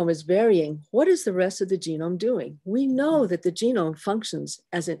genome is varying, what is the rest of the genome doing? We know that the genome functions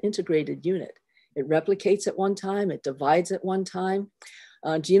as an integrated unit. It replicates at one time, it divides at one time.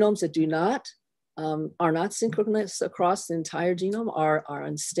 Genomes that do not, are not synchronous across the entire genome are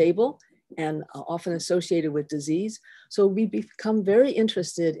unstable and often associated with disease. So we become very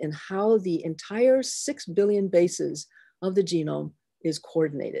interested in how the entire 6 billion bases of the genome is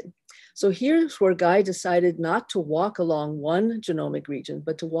coordinated. So here's where Guy decided not to walk along one genomic region,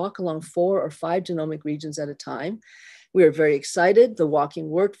 but to walk along 4 or 5 genomic regions at a time. We were very excited. The walking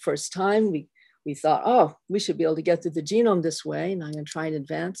worked first time. We thought, oh, we should be able to get through the genome this way. And I'm going to try and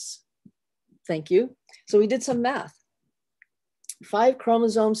advance. Thank you. So we did some math. 5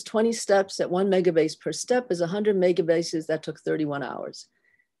 chromosomes, 20 steps at 1 megabase per step is 100 megabases. That took 31 hours.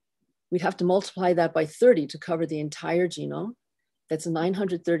 We'd have to multiply that by 30 to cover the entire genome. That's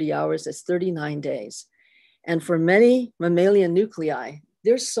 930 hours. That's 39 days. And for many mammalian nuclei,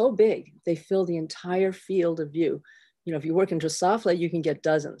 they're so big, they fill the entire field of view. You know, if you work in Drosophila, you can get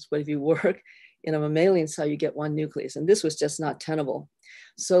dozens, but if you work in a mammalian cell, you get 1 nucleus. And this was just not tenable.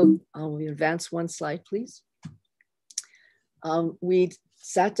 So we advance 1 slide, please. We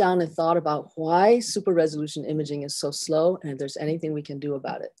sat down and thought about why super resolution imaging is so slow and if there's anything we can do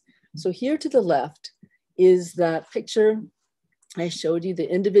about it. So here to the left is that picture I showed you,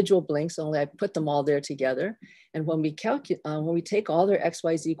 the individual blinks, only I put them all there together. And when we take all their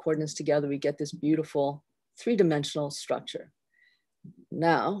XYZ coordinates together, we get this beautiful 3-dimensional structure.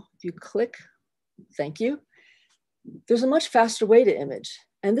 Now, if you click, thank you, there's a much faster way to image.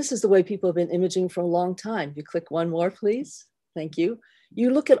 And this is the way people have been imaging for a long time. If you click one more, please. Thank you.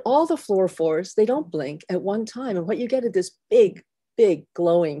 You look at all the fluorophores, they don't blink at one time. And what you get is this big, big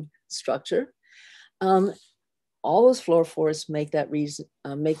glowing structure. All those fluorophores make that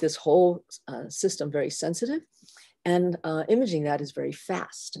make this whole system very sensitive, and imaging that is very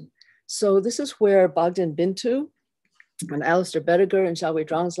fast. So this is where Bogdan Bintu and Alistair Bediger in Xiaowei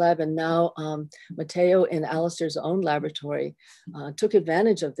Zhang's lab, and now Matteo in Alistair's own laboratory took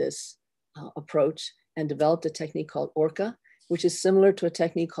advantage of this approach and developed a technique called ORCA, which is similar to a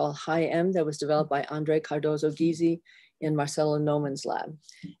technique called HI-M that was developed by Andre Cardozo-Gysi in Marcelo Noman's lab.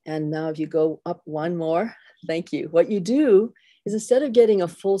 And now if you go up one more, thank you. What you do is instead of getting a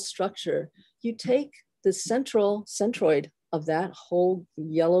full structure, you take the centroid of that whole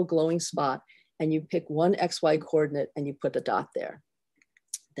yellow glowing spot and you pick one XY coordinate and you put a dot there.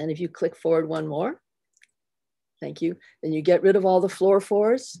 Then if you click forward one more, thank you, then you get rid of all the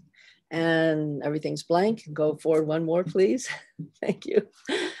fluorophores and everything's blank. Go forward one more, please. Thank you.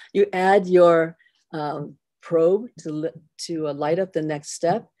 You add your probe to light up the next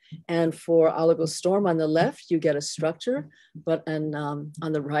step. And for oligostorm on the left, you get a structure, but on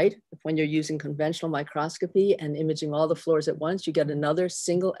the right, when you're using conventional microscopy and imaging all the fluors at once, you get another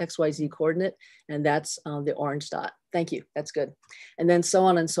single XYZ coordinate, and that's the orange dot. Thank you, that's good. And then so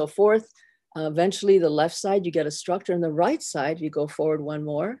on and so forth. Eventually the left side, you get a structure, and the right side, you go forward one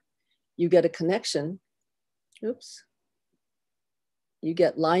more, you get a connection. Oops. You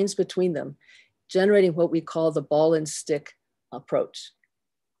get lines between them, generating what we call the ball and stick approach.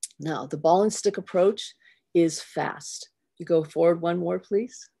 Now, the ball and stick approach is fast. You go forward one more,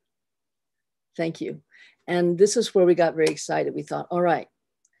 please. Thank you. And this is where we got very excited. We thought, all right,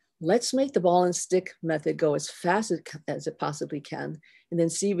 let's make the ball and stick method go as fast as it possibly can, and then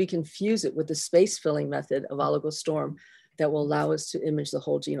see if we can fuse it with the space filling method of oligostorm that will allow us to image the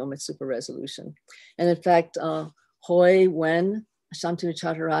whole genome at super resolution. And in fact, Hoi Wen, Shantanu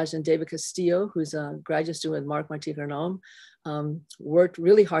Chattaraj, and David Castillo, who's a graduate student with Marc Marti-Garnome, worked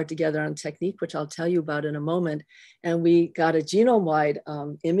really hard together on technique, which I'll tell you about in a moment. And we got a genome-wide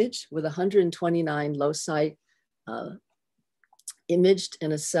image with 129 loci imaged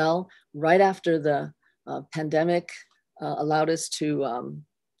in a cell right after the pandemic allowed us to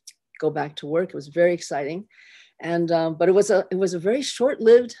go back to work. It was very exciting. And, but it was a very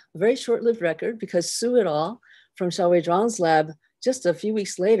short-lived record, because Su et al. From Xiaowei Zhang's lab just a few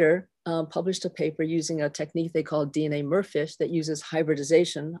weeks later published a paper using a technique they call DNA merfish that uses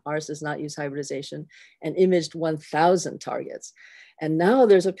hybridization. Ours does not use hybridization, and imaged 1,000 targets. And now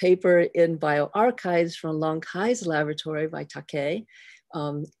there's a paper in bioarchives from Long Kai's laboratory by Takei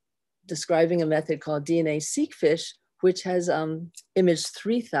describing a method called DNA seqfish, which has imaged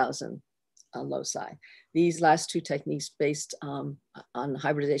 3,000 loci. These last two techniques based on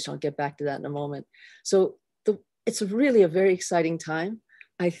hybridization, I'll get back to that in a moment. So it's really a very exciting time.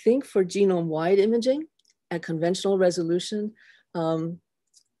 I think for genome-wide imaging at conventional resolution,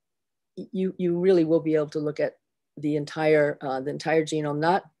 you really will be able to look at the entire genome,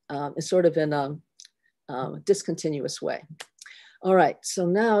 not sort of in a discontinuous way. All right, so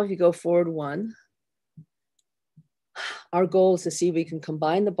now if you go forward one, our goal is to see if we can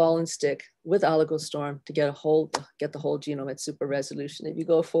combine the ball and stick with oligostorm to get the whole genome at super resolution. If you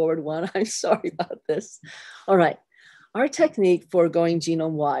go forward one, I'm sorry about this. All right, our technique for going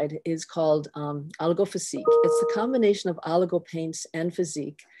genome wide is called oligophysique. It's the combination of oligopaints and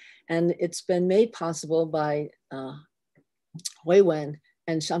physique, and it's been made possible by Hui Wen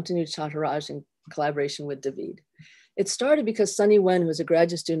and Shantanu Chattaraj in collaboration with David. It started because Sunny Wen, who was a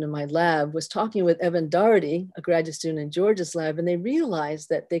graduate student in my lab, was talking with Evan Doherty, a graduate student in George's lab, and they realized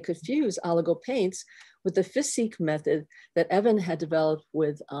that they could fuse oligopaints with the physique method that Evan had developed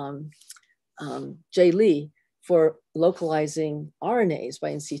with Jay Lee for localizing RNAs by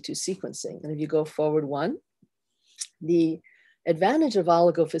in situ sequencing. And if you go forward one, the advantage of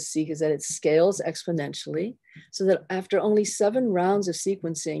oligophysique is that it scales exponentially, so that after only 7 rounds of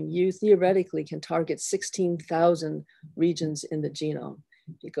sequencing, you theoretically can target 16,000 regions in the genome.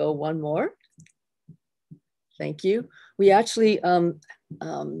 If you go one more, thank you. We actually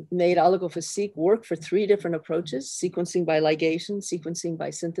made oligophysique work for 3 different approaches: sequencing by ligation, sequencing by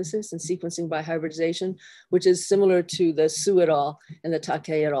synthesis, and sequencing by hybridization, which is similar to the Su et al. And the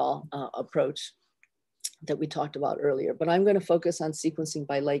Takei et al. Approach that we talked about earlier. But I'm going to focus on sequencing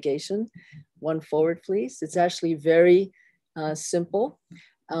by ligation. One forward, please. It's actually very simple,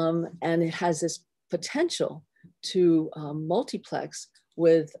 and it has this potential to multiplex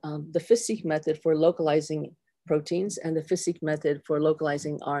with the physique method for localizing proteins and the physique method for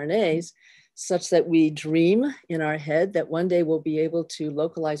localizing RNAs, such that we dream in our head that one day we'll be able to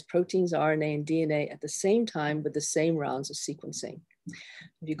localize proteins, RNA, and DNA at the same time with the same rounds of sequencing.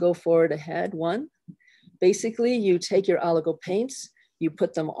 If you go forward ahead, one, basically you take your oligo paints, you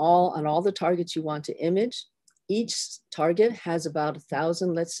put them all on all the targets you want to image. Each target has about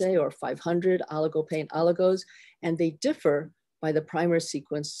 1,000, let's say, or 500 oligo paint oligos, and they differ by the primer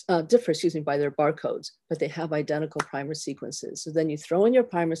sequence, by their barcodes, but they have identical primer sequences. So then you throw in your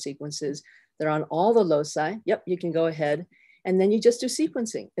primer sequences, they're on all the loci. Yep, you can go ahead. And then you just do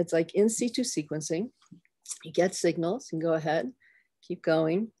sequencing. It's like in situ sequencing. You get signals, you can go ahead, keep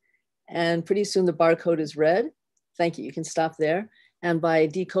going. And pretty soon the barcode is read. Thank you, you can stop there. And by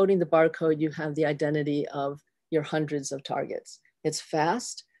decoding the barcode, you have the identity of your hundreds of targets. It's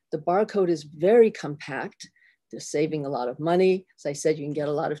fast. The barcode is very compact. They're saving a lot of money. As I said, you can get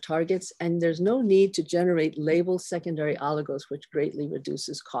a lot of targets, and there's no need to generate labeled secondary oligos, which greatly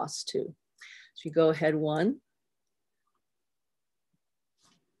reduces costs too. So you go ahead, one.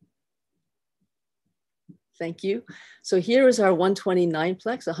 Thank you. So here is our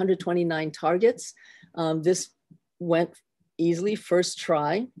 129-plex, 129 targets. This went easily, first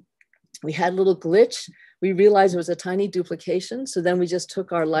try. We had a little glitch. We realized it was a tiny duplication. So then we just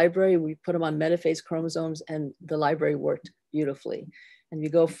took our library, we put them on metaphase chromosomes, and the library worked beautifully. And you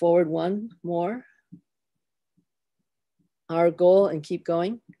go forward one more. Our goal, and keep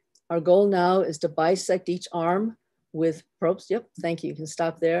going. Our goal now is to bisect each arm with probes. Yep, thank you. You can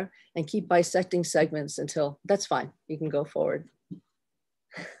stop there and keep bisecting segments until, that's fine. You can go forward.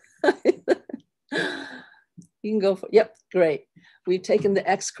 You can go for, yep, great. We've taken the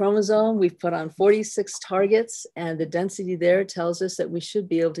X chromosome, we've put on 46 targets, and the density there tells us that we should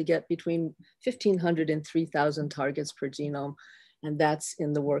be able to get between 1,500 and 3,000 targets per genome, and that's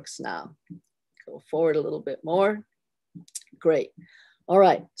in the works now. Go forward a little bit more. Great. All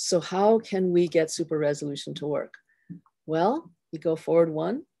right, so how can we get super resolution to work? Well, you go forward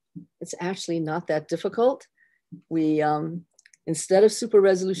one. It's actually not that difficult. We, instead of super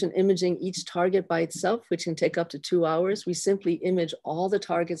resolution imaging each target by itself, which can take up to 2 hours, we simply image all the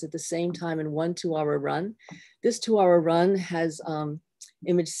targets at the same time in one 2-hour run. This 2-hour run has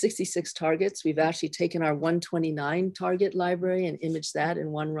imaged 66 targets. We've actually taken our 129 target library and imaged that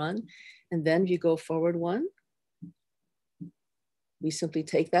in one run. And then if you go forward one, we simply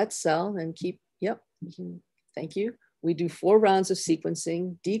take that cell and keep, yep, thank you. We do 4 rounds of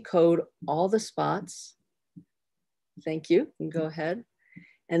sequencing, decode all the spots. Thank you, you can go ahead.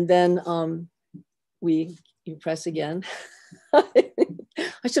 And then you press again.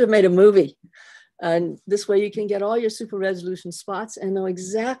 I should have made a movie. And this way you can get all your super resolution spots and know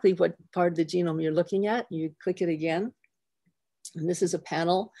exactly what part of the genome you're looking at. You click it again. And this is a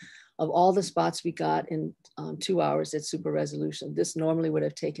panel of all the spots we got in 2 hours at super resolution. This normally would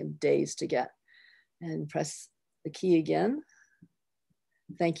have taken days to get. And press the key again.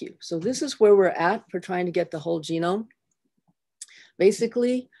 Thank you. So this is where we're at for trying to get the whole genome.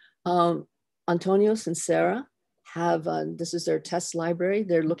 Basically, Antonios and Sarah have, this is their test library.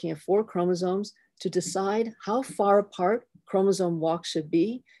 They're looking at 4 chromosomes to decide how far apart chromosome walks should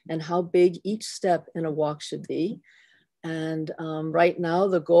be and how big each step in a walk should be. And right now,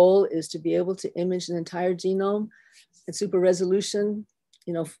 the goal is to be able to image an entire genome at super resolution,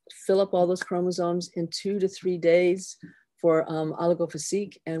 you know, fill up all those chromosomes in 2 to 3 days for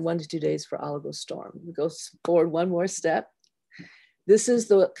oligophysique and 1 to 2 days for oligostorm. We go forward one more step. This is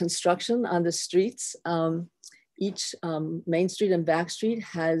the construction on the streets. Each main street and back street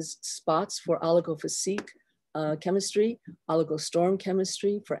has spots for oligophysique chemistry, oligostorm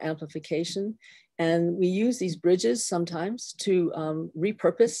chemistry for amplification. And we use these bridges sometimes to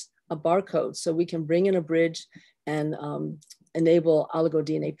repurpose a barcode so we can bring in a bridge and enable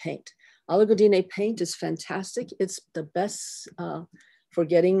oligodNA paint. OligoDNA paint is fantastic. It's the best for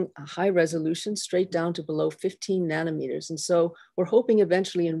getting a high resolution straight down to below 15 nanometers. And so we're hoping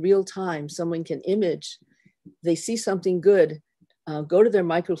eventually in real time, someone can image, they see something good, go to their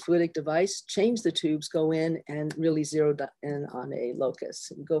microfluidic device, change the tubes, go in and really zero in on a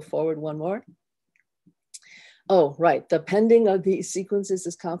locus. Go forward one more. Oh, right, the appending of these sequences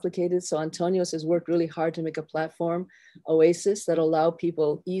is complicated. So Antonios has worked really hard to make a platform, Oasis, that allow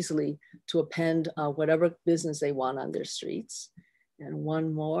people easily to append whatever business they want on their streets. And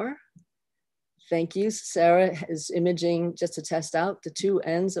one more. Thank you. Sarah is imaging just to test out the 2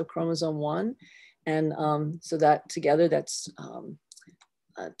 ends of chromosome 1. And so that together, that's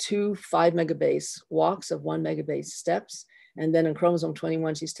 2 5 megabase walks of 1 megabase steps. And then in chromosome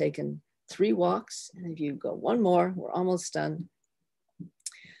 21, she's taken 3 walks. And if you go one more, we're almost done.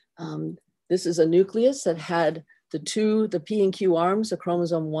 This is a nucleus that had the P and Q arms, the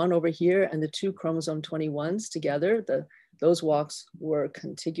chromosome 1 over here, and the 2 chromosome 21s together, those walks were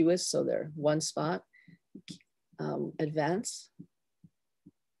contiguous, so they're one spot. Advance.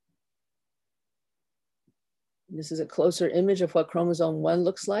 This is a closer image of what chromosome 1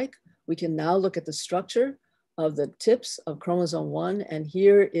 looks like. We can now look at the structure of the tips of chromosome 1, and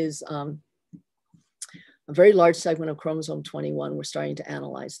here is a very large segment of chromosome 21. We're starting to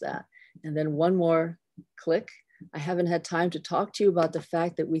analyze that. And then one more click. I haven't had time to talk to you about the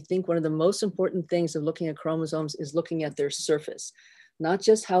fact that we think one of the most important things of looking at chromosomes is looking at their surface, not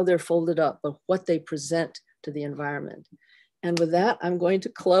just how they're folded up, but what they present to the environment. And with that, I'm going to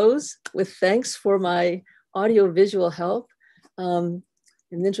close with thanks for my audio-visual help. In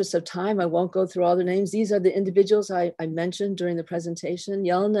the interest of time, I won't go through all their names. These are the individuals I mentioned during the presentation.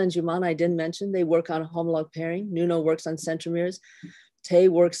 Yelena and Jumana, I didn't mention. They work on homolog pairing. Nuno works on centromeres. Tay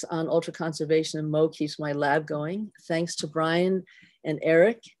works on ultraconservation, and Mo keeps my lab going. Thanks to Brian and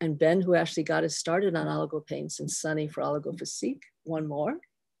Eric and Ben, who actually got us started on oligopaints, and Sunny for oligophysique. One more.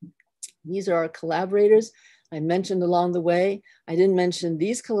 These are our collaborators I mentioned along the way. I didn't mention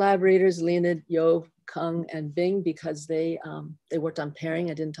these collaborators, Leonid, Yo, Kung, and Bing, because they worked on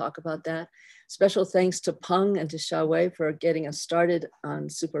pairing. I didn't talk about that. Special thanks to Peng and to Xiaowei for getting us started on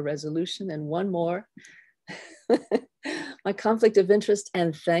super resolution. And one more, my conflict of interest,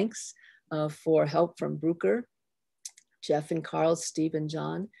 and thanks for help from Bruker, Jeff and Carl, Steve and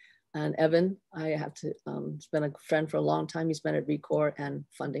John, and Evan. I have to, he's been a friend for a long time. He's been at RECOR, and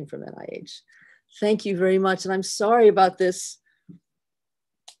funding from NIH. Thank you very much. And I'm sorry about this.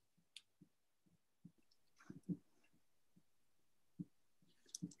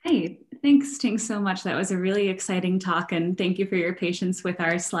 Hey, thanks so much. That was a really exciting talk, and thank you for your patience with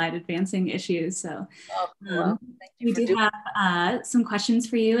our slide advancing issues. So we do have some questions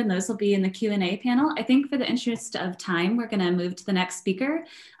for you, and those will be in the Q&A panel. I think for the interest of time, we're gonna move to the next speaker,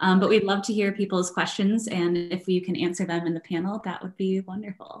 but we'd love to hear people's questions, and if you can answer them in the panel, that would be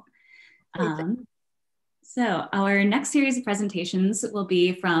wonderful. So our next series of presentations will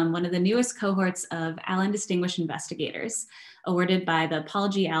be from one of the newest cohorts of Allen Distinguished Investigators, awarded by the Paul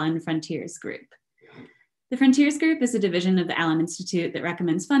G. Allen Frontiers Group. The Frontiers Group is a division of the Allen Institute that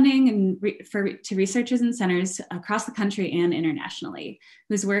recommends funding to researchers and centers across the country and internationally,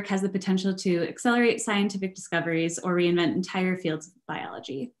 whose work has the potential to accelerate scientific discoveries or reinvent entire fields of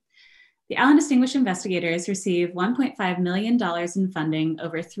biology. The Allen Distinguished Investigators receive $1.5 million in funding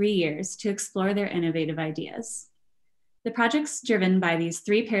over 3 years to explore their innovative ideas. The projects driven by these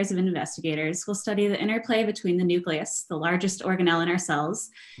 3 pairs of investigators will study the interplay between the nucleus, the largest organelle in our cells,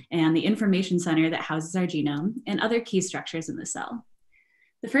 and the information center that houses our genome, and other key structures in the cell.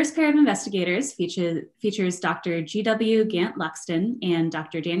 The first pair of investigators features Dr. G.W. Gant-Luxton and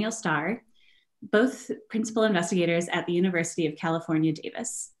Dr. Daniel Starr, both principal investigators at the University of California,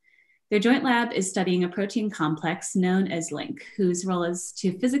 Davis. Their joint lab is studying a protein complex known as LINC, whose role is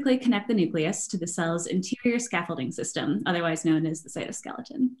to physically connect the nucleus to the cell's interior scaffolding system, otherwise known as the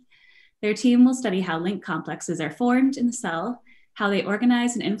cytoskeleton. Their team will study how LINC complexes are formed in the cell, how they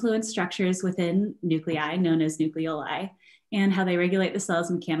organize and influence structures within nuclei, known as nucleoli, and how they regulate the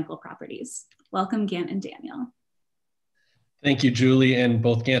cell's mechanical properties. Welcome, Gant and Daniel. Thank you, Julie. And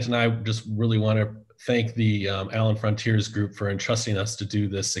both Gant and I just really want to thank the Allen Frontiers Group for entrusting us to do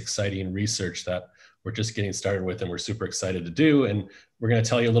this exciting research that we're just getting started with, and we're super excited to do. And we're going to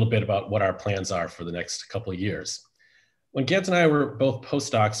tell you a little bit about what our plans are for the next couple of years. When Gant and I were both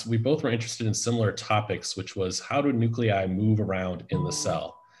postdocs, we both were interested in similar topics, which was how do nuclei move around in the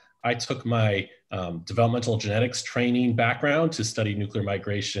cell? I took my developmental genetics training background to study nuclear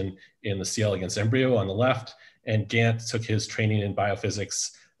migration in the C. elegans embryo on the left, and Gant took his training in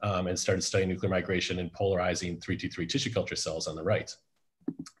biophysics and started studying nuclear migration and polarizing 323 tissue culture cells on the right.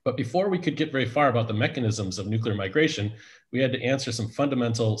 But before we could get very far about the mechanisms of nuclear migration, we had to answer some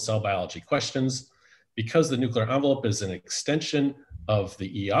fundamental cell biology questions. Because the nuclear envelope is an extension of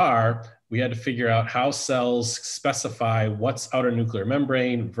the ER, we had to figure out how cells specify what's outer nuclear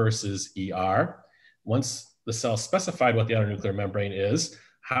membrane versus ER. Once the cell specified what the outer nuclear membrane is,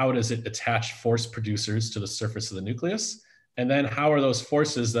 how does it attach force producers to the surface of the nucleus? And then how are those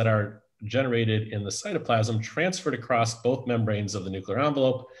forces that are generated in the cytoplasm transferred across both membranes of the nuclear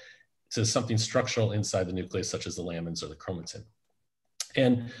envelope to something structural inside the nucleus, such as the lamins or the chromatin?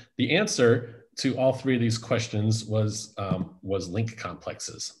 And the answer to all 3 of these questions was link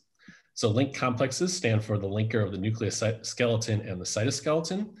complexes. So link complexes stand for the linker of the nucleus skeleton and the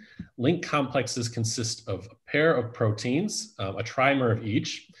cytoskeleton. Link complexes consist of a pair of proteins, a trimer of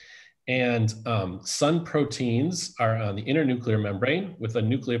each. And sun proteins are on the inner nuclear membrane with a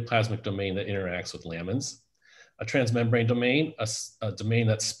nucleoplasmic domain that interacts with lamins. a transmembrane domain, a domain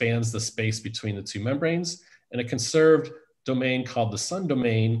that spans the space between the two membranes, and a conserved domain called the sun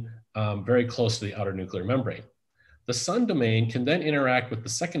domain, very close to the outer nuclear membrane. The sun domain can then interact with the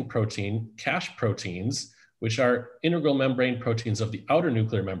second protein, cache proteins, which are integral membrane proteins of the outer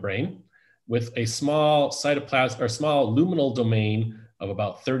nuclear membrane, with a small cytoplasm or small luminal domain of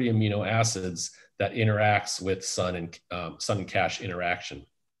about 30 amino acids that interacts with sun and cache interaction.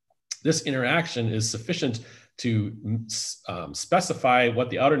 This interaction is sufficient to specify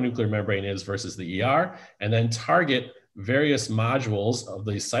what the outer nuclear membrane is versus the ER, and then target various modules of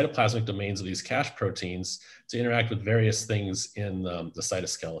the cytoplasmic domains of these cache proteins to interact with various things in the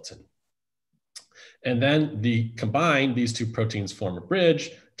cytoskeleton. And then combined, these two proteins form a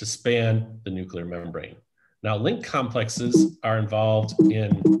bridge to span the nuclear membrane. Now, link complexes are involved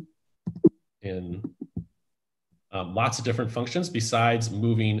in lots of different functions besides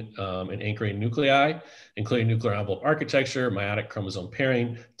moving and anchoring nuclei, including nuclear envelope architecture, meiotic chromosome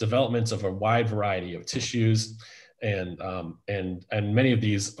pairing, developments of a wide variety of tissues, and many of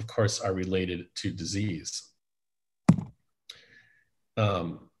these, of course, are related to disease.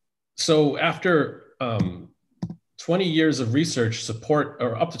 So after 20 years of research support,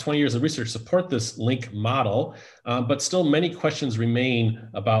 or up to 20 years of research support this link model, but still many questions remain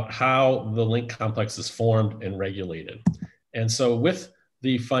about how the link complex is formed and regulated. And so with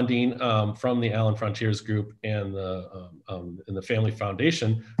the funding from the Allen Frontiers Group and the Family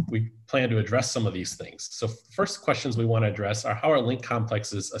Foundation, we plan to address some of these things. So first questions we want to address are, how are link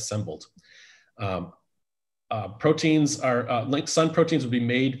complexes assembled? Proteins are, sun proteins would be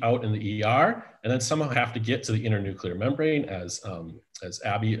made out in the ER and then somehow have to get to the internuclear membrane, as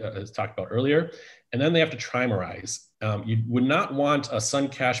Abby has talked about earlier, and then they have to trimerize. You would not want a sun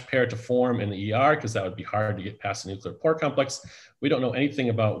cache pair to form in the ER because that would be hard to get past the nuclear pore complex. We don't know anything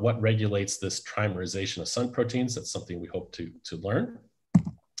about what regulates this trimerization of sun proteins. That's something we hope to learn.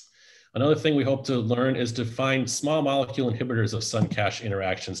 Another thing we hope to learn is to find small molecule inhibitors of sun cache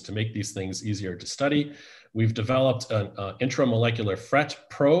interactions to make these things easier to study. We've developed an intramolecular FRET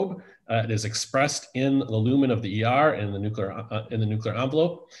probe that is expressed in the lumen of the ER and in the nuclear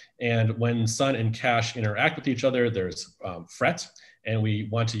envelope. And when sun and cache interact with each other, there's FRET. And we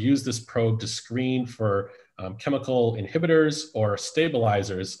want to use this probe to screen for chemical inhibitors or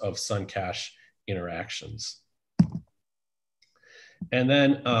stabilizers of sun cache interactions. And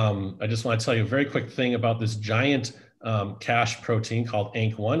then I just want to tell you a very quick thing about this giant cache protein called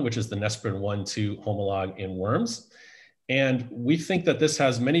ANC1, which is the Nesprin 1,2 homolog in worms. And we think that this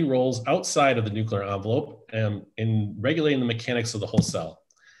has many roles outside of the nuclear envelope in regulating the mechanics of the whole cell.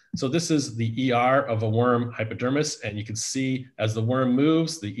 So this is the ER of a worm hypodermis, and you can see as the worm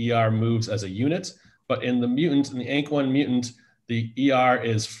moves, the ER moves as a unit. But in the mutant, in the ANC1 mutant, the ER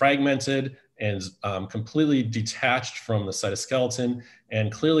is fragmented and completely detached from the cytoskeleton.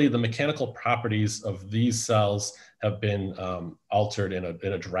 And clearly the mechanical properties of these cells have been altered in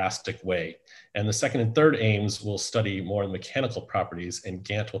a drastic way. And the second and third aims will study more the mechanical properties, and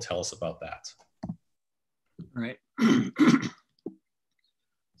Gant will tell us about that. All right.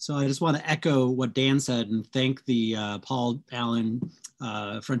 So I just want to echo what Dan said and thank the Paul Allen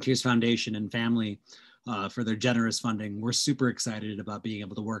Frontiers Foundation and family for their generous funding. We're super excited about being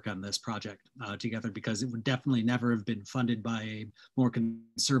able to work on this project together, because it would definitely never have been funded by a more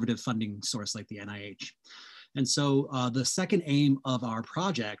conservative funding source like the NIH. And so the second aim of our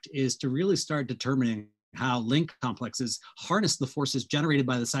project is to really start determining how link complexes harness the forces generated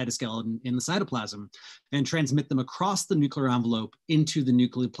by the cytoskeleton in the cytoplasm and transmit them across the nuclear envelope into the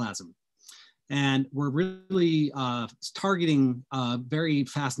nucleoplasm. And we're really targeting a very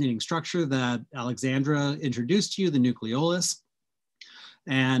fascinating structure that Alexandra introduced to you, the nucleolus.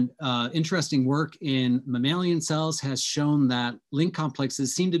 And interesting work in mammalian cells has shown that link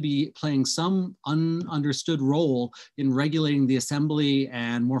complexes seem to be playing some ununderstood role in regulating the assembly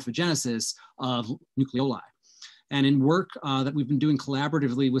and morphogenesis of nucleoli. And in work that we've been doing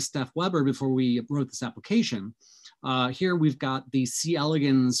collaboratively with Steph Weber before we wrote this application, here we've got the C.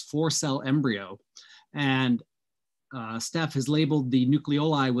 elegans 4-cell embryo. And Steph has labeled the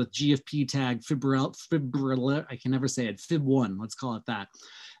nucleoli with GFP tag I can never say it, Fib1, let's call it that.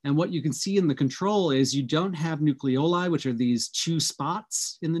 And what you can see in the control is you don't have nucleoli, which are these 2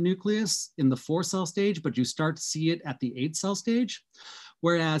 spots in the nucleus in the 4-cell stage, but you start to see it at the 8-cell stage.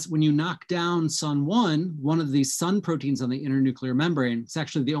 Whereas when you knock down SUN1, one of these sun proteins on the internuclear membrane, it's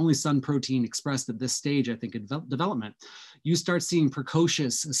actually the only sun protein expressed at this stage, I think, in development, you start seeing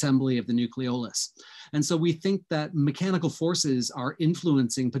precocious assembly of the nucleolus. And so we think that mechanical forces are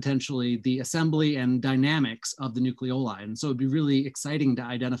influencing potentially the assembly and dynamics of the nucleoli. And so it'd be really exciting to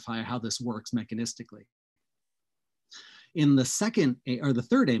identify how this works mechanistically. In the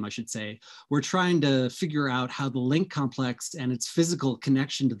third aim, I should say, we're trying to figure out how the link complex and its physical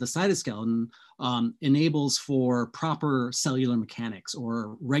connection to the cytoskeleton enables for proper cellular mechanics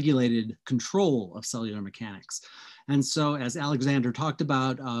or regulated control of cellular mechanics. And so, as Alexander talked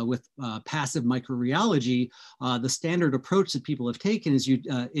about with passive microreology, the standard approach that people have taken is you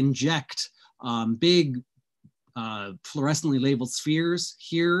inject big fluorescently labeled spheres.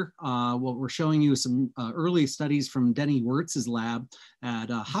 Here, what we're showing you is some early studies from Denny Wirtz's lab at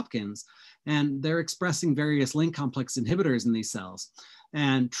Hopkins, and they're expressing various link complex inhibitors in these cells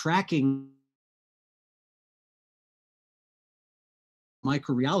and tracking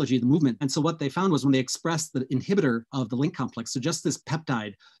microreology, the movement. And so what they found was when they expressed the inhibitor of the link complex, so just this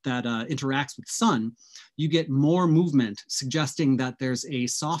peptide that interacts with sun, you get more movement, suggesting that there's a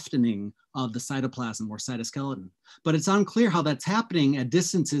softening of the cytoplasm or cytoskeleton. But it's unclear how that's happening at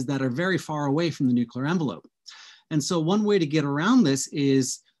distances that are very far away from the nuclear envelope. And so one way to get around this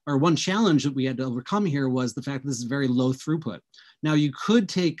is, or one challenge that we had to overcome here was the fact that this is very low throughput. Now you could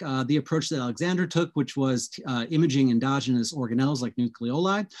take the approach that Alexander took, which was imaging endogenous organelles like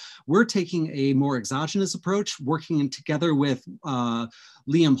nucleoli. We're taking a more exogenous approach, working together with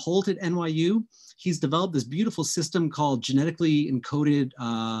Liam Holt at NYU. He's developed this beautiful system called genetically encoded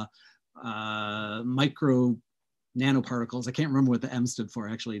micro nanoparticles. I can't remember what the M stood for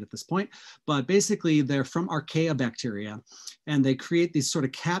actually at this point, but basically they're from archaea bacteria, and they create these sort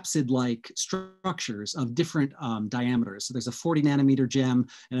of capsid-like structures of different diameters. So there's a 40 nanometer gem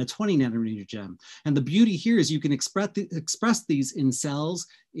and a 20 nanometer gem. And the beauty here is you can express these in cells,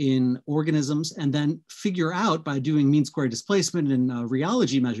 in organisms, and then figure out by doing mean square displacement and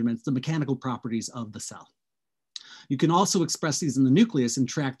rheology measurements, the mechanical properties of the cell. You can also express these in the nucleus and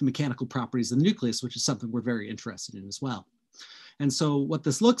track the mechanical properties of the nucleus, which is something we're very interested in as well. And so what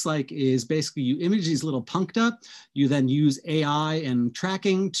this looks like is basically you image these little puncta, you then use AI and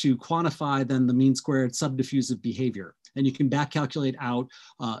tracking to quantify then the mean squared subdiffusive behavior. And you can back calculate out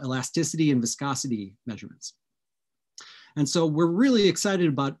elasticity and viscosity measurements. And so we're really excited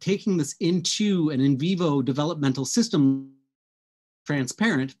about taking this into an in vivo developmental system,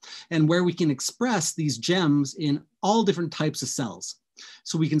 transparent, and where we can express these gems in all different types of cells.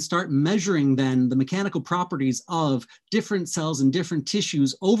 So we can start measuring then the mechanical properties of different cells and different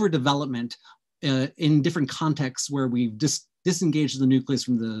tissues over development in different contexts where we've disengaged the nucleus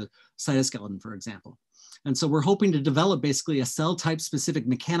from the cytoskeleton, for example. And so we're hoping to develop basically a cell type specific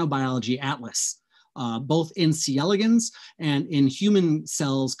mechanobiology atlas, both in C. elegans and in human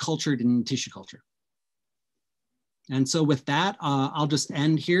cells cultured in tissue culture. And so with that, I'll just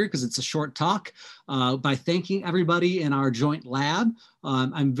end here because it's a short talk by thanking everybody in our joint lab.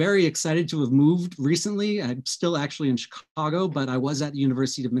 I'm very excited to have moved recently. I'm still actually in Chicago, but I was at the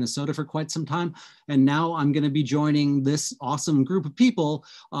University of Minnesota for quite some time. And now I'm going to be joining this awesome group of people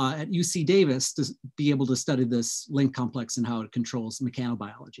at UC Davis to be able to study this link complex and how it controls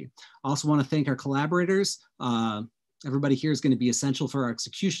mechanobiology. I also want to thank our collaborators. Everybody here is going to be essential for our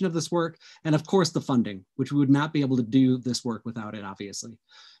execution of this work. And of course, the funding, which we would not be able to do this work without it, obviously.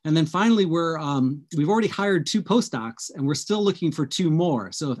 And then finally, we've already hired 2 postdocs and we're still looking for 2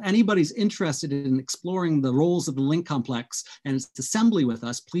 more. So if anybody's interested in exploring the roles of the link complex and its assembly with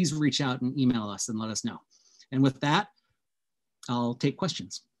us, please reach out and email us and let us know. And with that, I'll take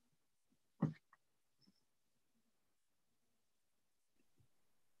questions.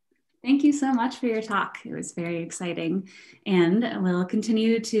 Thank you so much for your talk. It was very exciting. And we'll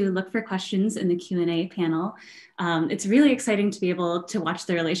continue to look for questions in the Q&A panel. It's really exciting to be able to watch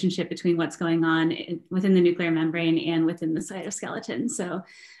the relationship between what's going on within the nuclear membrane and within the cytoskeleton. So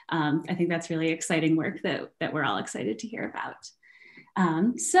I think that's really exciting work that we're all excited to hear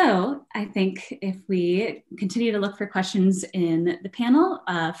about. So I think if we continue to look for questions in the panel,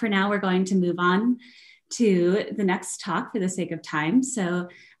 for now, we're going to move on to the next talk for the sake of time. So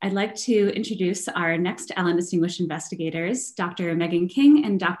I'd like to introduce our next Allen Distinguished Investigators, Dr. Megan King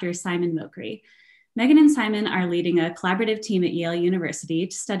and Dr. Simon Mokri. Megan and Simon are leading a collaborative team at Yale University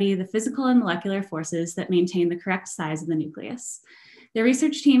to study the physical and molecular forces that maintain the correct size of the nucleus. Their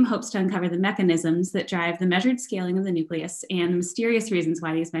research team hopes to uncover the mechanisms that drive the measured scaling of the nucleus and the mysterious reasons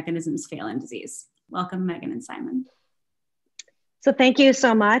why these mechanisms fail in disease. Welcome, Megan and Simon. So thank you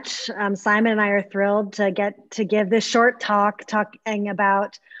so much. Simon and I are thrilled to get to give this short talk talking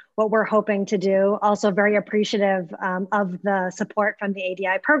about what we're hoping to do. Also very appreciative of the support from the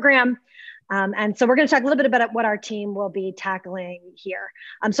ADI program. And so we're going to talk a little bit about what our team will be tackling here.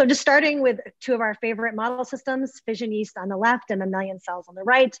 So just starting with 2 of our favorite model systems, fission yeast on the left and mammalian cells on the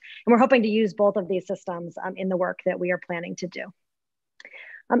right. And we're hoping to use both of these systems in the work that we are planning to do.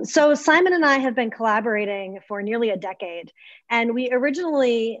 So Simon and I have been collaborating for nearly a decade, and we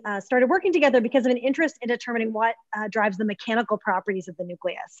originally started working together because of an interest in determining what drives the mechanical properties of the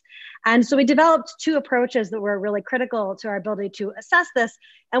nucleus. And so we developed two approaches that were really critical to our ability to assess this,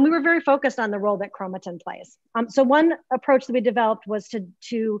 and we were very focused on the role that chromatin plays. So one approach that we developed was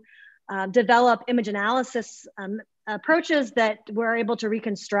to develop image analysis approaches that were able to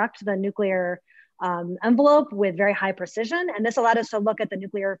reconstruct the nuclear envelope with very high precision. And this allowed us to look at the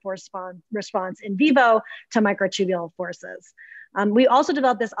nuclear force response in vivo to microtubule forces. We also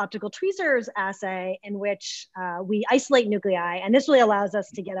developed this optical tweezers assay in which we isolate nuclei. And this really allows us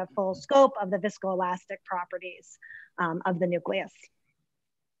to get a full scope of the viscoelastic properties of the nucleus.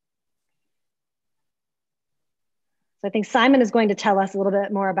 So I think Simon is going to tell us a little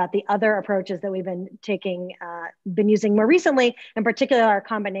bit more about the other approaches that we've been using more recently, in particular our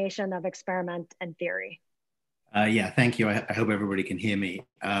combination of experiment and theory. Yeah, thank you. I hope everybody can hear me.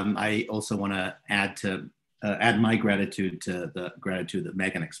 I also want to add my gratitude to the gratitude that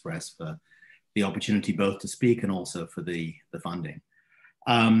Megan expressed for the opportunity both to speak and also for the funding.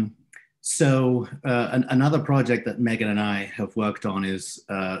 Another project that Megan and I have worked on is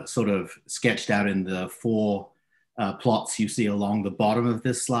sort of sketched out in the four plots you see along the bottom of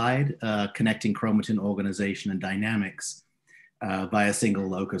this slide, connecting chromatin organization and dynamics by a single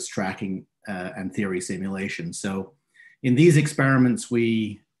locus tracking and theory simulation. So in these experiments,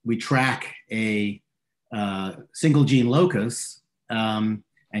 we track a single gene locus, and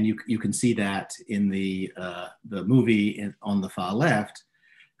you can see that in the movie on the far left.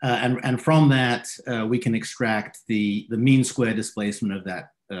 And from that, we can extract the mean square displacement of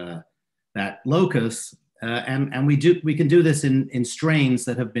that locus. And we can do this in strains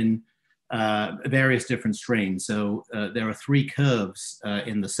that have been various different strains. So there are three curves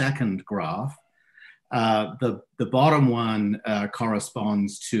in the second graph. The bottom one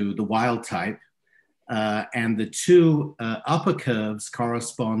corresponds to the wild type, and the two upper curves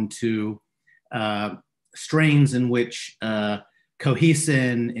correspond to strains in which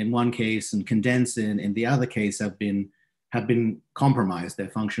cohesin in one case and condensin in the other case have been compromised. Their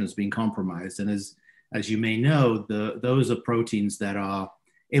function has been compromised, and as you may know, those are proteins that are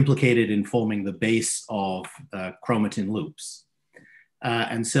implicated in forming the base of chromatin loops.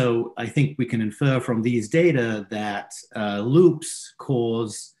 And so I think we can infer from these data that loops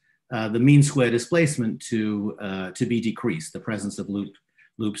cause the mean square displacement to be decreased. The presence of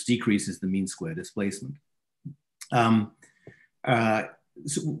loops decreases the mean square displacement. So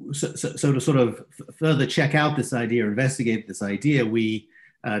to sort of further check out this idea, investigate this idea, we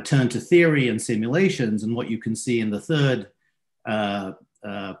turn to theory and simulations, and what you can see in the third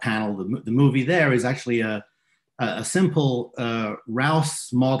panel, the movie there, is actually a simple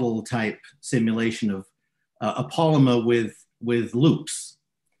Rouse model type simulation of a polymer with loops.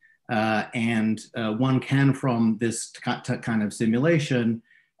 And one can, from this kind of simulation,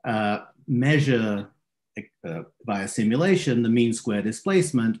 measure via simulation the mean square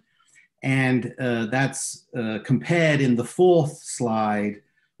displacement. And that's compared in the fourth slide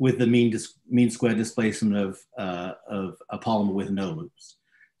with the mean square displacement of a polymer with no loops.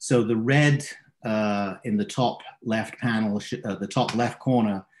 So the red in the top left panel, the top left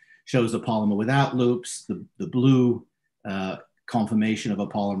corner, shows a polymer without loops. The blue conformation of a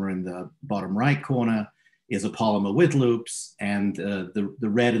polymer in the bottom right corner is a polymer with loops, and the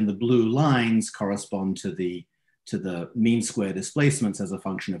red and the blue lines correspond to the mean square displacements as a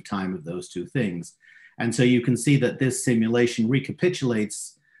function of time of those two things. And so you can see that this simulation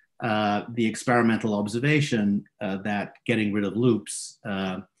recapitulates the experimental observation that getting rid of loops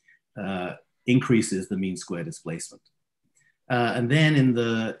increases the mean square displacement. And then in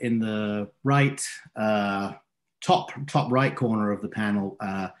the right top right corner of the panel,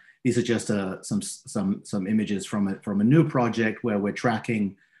 these are just some images from a new project where we're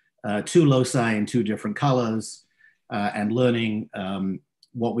tracking two loci in two different colors and learning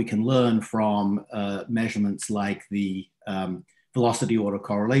what we can learn from measurements like the velocity order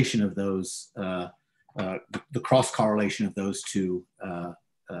correlation of those, the cross correlation of those two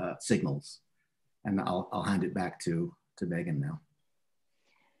signals. And I'll hand it back to Megan now.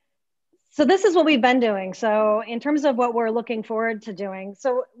 So this is what we've been doing. So in terms of what we're looking forward to doing,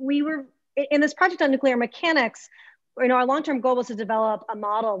 so we were in this project on nuclear mechanics, our long-term goal was to develop a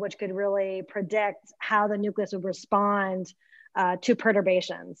model which could really predict how the nucleus would respond to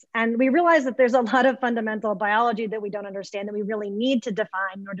perturbations. And we realized that there's a lot of fundamental biology that we don't understand that we really need to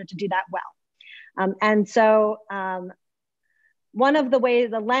define in order to do that well. And so one of the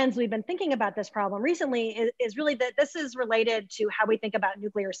ways, the lens we've been thinking about this problem recently is really that this is related to how we think about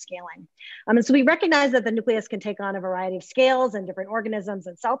nuclear scaling. And so we recognize that the nucleus can take on a variety of scales and different organisms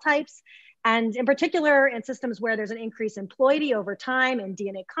and cell types. And in particular, in systems where there's an increase in ploidy over time and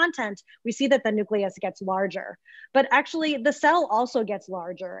DNA content, we see that the nucleus gets larger. But actually, the cell also gets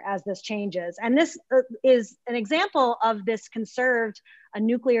larger as this changes. And this is an example of this conserved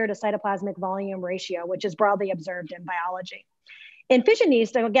nuclear to cytoplasmic volume ratio, which is broadly observed in biology. In fission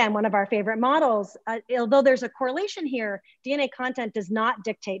yeast, again, one of our favorite models, although there's a correlation here, DNA content does not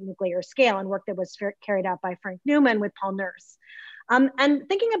dictate nuclear scale, and work that was carried out by Frank Newman with Paul Nurse. And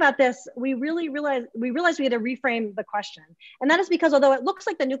thinking about this, we realized we had to reframe the question. And that is because although it looks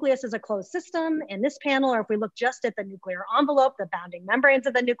like the nucleus is a closed system in this panel, or if we look just at the nuclear envelope, the bounding membranes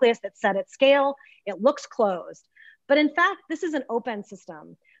of the nucleus that set its scale, it looks closed. But in fact, this is an open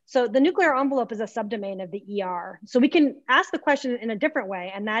system. So the nuclear envelope is a subdomain of the ER. So we can ask the question in a different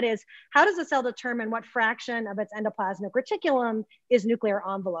way, and that is, how does a cell determine what fraction of its endoplasmic reticulum is nuclear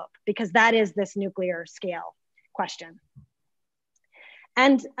envelope? Because that is this nuclear scale question.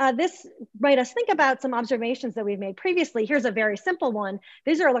 And this made us think about some observations that we've made previously. Here's a very simple one.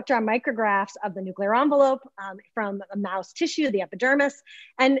 These are electron micrographs of the nuclear envelope from a mouse tissue, the epidermis.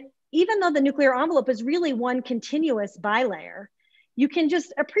 And even though the nuclear envelope is really one continuous bilayer, you can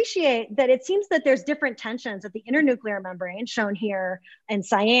just appreciate that it seems that there's different tensions at the internuclear membrane, shown here in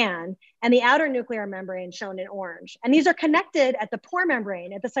cyan, and the outer nuclear membrane, shown in orange. And these are connected at the pore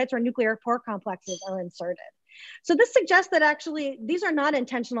membrane, at the sites where nuclear pore complexes are inserted. So this suggests that actually these are not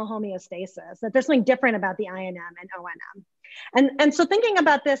intentional homeostasis, that there's something different about the INM and ONM. And so thinking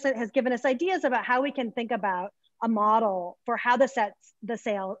about this, it has given us ideas about how we can think about a model for how the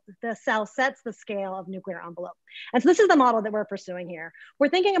cell sets the scale of nuclear envelope. And so this is the model that we're pursuing here. We're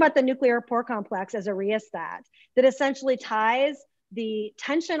thinking about the nuclear pore complex as a rheostat that essentially ties the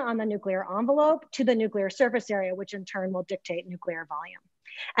tension on the nuclear envelope to the nuclear surface area, which in turn will dictate nuclear volume.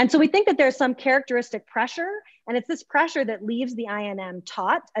 And so we think that there's some characteristic pressure, and it's this pressure that leaves the INM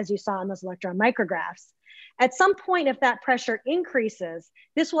taut, as you saw in those electron micrographs. At some point, if that pressure increases,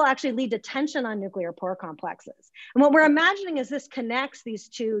 this will actually lead to tension on nuclear pore complexes. And what we're imagining is this connects these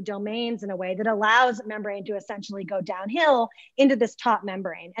two domains in a way that allows membrane to essentially go downhill into this top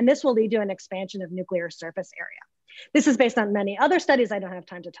membrane. And this will lead to an expansion of nuclear surface area. This is based on many other studies I don't have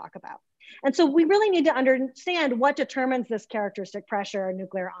time to talk about. And so we really need to understand what determines this characteristic pressure or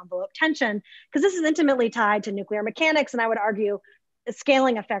nuclear envelope tension, because this is intimately tied to nuclear mechanics, and I would argue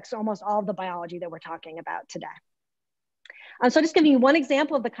scaling affects almost all of the biology that we're talking about today. So just giving you one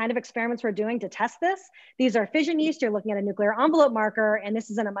example of the kind of experiments we're doing to test this. These are fission yeast. You're looking at a nuclear envelope marker, and this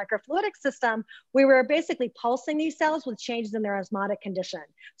is in a microfluidic system where we're basically pulsing these cells with changes in their osmotic condition.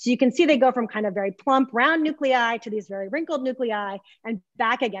 So you can see they go from kind of very plump, round nuclei to these very wrinkled nuclei and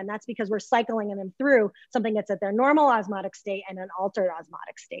back again. That's because we're cycling them through something that's at their normal osmotic state and an altered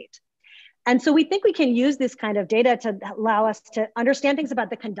osmotic state. And so we think we can use this kind of data to allow us to understand things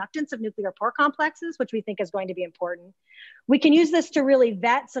about the conductance of nuclear pore complexes, which we think is going to be important. We can use this to really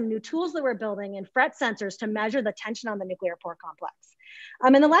vet some new tools that we're building in FRET sensors to measure the tension on the nuclear pore complex.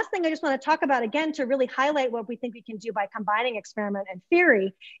 And the last thing I just want to talk about, again, to really highlight what we think we can do by combining experiment and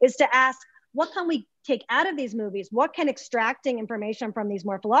theory, is to ask, what can we take out of these movies? What can extracting information from these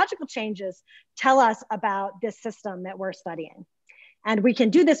morphological changes tell us about this system that we're studying? And we can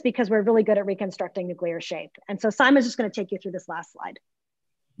do this because we're really good at reconstructing nuclear shape. And so Simon's just going to take you through this last slide.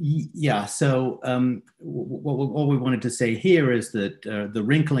 Yeah, so what we wanted to say here is that the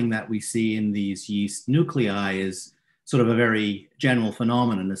wrinkling that we see in these yeast nuclei is sort of a very general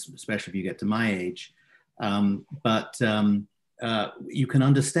phenomenon, especially if you get to my age. But you can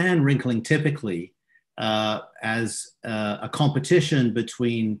understand wrinkling typically as a competition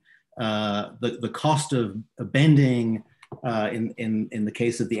between the cost of bending, in the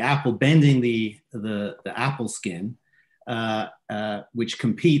case of the apple, bending the apple skin, which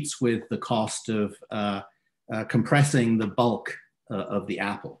competes with the cost of compressing the bulk of the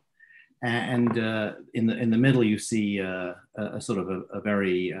apple. And in the middle, you see a sort of a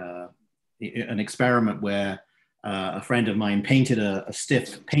very an experiment where a friend of mine painted a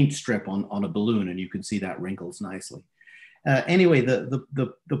stiff paint strip on a balloon, and you can see that wrinkles nicely. Anyway,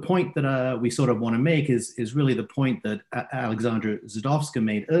 the point that we sort of want to make is really the point that Alexandra Zadowska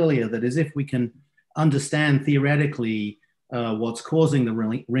made earlier, that is, if we can understand theoretically what's causing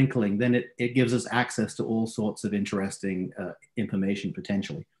the wrinkling, then it gives us access to all sorts of interesting information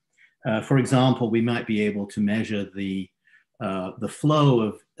potentially. For example, we might be able to measure the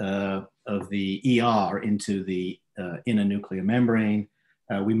flow of the ER into the inner nuclear membrane.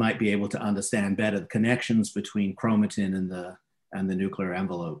 We might be able to understand better the connections between chromatin and and the nuclear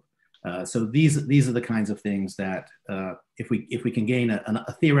envelope. So these are the kinds of things that if we can gain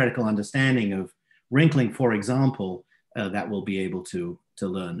a theoretical understanding of wrinkling, for example, that we'll be able to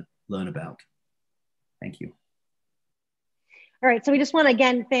learn about. Thank you. All right, so we just want to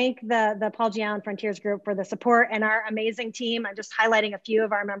again thank the Paul G. Allen Frontiers Group for the support and our amazing team. I'm just highlighting a few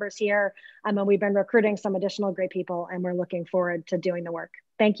of our members here. And we've been recruiting some additional great people, and we're looking forward to doing the work.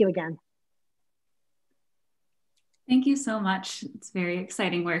 Thank you again. Thank you so much. It's very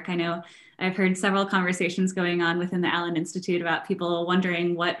exciting work. I know I've heard several conversations going on within the Allen Institute about people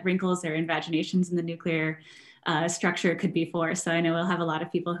wondering what wrinkles or invaginations in the nuclear structure could be for. So I know we'll have a lot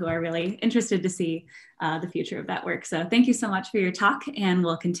of people who are really interested to see the future of that work. So thank you so much for your talk, and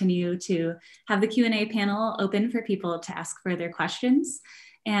we'll continue to have the Q&A panel open for people to ask further questions.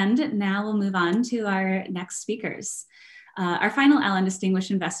 And now we'll move on to our next speakers. Our final Allen Distinguished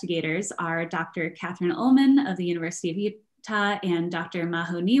Investigators are Dr. Catherine Ullman of the University of Utah and Dr.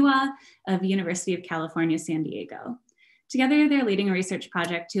 Maho Niwa of University of California, San Diego. Together, they're leading a research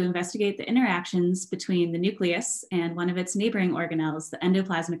project to investigate the interactions between the nucleus and one of its neighboring organelles, the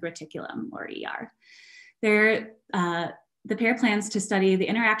endoplasmic reticulum, or ER. The pair plans to study the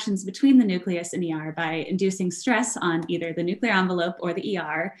interactions between the nucleus and ER by inducing stress on either the nuclear envelope or the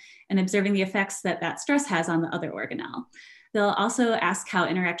ER and observing the effects that that stress has on the other organelle. They'll also ask how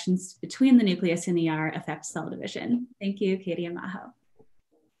interactions between the nucleus and ER affect cell division. Thank you, Katie and Maho.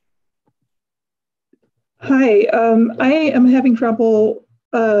 Hi, I am having trouble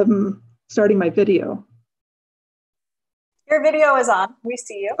starting my video. Your video is on. We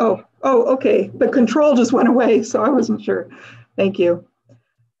see you. Oh, okay. The control just went away, so I wasn't sure. Thank you.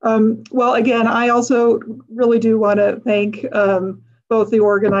 Well, again, I also really do want to thank both the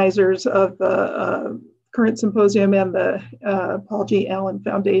organizers of the current symposium and the Paul G. Allen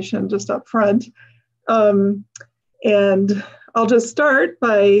Foundation just up front. And I'll just start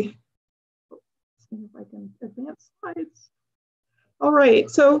by see if I can advance slides. All right,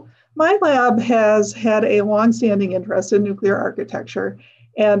 so my lab has had a longstanding interest in nuclear architecture,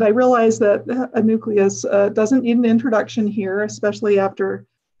 and I realize that a nucleus doesn't need an introduction here, especially after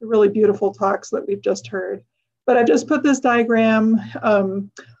the really beautiful talks that we've just heard. But I've just put this diagram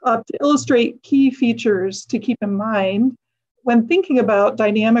up to illustrate key features to keep in mind when thinking about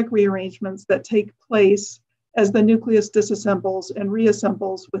dynamic rearrangements that take place as the nucleus disassembles and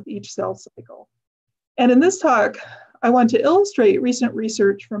reassembles with each cell cycle. And in this talk, I want to illustrate recent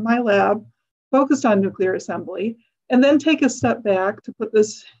research from my lab focused on nuclear assembly, and then take a step back to put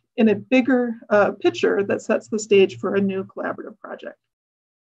this in a bigger picture that sets the stage for a new collaborative project.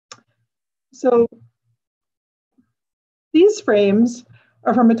 So these frames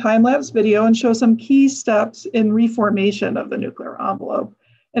are from a time-lapse video and show some key steps in reformation of the nuclear envelope.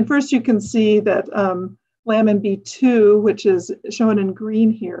 And first you can see that lamin B2, which is shown in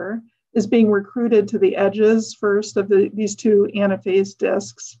green here, is being recruited to the edges first of these two anaphase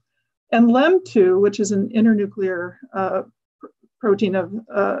disks. And LEM2, which is an internuclear protein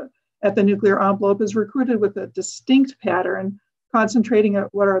at the nuclear envelope, is recruited with a distinct pattern, concentrating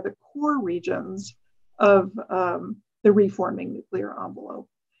at what are the core regions of the reforming nuclear envelope.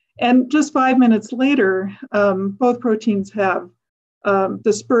 And just 5 minutes later, both proteins have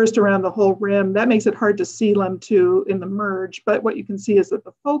dispersed around the whole rim. That makes it hard to see LEM2 in the merge, but what you can see is that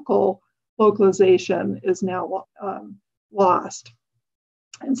the focal localization is now lost.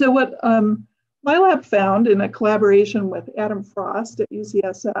 And so what my lab found in a collaboration with Adam Frost at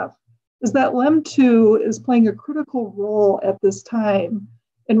UCSF is that LEM2 is playing a critical role at this time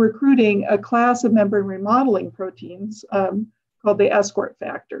in recruiting a class of membrane remodeling proteins called the escort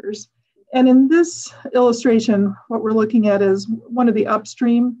factors. And in this illustration, what we're looking at is one of the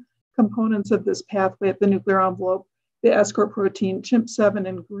upstream components of this pathway at the nuclear envelope, the escort protein CHIMP7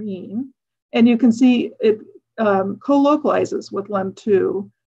 in green. And you can see it co-localizes with LEM2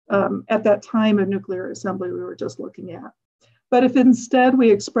 at that time of nuclear assembly we were just looking at. But if instead we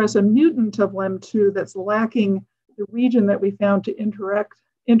express a mutant of LEM2 that's lacking the region that we found to interact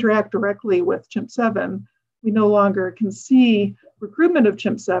directly with CHIMP7, we no longer can see recruitment of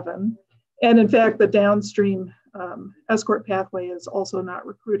CHIMP7. And in fact, the downstream escort pathway is also not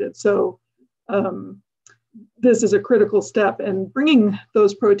recruited. So this is a critical step in bringing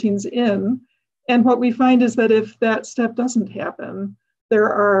those proteins in. And what we find is that if that step doesn't happen, there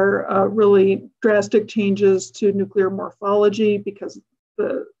are really drastic changes to nuclear morphology because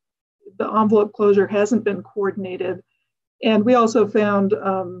the envelope closure hasn't been coordinated. And we also found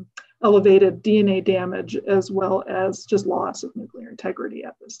elevated DNA damage as well as just loss of nuclear integrity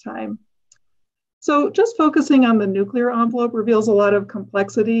at this time. So just focusing on the nuclear envelope reveals a lot of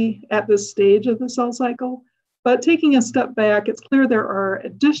complexity at this stage of the cell cycle. But taking a step back, it's clear there are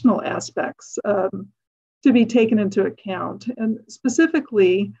additional aspects to be taken into account. And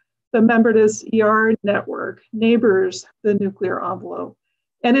specifically, the membranous ER network neighbors the nuclear envelope.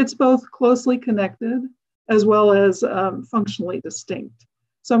 And it's both closely connected as well as functionally distinct.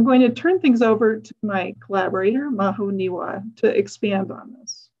 So I'm going to turn things over to my collaborator, Maho Niwa, to expand on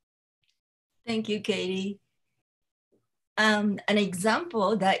this. Thank you, Katie. An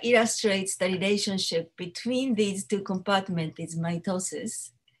example that illustrates the relationship between these two compartments is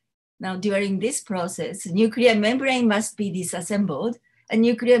mitosis. Now, during this process, nuclear membrane must be disassembled, and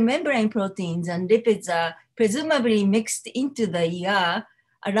nuclear membrane proteins and lipids are presumably mixed into the ER,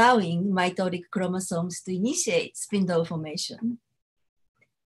 allowing mitotic chromosomes to initiate spindle formation.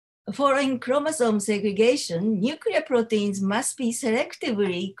 Following chromosome segregation, nuclear proteins must be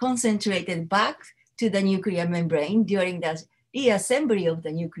selectively concentrated back to the nuclear membrane during the reassembly of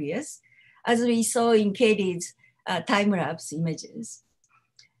the nucleus, as we saw in Katie's time-lapse images.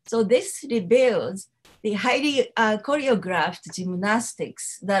 So this reveals the highly choreographed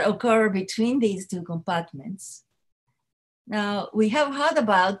gymnastics that occur between these two compartments. Now, we have heard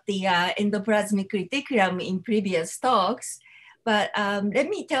about the endoplasmic reticulum in previous talks, but let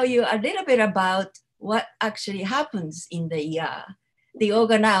me tell you a little bit about what actually happens in the ER, the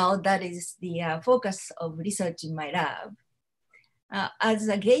organelle that is the focus of research in my lab. As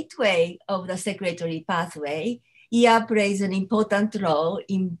a gateway of the secretory pathway, ER plays an important role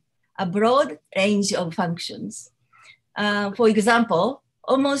in a broad range of functions. For example,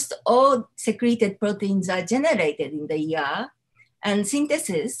 almost all secreted proteins are generated in the ER, and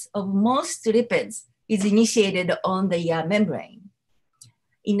synthesis of most lipids is initiated on the ER membrane.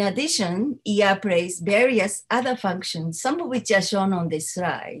 In addition, ER plays various other functions, some of which are shown on this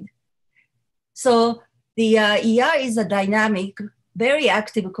slide. So the ER is a dynamic, very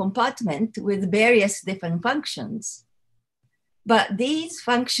active compartment with various different functions. But these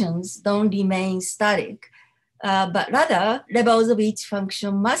functions don't remain static, but rather levels of each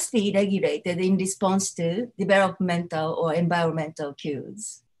function must be regulated in response to developmental or environmental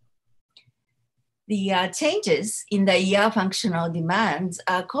cues. The changes in the ER functional demands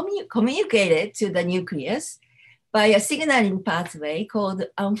are communicated to the nucleus by a signaling pathway called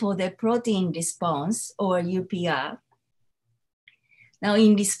unfolded protein response, or UPR. Now,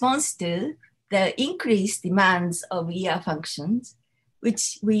 in response to the increased demands of ER functions,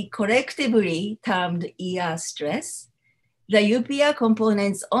 which we collectively termed ER stress, the UPR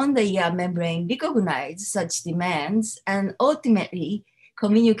components on the ER membrane recognize such demands and ultimately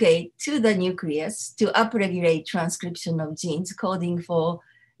communicate to the nucleus to upregulate transcription of genes coding for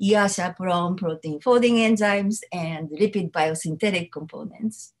ER chaperone protein folding enzymes and lipid biosynthetic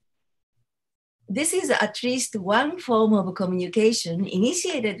components. This is at least one form of communication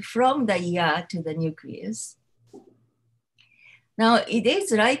initiated from the ER to the nucleus. Now, it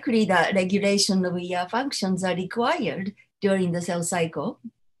is likely that regulation of ER functions are required during the cell cycle.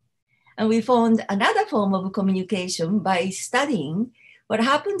 And we found another form of communication by studying what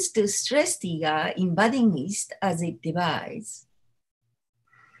happens to stressed ER in budding yeast as it divides.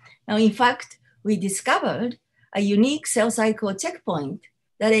 Now, in fact, we discovered a unique cell cycle checkpoint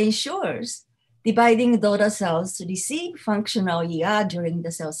that ensures dividing daughter cells receive functional ER during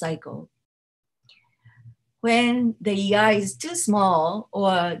the cell cycle. When the ER is too small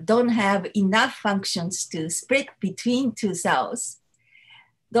or don't have enough functions to split between two cells,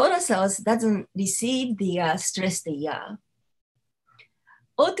 daughter cells doesn't receive the stressed ER.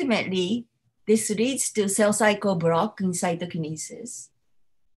 Ultimately, this leads to cell cycle block in cytokinesis.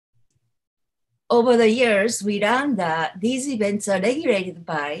 Over the years, we learned that these events are regulated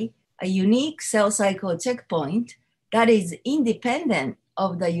by a unique cell cycle checkpoint that is independent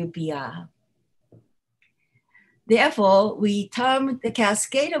of the UPR. Therefore, we term the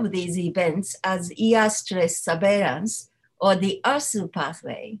cascade of these events as ER stress surveillance, or the ERSU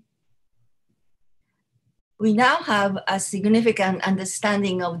pathway. We now have a significant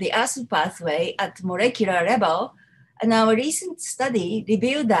understanding of the ERSU pathway at molecular level, and our recent study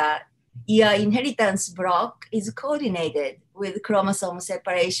revealed that ER inheritance block is coordinated with chromosome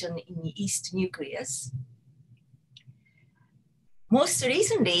separation in the yeast nucleus. Most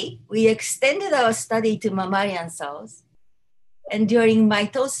recently, we extended our study to mammalian cells. And during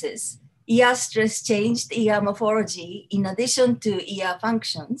mitosis, ER stress changed ER morphology in addition to ER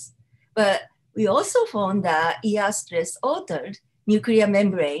functions, but we also found that ER stress altered nuclear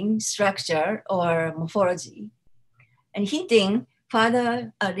membrane structure or morphology, and hinting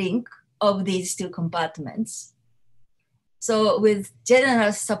further a link of these two compartments. So with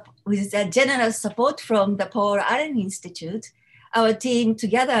generous support from the Paul Allen Institute, our team,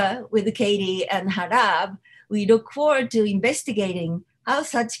 together with Katie and her lab, we look forward to investigating how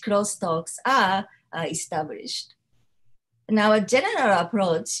such crosstalks are established. And our general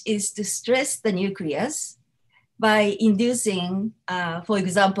approach is to stress the nucleus by inducing, for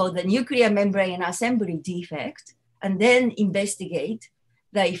example, the nuclear membrane assembly defect, and then investigate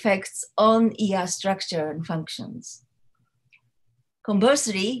the effects on ER structure and functions.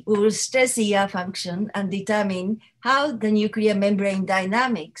 Conversely, we will stress ER function and determine how the nuclear membrane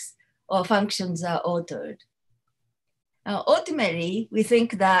dynamics or functions are altered. Ultimately, we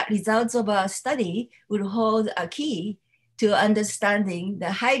think that results of our study will hold a key to understanding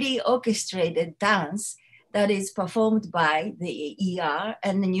the highly orchestrated dance that is performed by the ER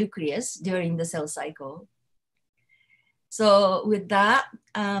and the nucleus during the cell cycle. So with that,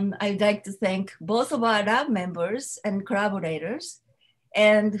 I'd like to thank both of our lab members and collaborators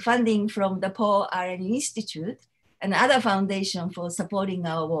and funding from the Paul Allen Institute and other foundations for supporting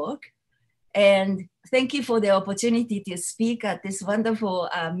our work. And thank you for the opportunity to speak at this wonderful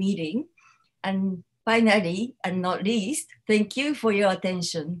meeting. And finally, and not least, thank you for your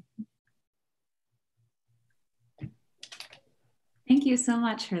attention. Thank you so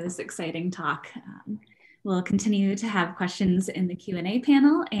much for this exciting talk. We'll continue to have questions in the Q&A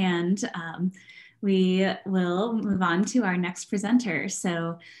panel, and we will move on to our next presenter.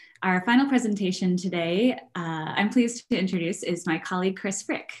 So our final presentation today, I'm pleased to introduce, is my colleague, Chris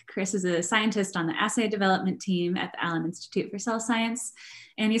Frick. Chris is a scientist on the assay development team at the Allen Institute for Cell Science,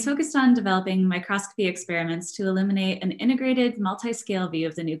 and he's focused on developing microscopy experiments to illuminate an integrated multi-scale view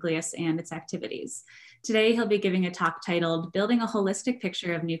of the nucleus and its activities. Today, he'll be giving a talk titled Building a Holistic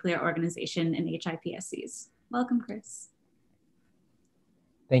Picture of Nuclear Organization in HIPSCs. Welcome, Chris.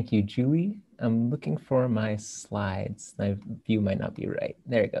 Thank you, Julie. I'm looking for my slides. My view might not be right.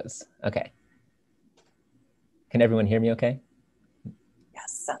 There it goes. Okay. Can everyone hear me okay?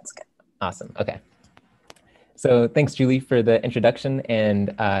 Yes, sounds good. Awesome. Okay. So thanks, Julie, for the introduction.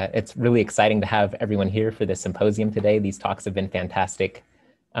 And it's really exciting to have everyone here for this symposium today. These talks have been fantastic.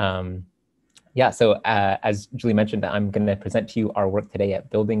 So as Julie mentioned, I'm going to present to you our work today at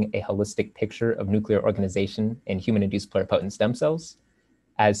building a holistic picture of nuclear organization in human-induced pluripotent stem cells.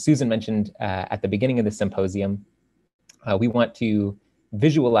 As Susan mentioned at the beginning of the symposium, we want to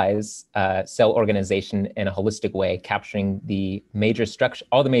visualize cell organization in a holistic way, capturing the major structure,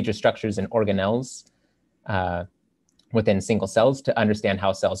 all the major structures and organelles within single cells to understand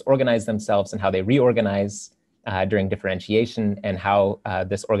how cells organize themselves and how they reorganize during differentiation and how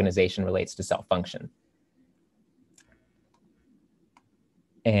this organization relates to cell function.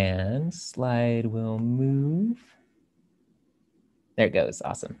 And slide will move. There it goes,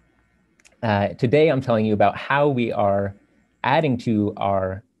 awesome. Today I'm telling you about how we are adding to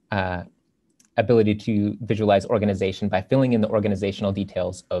our ability to visualize organization by filling in the organizational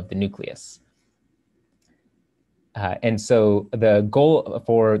details of the nucleus. And so the goal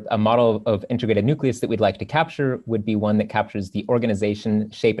for a model of integrated nucleus that we'd like to capture would be one that captures the organization,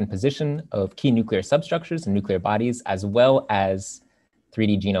 shape, and position of key nuclear substructures and nuclear bodies, as well as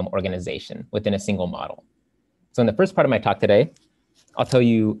 3D genome organization within a single model. So in the first part of my talk today, I'll tell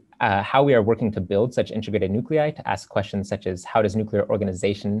you how we are working to build such integrated nuclei to ask questions such as how does nuclear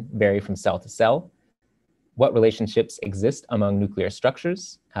organization vary from cell to cell? What relationships exist among nuclear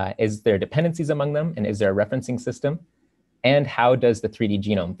structures? Is there dependencies among them? And is there a referencing system? And how does the 3D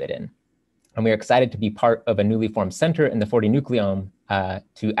genome fit in? And we are excited to be part of a newly formed center in the 40 nucleome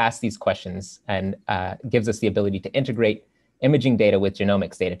to ask these questions, and gives us the ability to integrate imaging data with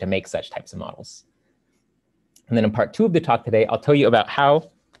genomics data to make such types of models. And then in part 2 of the talk today, I'll tell you about how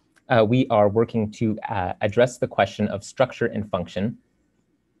we are working to address the question of structure and function,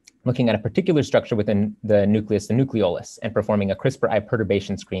 looking at a particular structure within the nucleus, the nucleolus, and performing a CRISPR-I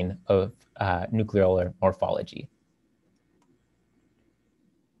perturbation screen of nucleolar morphology.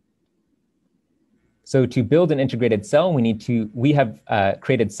 So to build an integrated cell, we have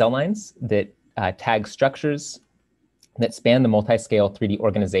created cell lines that tag structures that span the multi-scale 3D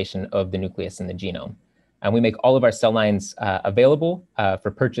organization of the nucleus and the genome. And we make all of our cell lines available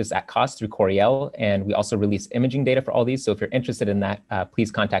for purchase at cost through Coriell, and we also release imaging data for all these. So if you're interested in that,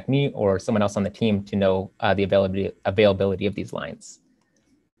 please contact me or someone else on the team to know the availability of these lines.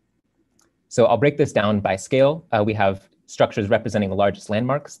 So I'll break this down by scale. We have structures representing the largest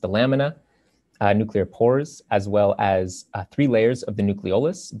landmarks, the lamina, nuclear pores, as well as 3 layers of the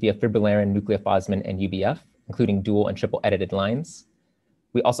nucleolus via fibrillarian, nucleophosmin, and UBF, including dual and triple edited lines.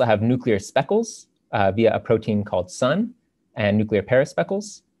 We also have nuclear speckles, via a protein called SUN, and nuclear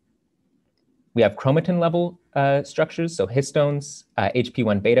perispeckles. We have chromatin level structures, so histones,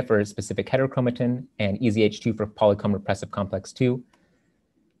 HP1 beta for specific heterochromatin, and EZH2 for polycomb repressive complex 2.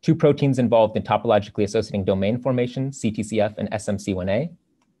 2 proteins involved in topologically associating domain formation, CTCF and SMC1A,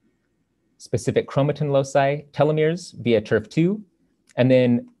 specific chromatin loci, telomeres via TRF2, and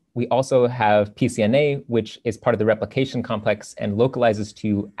then we also have PCNA, which is part of the replication complex and localizes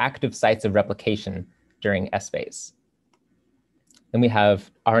to active sites of replication during S phase. Then we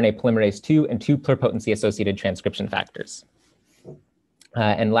have RNA polymerase 2 and 2 pluripotency associated transcription factors.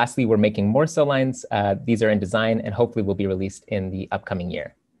 And lastly, we're making more cell lines. These are in design and hopefully will be released in the upcoming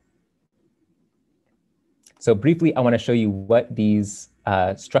year. So briefly, I want to show you what these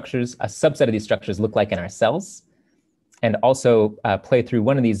structures, a subset of these structures look like in our cells, and also play through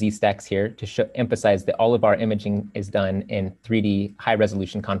one of these Z-stacks here to emphasize that all of our imaging is done in 3D high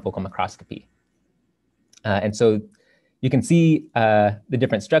resolution confocal microscopy. And so you can see the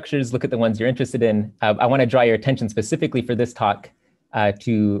different structures, look at the ones you're interested in. I want to draw your attention specifically for this talk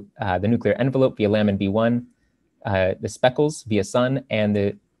to the nuclear envelope via lamin B1, the speckles via sun, and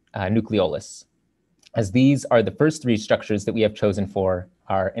the nucleolus, as these are the first 3 structures that we have chosen for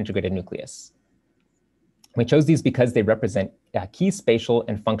our integrated nucleus. We chose these because they represent key spatial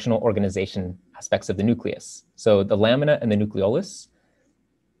and functional organization aspects of the nucleus. So the lamina and the nucleolus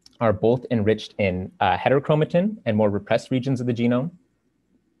are both enriched in heterochromatin and more repressed regions of the genome.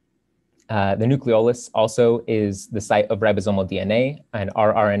 The nucleolus also is the site of ribosomal DNA and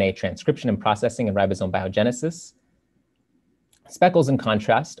rRNA transcription and processing and ribosome biogenesis. Speckles, in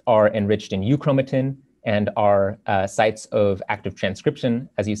contrast, are enriched in euchromatin and are sites of active transcription,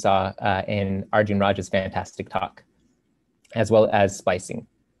 as you saw in Arjun Raj's fantastic talk, as well as splicing.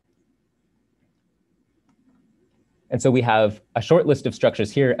 And so we have a short list of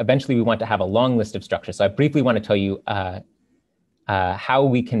structures here. Eventually, we want to have a long list of structures. So I briefly want to tell you how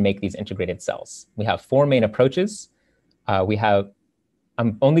we can make these integrated cells. We have 4 main approaches.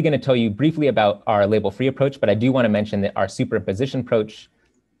 I'm only going to tell you briefly about our label-free approach, but I do want to mention that our superimposition approach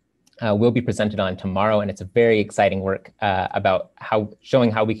will be presented on tomorrow, and it's a very exciting work about showing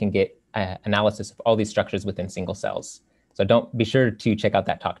how we can get analysis of all these structures within single cells. So be sure to check out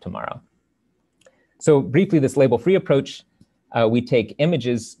that talk tomorrow. So briefly, this label-free approach, we take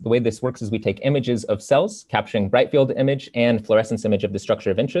images. The way this works is we take images of cells, capturing bright field image and fluorescence image of the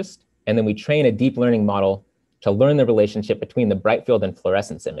structure of interest, and then we train a deep learning model to learn the relationship between the bright field and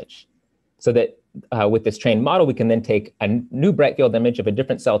fluorescence image. So that with this trained model, we can then take a new bright field image of a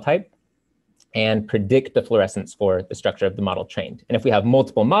different cell type and predict the fluorescence for the structure of the model trained. And if we have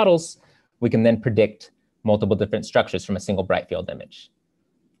multiple models, we can then predict multiple different structures from a single bright field image.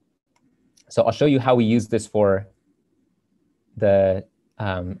 So I'll show you how we use this for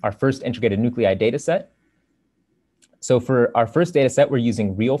our first integrated nuclei data set. So for our first data set, we're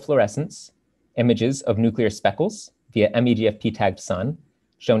using real fluorescence images of nuclear speckles via MEGFP tagged sun,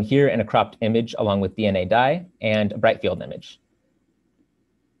 shown here in a cropped image along with DNA dye and a bright field image.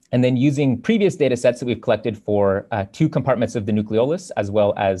 And then using previous data sets that we've collected for 2 compartments of the nucleolus as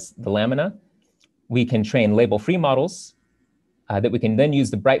well as the lamina, we can train label-free models that we can then use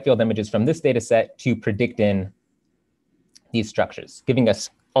the bright field images from this data set to predict in these structures, giving us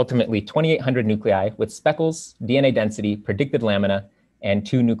ultimately 2,800 nuclei with speckles, DNA density, predicted lamina, and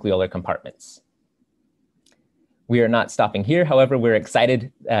 2 nucleolar compartments. We are not stopping here. However, we're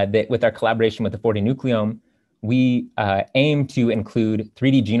excited that with our collaboration with the 40 Nucleome, we aim to include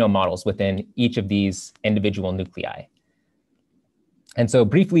 3D genome models within each of these individual nuclei. And so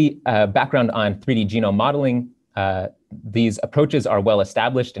briefly, background on 3D genome modeling. These approaches are well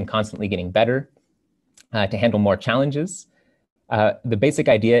established and constantly getting better to handle more challenges. The basic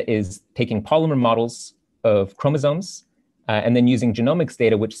idea is taking polymer models of chromosomes and then using genomics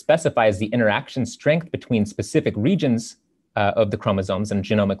data, which specifies the interaction strength between specific regions of the chromosomes and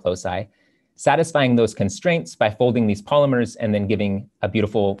genomic loci, satisfying those constraints by folding these polymers and then giving a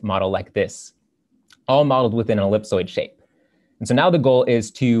beautiful model like this, all modeled within an ellipsoid shape. And so now the goal is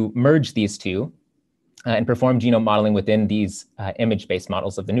to merge these two and perform genome modeling within these image-based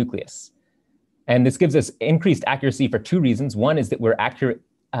models of the nucleus. And this gives us increased accuracy for 2 reasons. One is that we're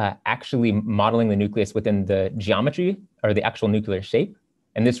actually modeling the nucleus within the geometry or the actual nuclear shape.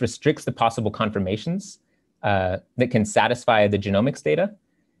 And this restricts the possible conformations that can satisfy the genomics data.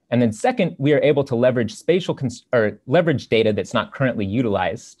 And then second, we are able to leverage leverage data that's not currently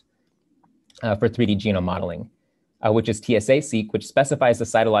utilized for 3D genome modeling, which is TSA-seq, which specifies the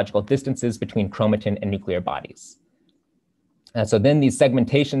cytological distances between chromatin and nuclear bodies. So then these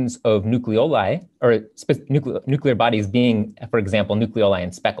segmentations of nucleoli, or nuclear bodies being, for example, nucleoli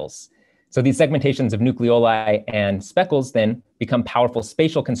and speckles. So these segmentations of nucleoli and speckles then become powerful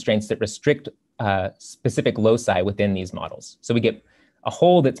spatial constraints that restrict specific loci within these models. So we get a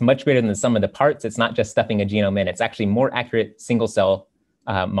whole that's much greater than the sum of the parts. It's not just stuffing a genome in, it's actually more accurate single cell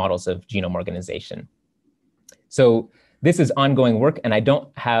models of genome organization. So this is ongoing work, and I don't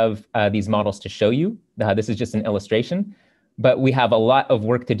have these models to show you. This is just an illustration, but we have a lot of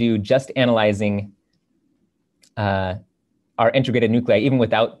work to do just analyzing our integrated nuclei, even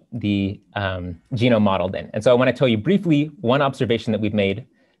without the genome modeled in. And so I want to tell you briefly one observation that we've made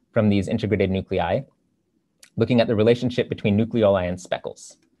from these integrated nuclei, looking at the relationship between nucleoli and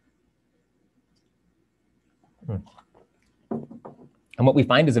speckles. And what we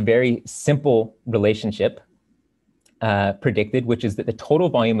find is a very simple relationship predicted, which is that the total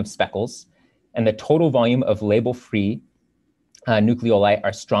volume of speckles and the total volume of label-free nucleoli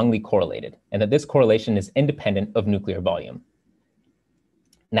are strongly correlated, and that this correlation is independent of nuclear volume.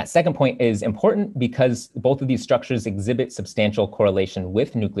 And that second point is important because both of these structures exhibit substantial correlation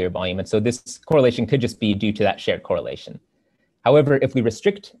with nuclear volume, and so this correlation could just be due to that shared correlation. However, if we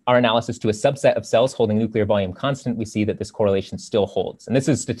restrict our analysis to a subset of cells holding nuclear volume constant, we see that this correlation still holds. And this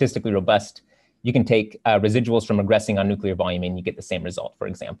is statistically robust. You can take residuals from regressing on nuclear volume and you get the same result, for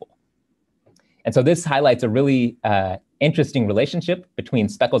example. And so this highlights a really interesting relationship between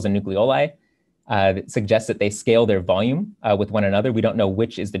speckles and nucleoli that suggests that they scale their volume with one another. We don't know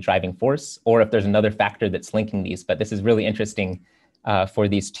which is the driving force or if there's another factor that's linking these, but this is really interesting for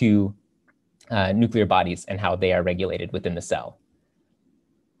these two nuclear bodies and how they are regulated within the cell.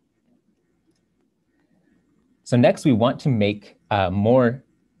 So next, we want to make more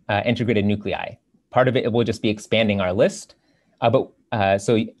integrated nuclei. Part of it will just be expanding our list,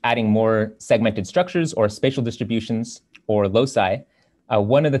 so adding more segmented structures or spatial distributions or loci.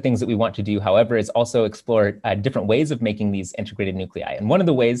 One of the things that we want to do, however, is also explore different ways of making these integrated nuclei. And one of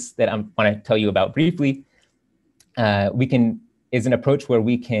the ways that I want to tell you about briefly is an approach where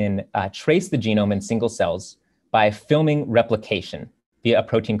we can trace the genome in single cells by filming replication via a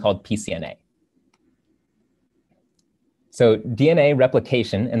protein called pCNA. So DNA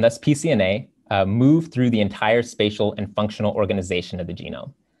replication, and thus pCNA, move through the entire spatial and functional organization of the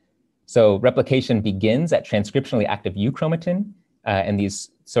genome. So replication begins at transcriptionally active euchromatin and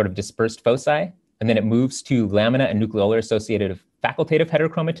these sort of dispersed foci, and then it moves to lamina and nucleolar associated facultative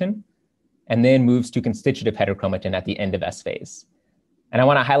heterochromatin, and then moves to constitutive heterochromatin at the end of S phase. And I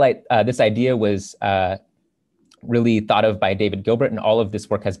want to highlight this idea was really thought of by David Gilbert, and all of this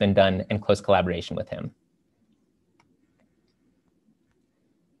work has been done in close collaboration with him.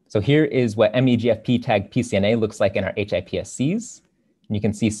 So here is what MEGFP tagged pCNA looks like in our HIPSCs. And you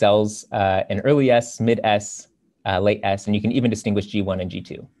can see cells in early S, mid S, late S, and you can even distinguish G1 and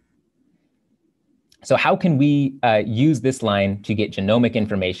G2. So how can we use this line to get genomic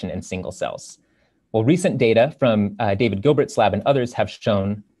information in single cells? Well, recent data from David Gilbert's lab and others have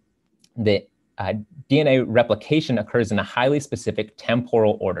shown that DNA replication occurs in a highly specific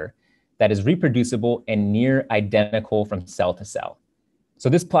temporal order that is reproducible and near identical from cell to cell. So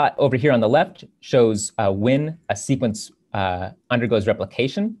this plot over here on the left shows when a sequence undergoes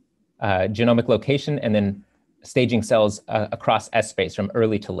replication, genomic location, and then staging cells across S phase from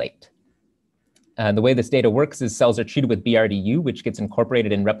early to late. The way this data works is cells are treated with BRDU, which gets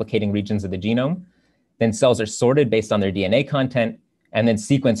incorporated in replicating regions of the genome. Then cells are sorted based on their DNA content, and then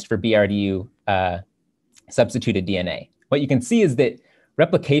sequenced for BRDU substituted DNA. What you can see is that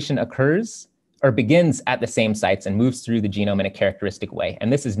replication occurs or begins at the same sites and moves through the genome in a characteristic way.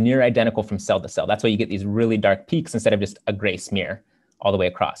 And this is near identical from cell to cell. That's why you get these really dark peaks instead of just a gray smear all the way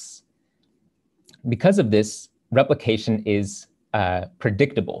across. Because of this, replication is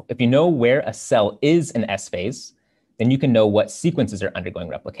predictable. If you know where a cell is in S phase, then you can know what sequences are undergoing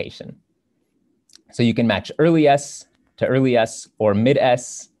replication. So you can match early S to early S or mid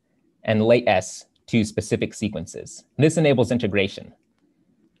S and late S to specific sequences. And this enables integration.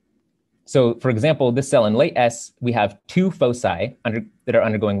 So for example, this cell in late S, we have two foci that are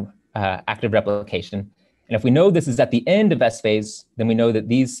undergoing active replication. And if we know this is at the end of S phase, then we know that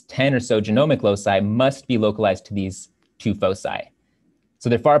these 10 or so genomic loci must be localized to these two foci. So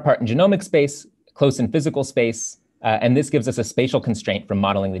they're far apart in genomic space, close in physical space, and this gives us a spatial constraint for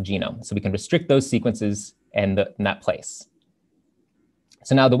modeling the genome. So we can restrict those sequences in that place.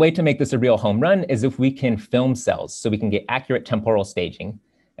 So now the way to make this a real home run is if we can film cells so we can get accurate temporal staging.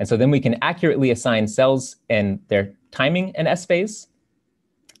 And so then we can accurately assign cells and their timing in S phase,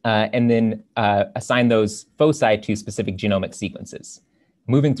 and then assign those foci to specific genomic sequences,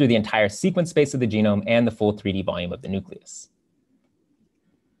 moving through the entire sequence space of the genome and the full 3D volume of the nucleus.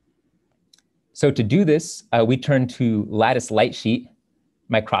 So to do this, we turn to lattice light sheet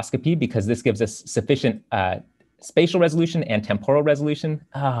microscopy because this gives us sufficient spatial resolution and temporal resolution.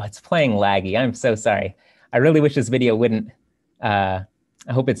 Oh, it's playing laggy. I'm so sorry. I really wish this video wouldn't, I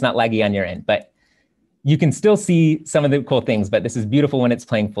hope it's not laggy on your end, but you can still see some of the cool things, but this is beautiful when it's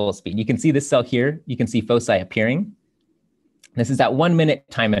playing full speed. You can see this cell here. You can see foci appearing. This is at 1 minute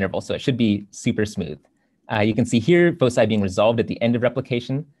time interval, so it should be super smooth. You can see here foci being resolved at the end of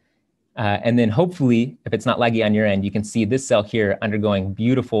replication. And then hopefully, if it's not laggy on your end, you can see this cell here undergoing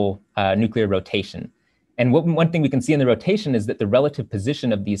beautiful nuclear rotation. And one thing we can see in the rotation is that the relative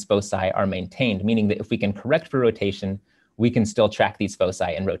position of these foci are maintained, meaning that if we can correct for rotation, we can still track these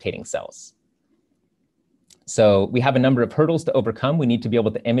foci in rotating cells. So we have a number of hurdles to overcome. We need to be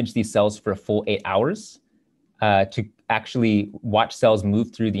able to image these cells for a full 8 hours to actually watch cells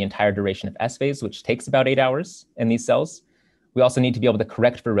move through the entire duration of S phase, which takes about 8 hours in these cells. We also need to be able to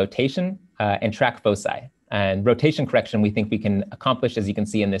correct for rotation and track foci. And rotation correction, we think we can accomplish, as you can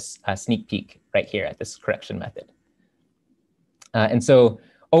see in this sneak peek right here at this correction method. And so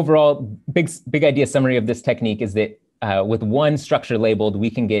overall, big idea summary of this technique is that with one structure labeled, we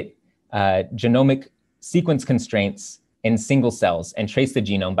can get genomic sequence constraints in single cells and trace the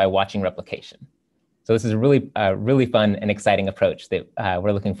genome by watching replication. So this is a really fun and exciting approach that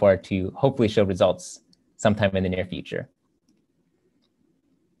we're looking forward to hopefully show results sometime in the near future.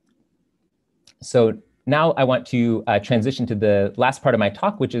 So now I want to transition to the last part of my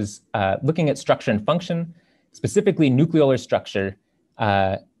talk, which is looking at structure and function, specifically nucleolar structure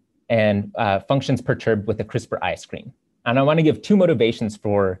and functions perturbed with a CRISPR-I screen. And I want to give two motivations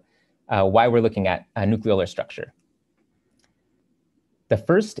for why we're looking at nucleolar structure. The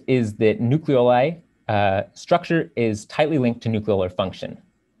first is that nucleoli structure is tightly linked to nucleolar function.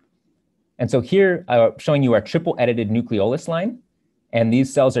 And so here, showing you our triple edited nucleolus line. And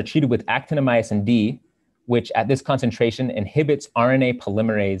these cells are treated with actinomyosin D, which at this concentration inhibits RNA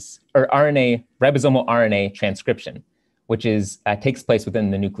polymerase or ribosomal RNA transcription, which takes place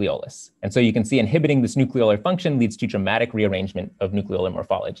within the nucleolus. And so you can see inhibiting this nucleolar function leads to dramatic rearrangement of nucleolar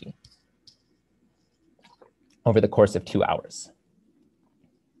morphology over the course of 2 hours.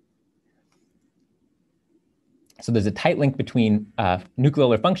 So there's a tight link between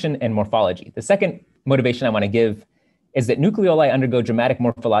nucleolar function and morphology. The second motivation I want to give is that nucleoli undergo dramatic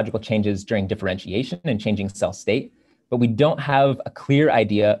morphological changes during differentiation and changing cell state, but we don't have a clear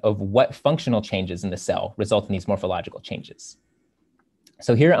idea of what functional changes in the cell result in these morphological changes.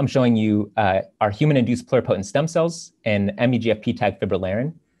 So here I'm showing you our human-induced pluripotent stem cells and MEGFP-tagged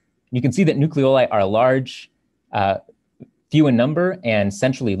fibrillary. You can see that nucleoli are large, few in number, and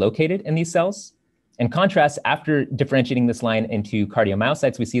centrally located in these cells. In contrast, after differentiating this line into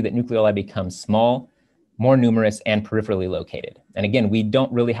cardiomyocytes, we see that nucleoli become small, more numerous, and peripherally located. And again, we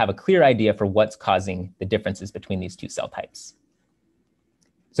don't really have a clear idea for what's causing the differences between these two cell types.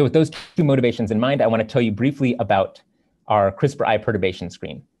 So with those two motivations in mind, I want to tell you briefly about our CRISPR-I perturbation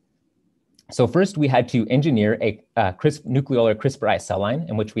screen. So first, we had to engineer a nucleolar CRISPR-I cell line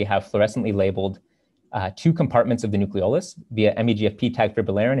in which we have fluorescently labeled 2 compartments of the nucleolus via MEGFP-tagged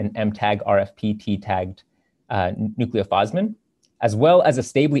fibrillary and M-tag RFP-T-tagged nucleophosmin, as well as a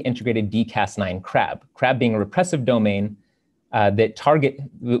stably integrated dCas9 CRAB, CRAB being a repressive domain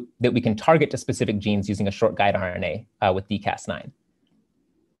that we can target to specific genes using a short guide RNA with dCas9.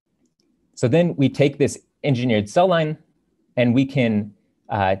 So then we take this engineered cell line and we can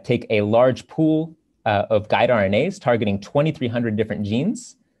take a large pool of guide RNAs targeting 2,300 different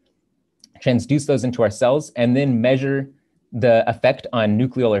genes, transduce those into our cells, and then measure the effect on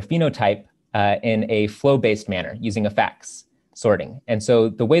nucleolar phenotype in a flow-based manner using a FACS sorting. And so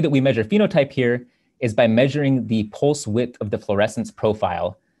the way that we measure phenotype here is by measuring the pulse width of the fluorescence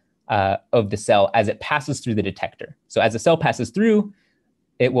profile of the cell as it passes through the detector. So as the cell passes through,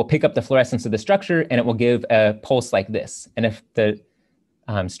 it will pick up the fluorescence of the structure and it will give a pulse like this. And if the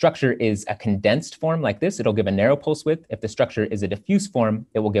structure is a condensed form like this, it'll give a narrow pulse width. If the structure is a diffuse form,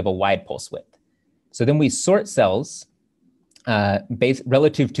 it will give a wide pulse width. So then we sort cells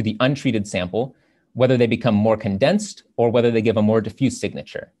relative to the untreated sample, whether they become more condensed or whether they give a more diffuse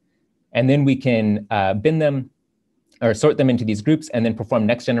signature. And then we can bin them or sort them into these groups and then perform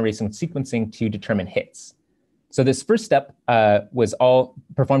next generation sequencing to determine hits. So this first step was all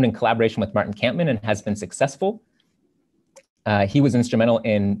performed in collaboration with Martin Kampmann and has been successful. He was instrumental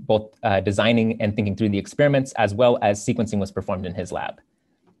in both designing and thinking through the experiments, as well as sequencing was performed in his lab.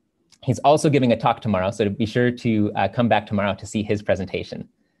 He's also giving a talk tomorrow, so be sure to come back tomorrow to see his presentation.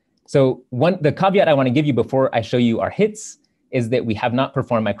 So the caveat I want to give you before I show you our hits is that we have not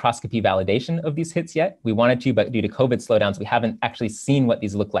performed microscopy validation of these hits yet. We wanted to, but due to COVID slowdowns, we haven't actually seen what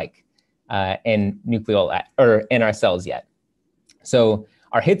these look like in our cells yet. So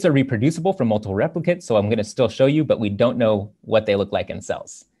our hits are reproducible from multiple replicates, so I'm going to still show you, but we don't know what they look like in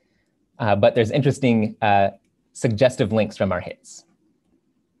cells. But there's interesting suggestive links from our hits.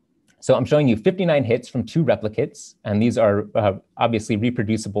 So So I'm showing you 59 hits from 2 replicates, and these are obviously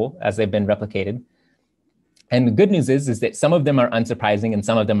reproducible as they've been replicated. And the good news is that some of them are unsurprising and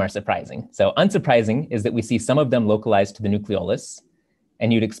some of them are surprising. So unsurprising is that we see some of them localized to the nucleolus,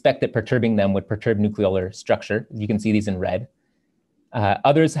 and you'd expect that perturbing them would perturb nucleolar structure. You can see these in red.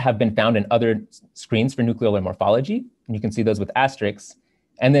 Others have been found in other screens for nucleolar morphology, and you can see those with asterisks.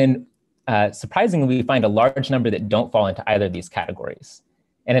 And then surprisingly, we find a large number that don't fall into either of these categories.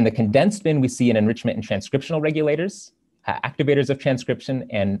 And in the condensed bin, we see an enrichment in transcriptional regulators, activators of transcription,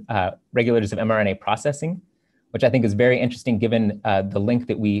 and regulators of mRNA processing, which I think is very interesting given the link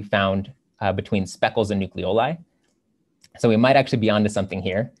that we found between speckles and nucleoli. So we might actually be onto something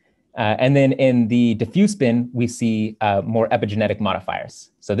here. And then in the diffuse bin, we see more epigenetic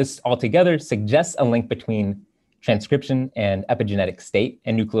modifiers. So this altogether suggests a link between transcription and epigenetic state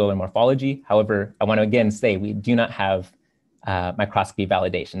and nucleolar morphology. However, I want to again say we do not have microscopy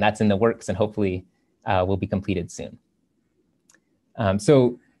validation. That's in the works and hopefully will be completed soon.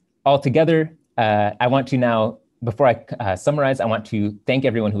 So altogether, I want to now, before I summarize, I want to thank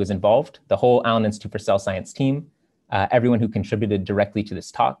everyone who was involved, the whole Allen Institute for Cell Science team, everyone who contributed directly to this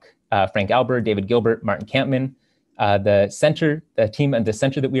talk, Frank Alber, David Gilbert, Martin Kampman, the center, the team at the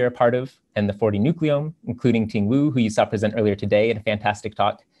center that we are a part of, and the 4D Nucleome, including Ting Wu, who you saw present earlier today in a fantastic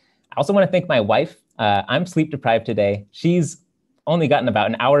talk. I also want to thank my wife. I'm sleep deprived today. She's only gotten about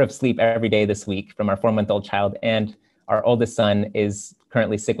an hour of sleep every day this week from our 4-month-old child, and our oldest son is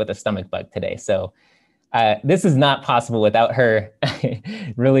currently sick with a stomach bug today. So this is not possible without her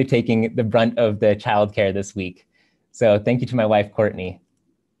really taking the brunt of the childcare this week. So thank you to my wife, Courtney.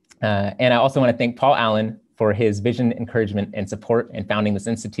 And I also want to thank Paul Allen for his vision, encouragement, and support in founding this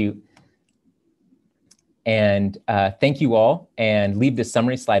institute. And thank you all, and leave this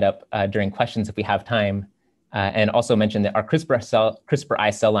summary slide up during questions if we have time. And also mention that our CRISPR-I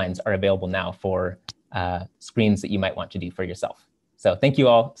cell lines are available now for screens that you might want to do for yourself. So thank you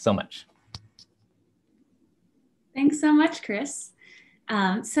all so much. Thanks so much, Chris.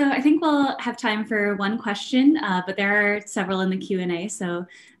 So I think we'll have time for one question, but there are several in the Q&A, so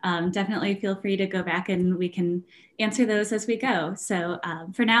definitely feel free to go back and we can answer those as we go. So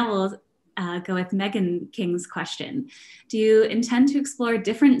for now, we'll go with Megan King's question. Do you intend to explore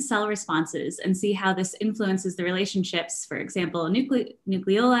different cell responses and see how this influences the relationships, for example,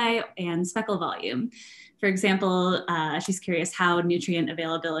 nucleoli and speckle volume? For example, she's curious how nutrient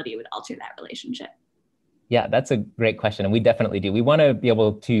availability would alter that relationship. Yeah, that's a great question, and we definitely do. We want to be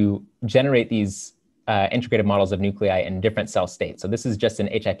able to generate these integrated models of nuclei in different cell states. So this is just in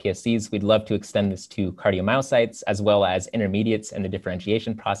HIPSCs. We'd love to extend this to cardiomyocytes, as well as intermediates in the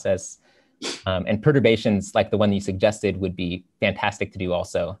differentiation process. And perturbations like the one you suggested would be fantastic to do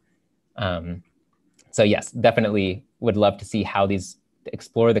also. So yes, definitely would love to see how these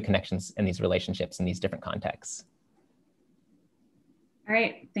explore the connections in these relationships in these different contexts. All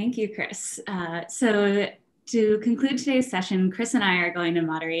right, thank you, Chris. So to conclude today's session, Chris and I are going to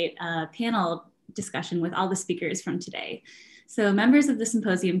moderate a panel discussion with all the speakers from today. So members of the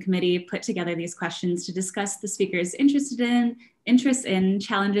Symposium Committee put together these questions to discuss the speakers' interests in,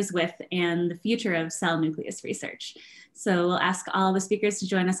 challenges with, and the future of cell nucleus research. So we'll ask all the speakers to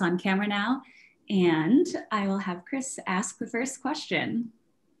join us on camera now, and I will have Chris ask the first question.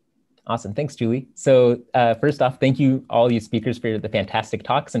 Awesome, thanks, Julie. So first off, thank you all you speakers for the fantastic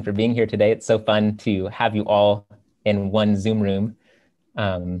talks and for being here today. It's so fun to have you all in one Zoom room.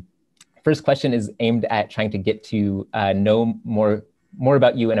 First question is aimed at trying to get to know more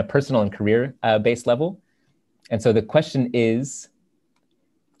about you in a personal and career-based level. And so the question is,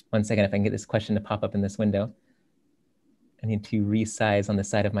 one second, if I can get this question to pop up in this window. I need to resize on the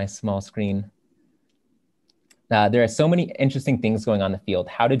side of my small screen. There are so many interesting things going on in the field.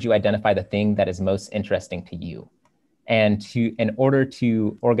 How did you identify the thing that is most interesting to you? And in order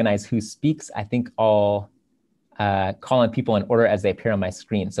to organize who speaks, I think I'll call on people in order as they appear on my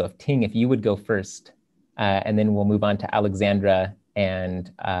screen. So if Ting, if you would go first, and then we'll move on to Alexandra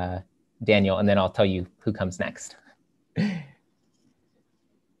and Daniel, and then I'll tell you who comes next.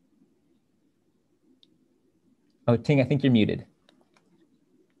 Oh, Ting, I think you're muted.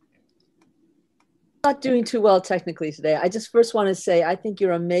 Not doing too well technically today. I just first want to say, I think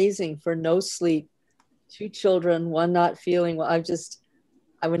you're amazing for no sleep, 2 children, 1 not feeling well.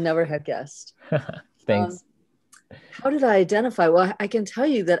 I would never have guessed. Thanks. How did I identify? Well, I can tell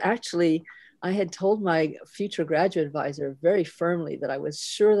you that actually I had told my future graduate advisor very firmly that I was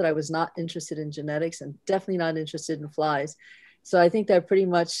sure that I was not interested in genetics and definitely not interested in flies. So I think that pretty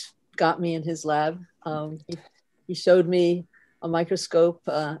much got me in his lab. He showed me a microscope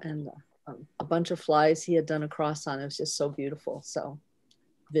and a bunch of flies he had done a cross on. It was just so beautiful. So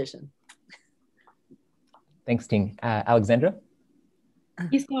vision. Thanks, Ting. Alexandra?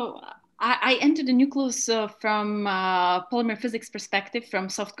 Yes, so I entered the nucleus from polymer physics perspective, from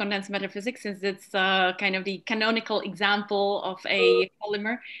soft condensed matter physics, since it's kind of the canonical example of a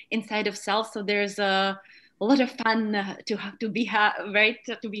polymer inside of cells. So there's a lot of fun to be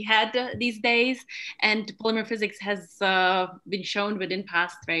had these days, and polymer physics has been shown within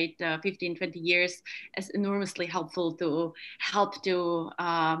past 15, 20 years as enormously helpful to help to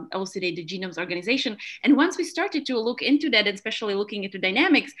elucidate the genome's organization. And once we started to look into that, especially looking into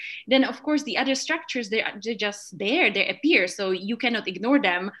dynamics, then of course the other structures, they're just there, they appear, so you cannot ignore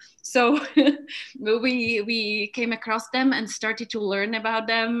them. So we came across them and started to learn about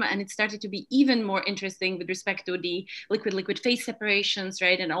them, and it started to be even more interesting with respect to the liquid-liquid phase separations,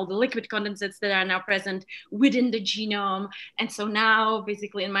 right, and all the liquid condensates that are now present within the genome. And so now,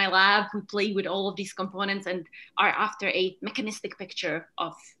 basically in my lab, we play with all of these components and are after a mechanistic picture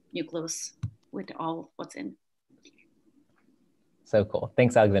of nucleus with all what's in. So cool.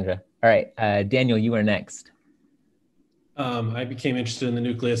 Thanks, Alexandra. All right, Daniel, you are next. I became interested in the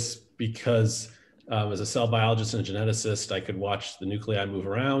nucleus because as a cell biologist and a geneticist, I could watch the nuclei move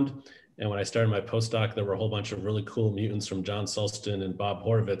around. And when I started my postdoc, there were a whole bunch of really cool mutants from John Sulston and Bob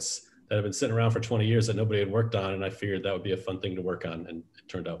Horowitz that have been sitting around for 20 years that nobody had worked on. And I figured that would be a fun thing to work on, and it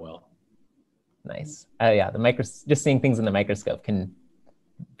turned out well. Nice. Yeah, just seeing things in the microscope can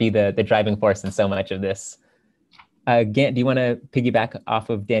be the driving force in so much of this. Gant, do you want to piggyback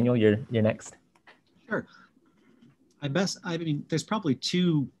off of Daniel? You're next. Sure. I mean, there's probably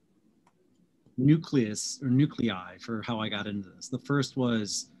two nuclei for how I got into this. The first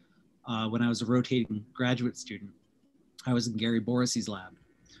was when I was a rotating graduate student. I was in Gary Borisi's lab.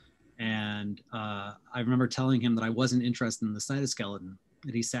 And I remember telling him that I wasn't interested in the cytoskeleton.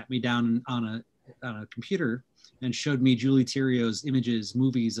 And he sat me down on a computer and showed me Julie Theriault's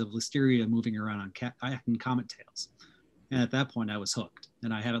movies of Listeria moving around on comet tails. And at that point I was hooked,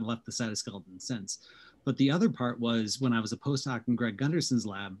 and I haven't left the cytoskeleton since. But the other part was when I was a postdoc in Greg Gunderson's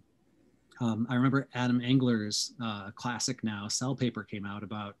lab. I remember Adam Engler's classic now cell paper came out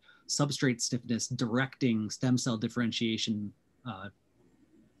about substrate stiffness directing stem cell differentiation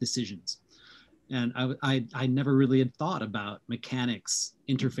decisions. And I never really had thought about mechanics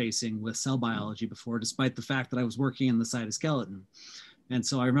interfacing with cell biology before, despite the fact that I was working in the cytoskeleton. And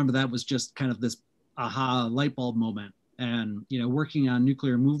so I remember that was just kind of this aha light bulb moment. And working on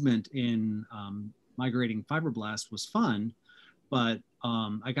nuclear movement in migrating fibroblasts was fun, but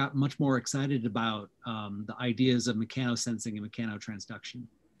I got much more excited about the ideas of mechanosensing and mechanotransduction.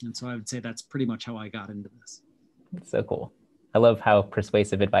 And so I would say that's pretty much how I got into this. That's so cool. I love how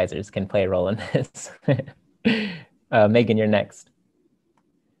persuasive advisors can play a role in this. Megan, you're next.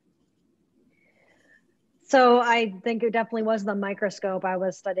 So I think it definitely was the microscope. I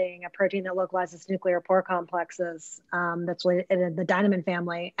was studying a protein that localizes nuclear pore complexes that's in the dynamine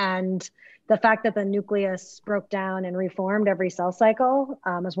family. And the fact that the nucleus broke down and reformed every cell cycle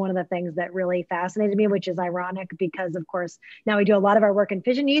is one of the things that really fascinated me, which is ironic because, of course, now we do a lot of our work in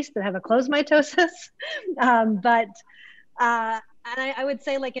fission yeast that have a closed mitosis. And I would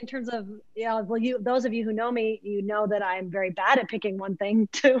say, like, in terms of, those of you who know me, you know that I'm very bad at picking one thing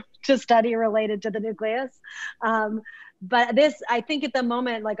to study related to the nucleus. But this, I think at the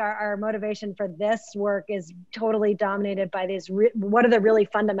moment, like our motivation for this work is totally dominated by these, what are the really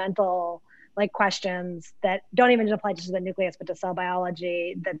fundamental questions that don't even apply just to the nucleus, but to cell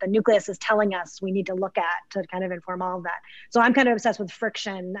biology, that the nucleus is telling us we need to look at to kind of inform all of that. So I'm kind of obsessed with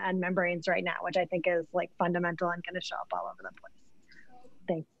friction and membranes right now, which I think is fundamental and going to show up all over the place.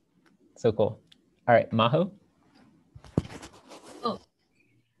 Thanks. So cool. All right, Maho.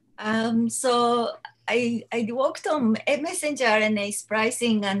 So I worked on messenger RNA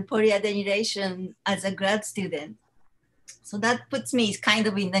splicing and polyadenylation as a grad student. So that puts me kind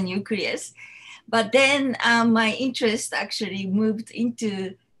of in the nucleus. But then my interest actually moved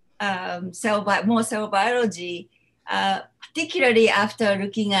into more cell biology, particularly after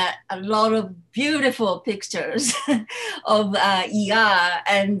looking at a lot of beautiful pictures of ER.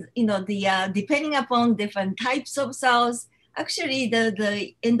 And depending upon different types of cells, actually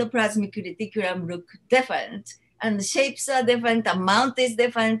the endoplasmic reticulum look different, and the shapes are different, amount is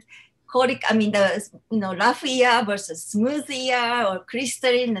different. Rough ER versus smooth ER or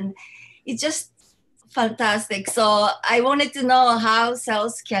crystalline, and it's just fantastic. So I wanted to know how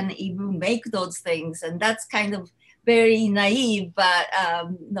cells can even make those things, and that's kind of very naive, but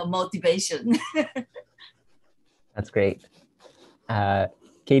motivation. That's great.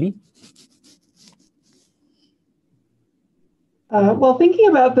 Katie? Well, thinking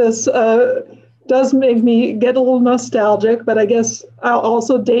about this does make me get a little nostalgic, but I guess I'll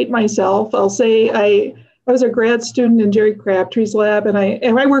also date myself. I'll say I I was a grad student in Jerry Crabtree's lab, and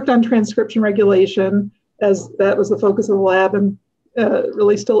I worked on transcription regulation, as that was the focus of the lab, and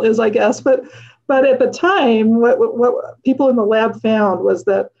really still is, I guess. But at the time, what people in the lab found was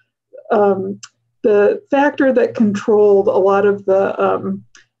that the factor that controlled a lot of the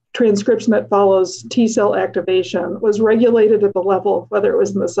transcription that follows T cell activation was regulated at the level of whether it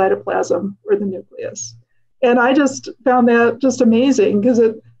was in the cytoplasm or the nucleus. And I just found that just amazing, because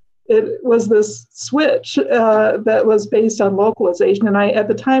it was this switch that was based on localization. And I, at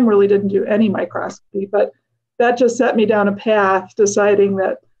the time, really didn't do any microscopy, but that just set me down a path deciding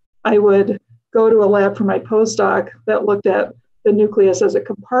that I would go to a lab for my postdoc that looked at the nucleus as a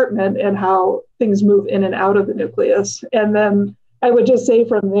compartment and how things move in and out of the nucleus. And then I would just say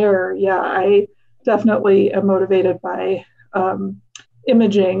from there, yeah, I definitely am motivated by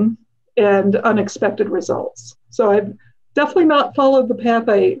imaging and unexpected results. So I've definitely not followed the path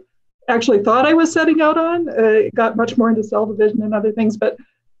I actually thought I was setting out on. Got much more into cell division and other things, but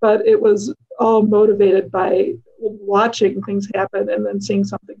it was all motivated by watching things happen and then seeing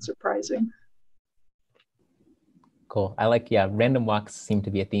something surprising. Cool. I like, yeah, random walks seem to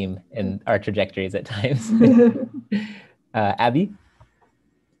be a theme in our trajectories at times. Abby?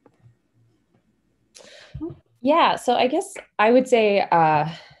 Yeah, so I guess I would say,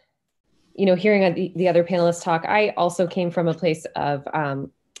 hearing the other panelists talk, I also came from a place of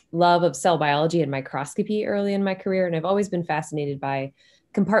love of cell biology and microscopy early in my career. And I've always been fascinated by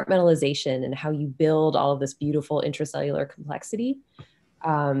compartmentalization and how you build all of this beautiful intracellular complexity.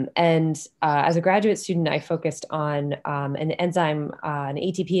 As a graduate student, I focused on an enzyme, an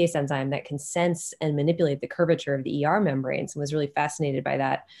ATPase enzyme that can sense and manipulate the curvature of the ER membranes, and was really fascinated by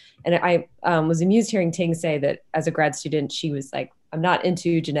that. And I was amused hearing Ting say that as a grad student, she was like, I'm not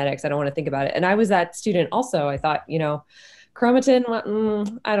into genetics. I don't want to think about it. And I was that student also. I thought,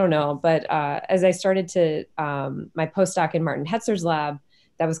 chromatin, I don't know. But as I started to my postdoc in Martin Hetzer's lab,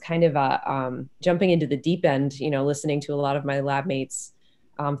 that was kind of jumping into the deep end, listening to a lot of my lab mates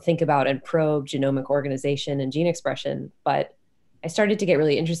think about and probe genomic organization and gene expression. But I started to get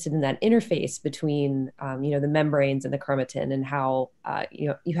really interested in that interface between, the membranes and the chromatin, and how,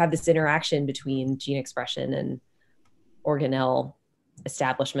 you have this interaction between gene expression and organelle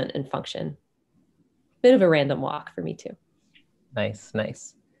establishment and function. Bit of a random walk for me too. Nice,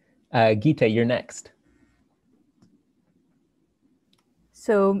 nice. Gita, you're next.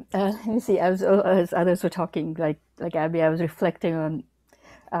 So let me see, as others were talking, like Abby, I was reflecting on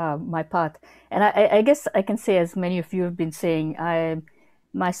my path. And I guess I can say, as many of you have been saying,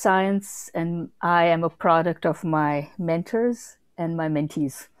 my science and I am a product of my mentors and my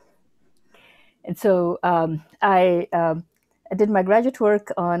mentees. And so I did my graduate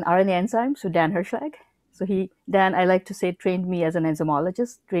work on RNA enzymes with Dan Hirschlag. So Dan, I like to say, trained me as an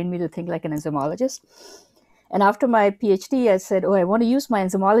enzymologist, trained me to think like an enzymologist. And after my PhD, I said, I want to use my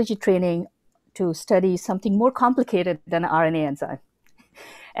enzymology training to study something more complicated than an RNA enzyme.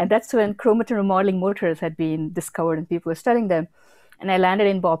 And that's when chromatin remodeling motors had been discovered and people were studying them. And I landed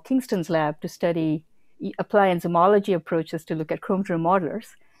in Bob Kingston's lab to apply enzymology approaches to look at chromatin remodelers.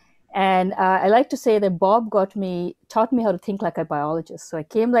 And I like to say that Bob taught me how to think like a biologist. So I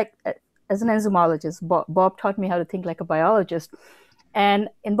came as an enzymologist. Bob taught me how to think like a biologist. And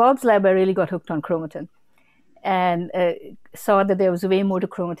in Bob's lab, I really got hooked on chromatin, and saw that there was way more to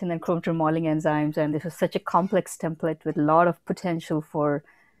chromatin than chromatin remodeling enzymes. And this was such a complex template with a lot of potential for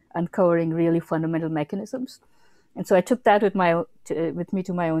uncovering really fundamental mechanisms. And so I took that with me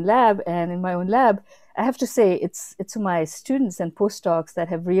to my own lab. And in my own lab, I have to say, it's my students and postdocs that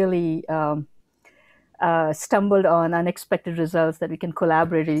have really stumbled on unexpected results that we can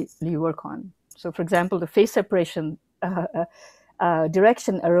collaboratively work on. So for example, the phase separation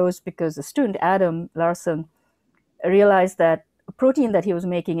direction arose because the student, Adam Larson, realized that a protein that he was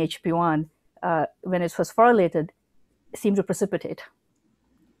making, HP1, when it's phosphorylated, seemed to precipitate.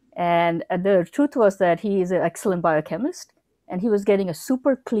 And the truth was that he is an excellent biochemist, and he was getting a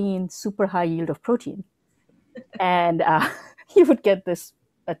super clean, super high yield of protein. And he would get this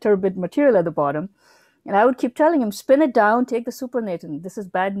turbid material at the bottom. And I would keep telling him, spin it down, take the supernatant. This is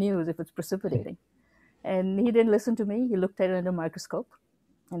bad news if it's precipitating. And he didn't listen to me. He looked at it under a microscope,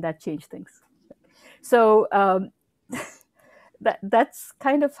 and that changed things. So that's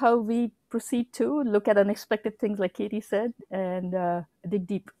kind of how we proceed to look at unexpected things, like Katie said, and dig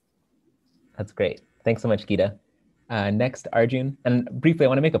deep. That's great. Thanks so much, Gita. Next, Arjun. And briefly, I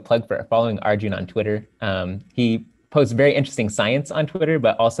want to make a plug for following Arjun on Twitter. He posts very interesting science on Twitter,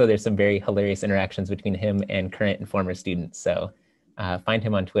 but also there's some very hilarious interactions between him and current and former students. So find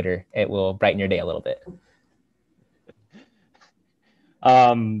him on Twitter. It will brighten your day a little bit.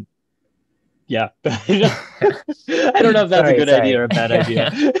 Yeah. I don't know if that's a good idea or a bad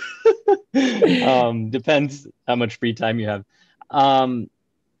idea. Depends how much free time you have.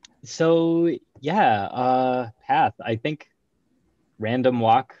 So yeah, path. I think random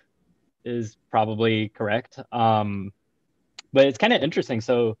walk is probably correct. But it's kind of interesting.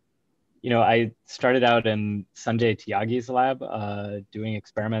 So, I started out in Sanjay Tyaghi's lab doing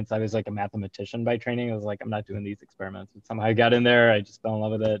experiments. I was like a mathematician by training. I was like, I'm not doing these experiments. But somehow I got in there. I just fell in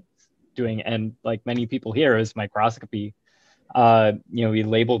love with it. And like many people here, it was microscopy. We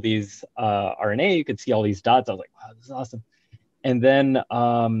labeled these RNA. You could see all these dots. I was like, wow, this is awesome. And then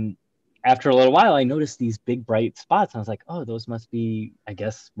after a little while, I noticed these big bright spots. And I was like, oh, those must be, I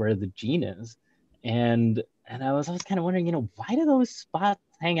guess, where the gene is. And I was kind of wondering, why do those spots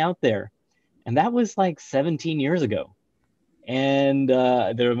hang out there? And that was like 17 years ago. And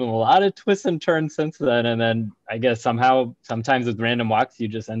there have been a lot of twists and turns since then. And then I guess somehow, sometimes with random walks, you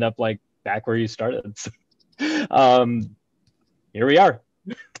just end up like back where you started. So, here we are.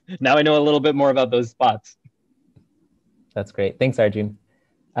 Now I know a little bit more about those spots. That's great. Thanks, Arjun.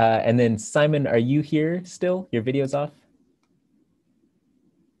 And then Simon, are you here still? Your video's off?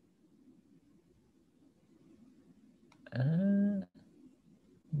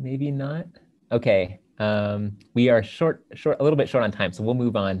 Maybe not. Okay. We are a little bit short on time, so we'll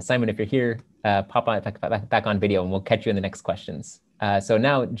move on. Simon, if you're here, pop on back on video, and we'll catch you in the next questions. So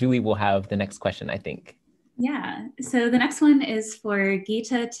now Julie will have the next question, I think. Yeah, so the next one is for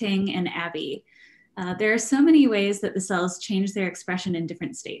Geeta, Ting, and Abby. There are so many ways that the cells change their expression in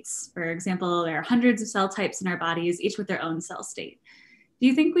different states. For example, there are hundreds of cell types in our bodies, each with their own cell state. Do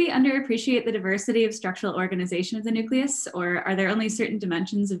you think we underappreciate the diversity of structural organization of the nucleus, or are there only certain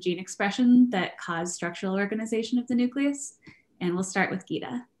dimensions of gene expression that cause structural organization of the nucleus? And we'll start with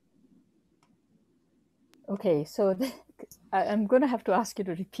Geeta. Okay, so I'm going to have to ask you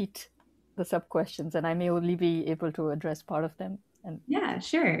to repeat the sub-questions, and I may only be able to address part of them. And yeah,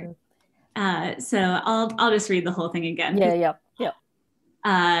 sure. So I'll just read the whole thing again. Yeah.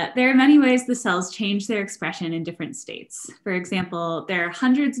 There are many ways the cells change their expression in different states. For example, there are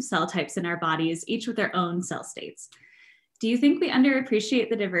hundreds of cell types in our bodies, each with their own cell states. Do you think we underappreciate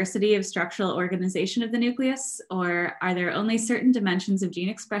the diversity of structural organization of the nucleus, or are there only certain dimensions of gene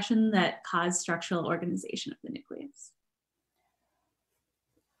expression that cause structural organization of the nucleus?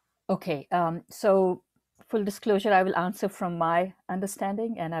 Okay, so full disclosure, I will answer from my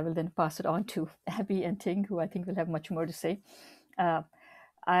understanding, and I will then pass it on to Abby and Ting, who I think will have much more to say.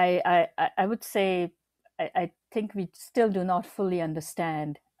 I would say I think we still do not fully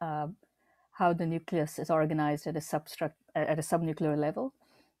understand how the nucleus is organized at a subnuclear level,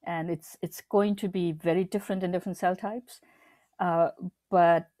 and it's going to be very different in different cell types.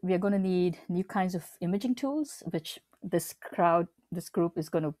 But we are going to need new kinds of imaging tools, which this group is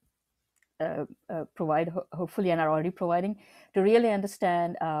going to provide, hopefully, and are already providing, to really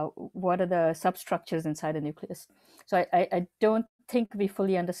understand what are the substructures inside the nucleus. So I don't think we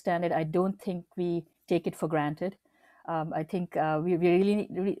fully understand it. I don't think we take it for granted. I think we really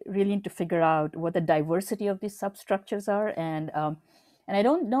need to figure out what the diversity of these substructures are, and I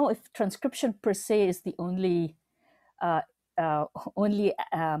don't know if transcription per se is the only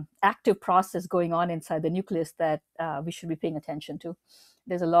active process going on inside the nucleus that we should be paying attention to.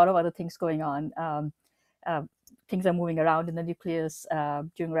 There's a lot of other things going on. Things are moving around in the nucleus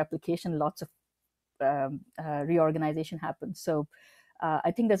during replication. Lots of reorganization happens. So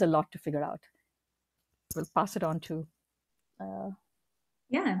I think there's a lot to figure out. We'll pass it on to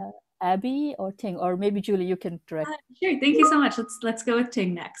Abby or Ting, or maybe Julie, you can direct. Sure. Thank you so much. Let's go with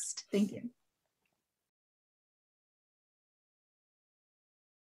Ting next. Thank you.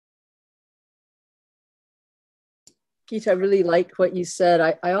 Geeta, I really like what you said.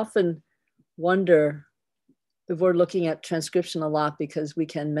 I often wonder if we're looking at transcription a lot because we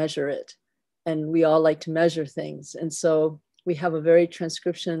can measure it, and we all like to measure things. And so we have a very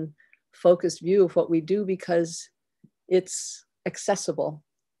transcription focused view of what we do because it's accessible.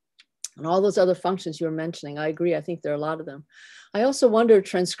 And all those other functions you were mentioning, I agree. I think there are a lot of them. I also wonder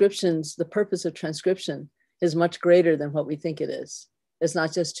if the purpose of transcription is much greater than what we think it is. It's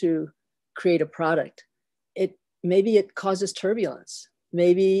not just to create a product. Maybe it causes turbulence.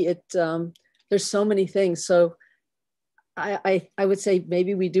 Maybe there's so many things. So I would say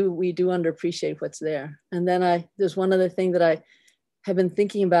maybe we do underappreciate what's there. And then there's one other thing that I have been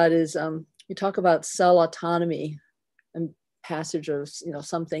thinking about is you talk about cell autonomy and passage of,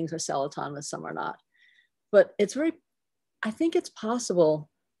 some things are cell autonomous, some are not. But I think it's possible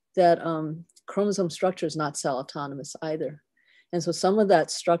that chromosome structure is not cell autonomous either. And so some of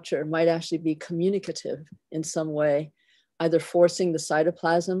that structure might actually be communicative in some way, either forcing the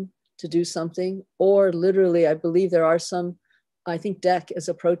cytoplasm to do something, or literally, I believe there are some, I think DEC is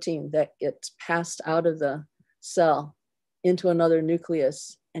a protein that gets passed out of the cell into another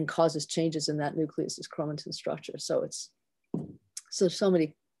nucleus and causes changes in that nucleus's chromatin structure. So it's so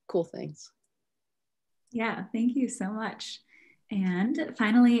many cool things. Yeah, thank you so much. And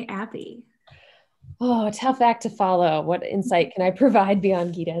finally, Abby. Oh, a tough act to follow. What insight can I provide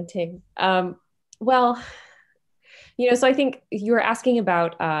beyond Gita and Ting? Well, so I think you were asking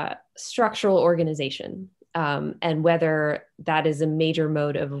about structural organization and whether that is a major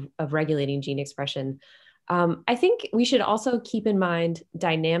mode of regulating gene expression. I think we should also keep in mind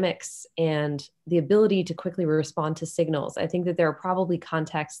dynamics and the ability to quickly respond to signals. I think that there are probably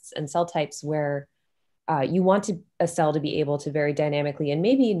contexts and cell types where you want a cell to be able to very dynamically and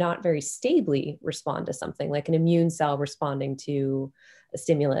maybe not very stably respond to something, like an immune cell responding to a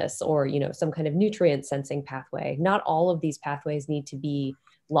stimulus, or some kind of nutrient sensing pathway. Not all of these pathways need to be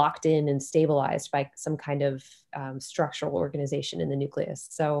locked in and stabilized by some kind of structural organization in the nucleus.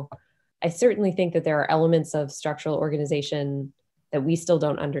 So I certainly think that there are elements of structural organization that we still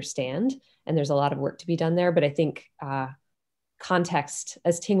don't understand, and there's a lot of work to be done there. But I think context,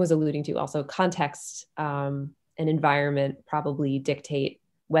 as Ting was alluding to, also context and environment probably dictate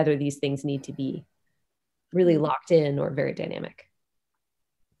whether these things need to be really locked in or very dynamic.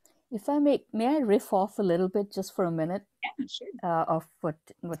 If I may I riff off a little bit just for a minute? Yeah, sure. Of what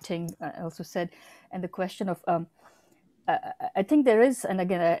Ting also said, and the question of I think there is, and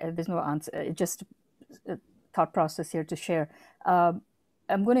again, there's no answer, just a thought process here to share. I'm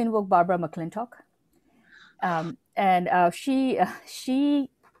going to invoke Barbara McClintock. And she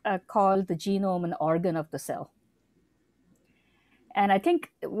called the genome an organ of the cell. And I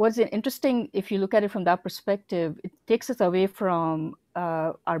think what's interesting, if you look at it from that perspective, it takes us away from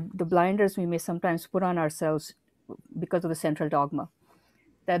the blinders we may sometimes put on ourselves because of the central dogma,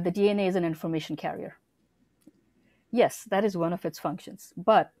 that the DNA is an information carrier. Yes, that is one of its functions,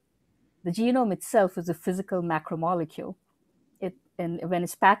 but the genome itself is a physical macromolecule. And when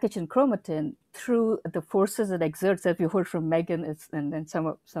it's packaged in chromatin, through the forces it exerts, as you heard from Megan and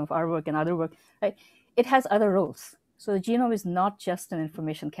some of our work and other work, right, it has other roles. So the genome is not just an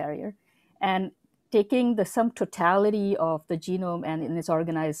information carrier. And taking the sum totality of the genome and in its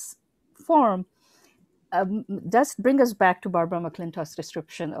organized form does bring us back to Barbara McClintock's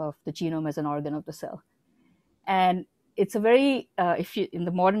description of the genome as an organ of the cell. And it's a very, in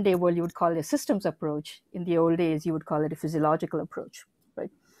the modern day world, you would call it a systems approach. In the old days, you would call it a physiological approach, right?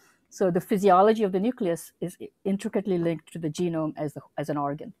 So the physiology of the nucleus is intricately linked to the genome as an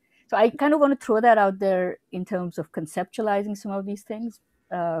organ. So I kind of want to throw that out there in terms of conceptualizing some of these things.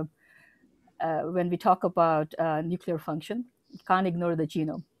 When we talk about nuclear function, you can't ignore the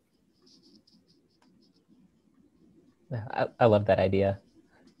genome. I love that idea.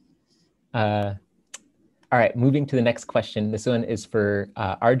 All right, moving to the next question. This one is for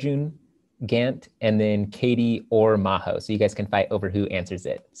Arjun, Gant, and then Katie or Maho. So you guys can fight over who answers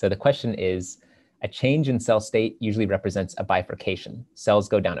it. So the question is, a change in cell state usually represents a bifurcation. Cells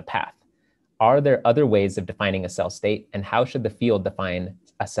go down a path. Are there other ways of defining a cell state, and how should the field define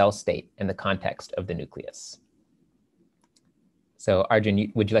a cell state in the context of the nucleus? So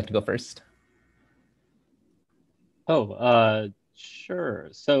Arjun, would you like to go first? Oh, sure.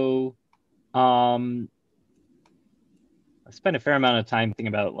 So I spent a fair amount of time thinking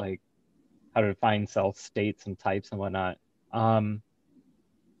about like how to define cell states and types and whatnot.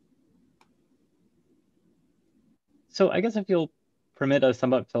 So I guess if you'll permit a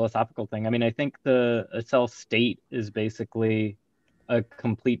somewhat philosophical thing, I mean, I think a cell state is basically a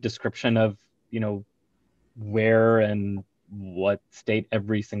complete description of, where and what state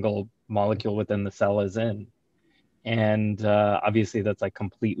every single molecule within the cell is in. And obviously that's like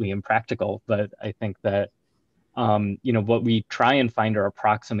completely impractical, but I think that what we try and find are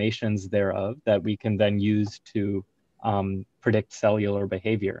approximations thereof that we can then use to predict cellular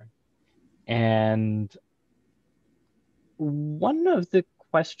behavior. And one of the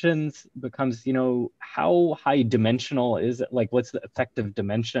questions becomes, how high dimensional is it? Like, what's the effective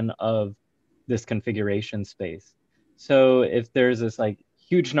dimension of this configuration space? So if there's this like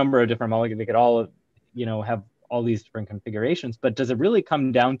huge number of different molecules, they could all, have all these different configurations, but does it really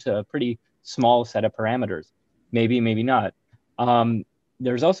come down to a pretty small set of parameters? Maybe, maybe not.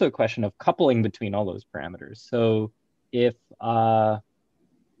 There's also a question of coupling between all those parameters. So if the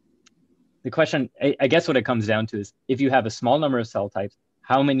question, I guess what it comes down to is, if you have a small number of cell types,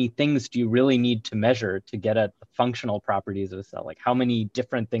 how many things do you really need to measure to get at the functional properties of a cell? Like, how many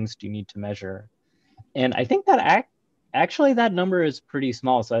different things do you need to measure? And I think that actually that number is pretty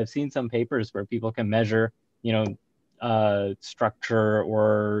small. So I've seen some papers where people can measure, structure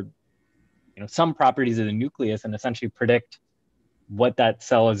or some properties of the nucleus and essentially predict what that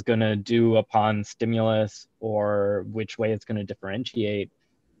cell is going to do upon stimulus or which way it's going to differentiate.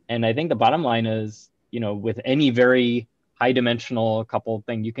 And I think the bottom line is, with any very high dimensional coupled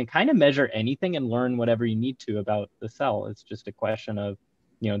thing, you can kind of measure anything and learn whatever you need to about the cell. It's just a question of,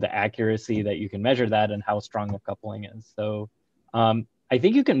 the accuracy that you can measure that and how strong the coupling is. So I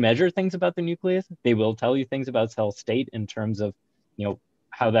think you can measure things about the nucleus. They will tell you things about cell state in terms of,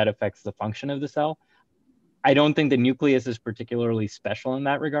 how that affects the function of the cell. I don't think the nucleus is particularly special in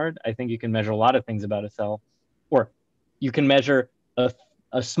that regard. I think you can measure a lot of things about a cell, or you can measure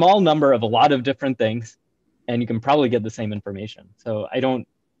a small number of a lot of different things, and you can probably get the same information. So I don't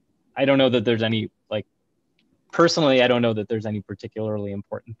know that there's any, personally, I don't know that there's any particularly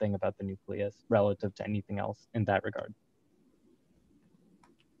important thing about the nucleus relative to anything else in that regard.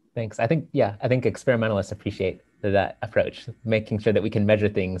 Thanks. I think experimentalists appreciate that approach. Making sure that we can measure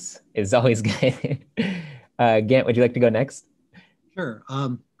things is always good. Gant, would you like to go next? Sure.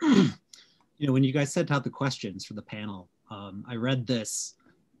 When you guys sent out the questions for the panel, I read this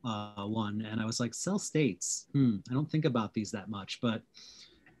one and I was like, cell states, I don't think about these that much, but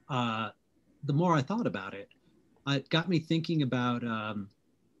the more I thought about it, it got me thinking about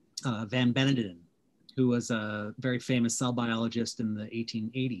Van Beneden, who was a very famous cell biologist in the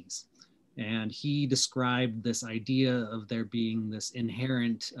 1880s. And he described this idea of there being this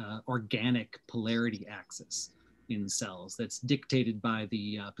inherent organic polarity axis in cells that's dictated by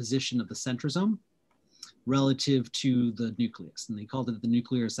the position of the centrosome relative to the nucleus. And they called it the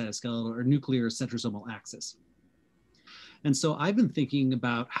nuclear cytoskeletal or nuclear centrosomal axis. And so I've been thinking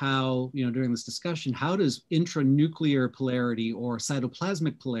about how, during this discussion, how does intranuclear polarity or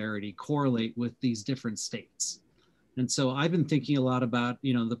cytoplasmic polarity correlate with these different states? And so I've been thinking a lot about,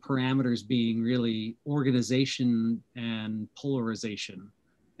 the parameters being really organization and polarization.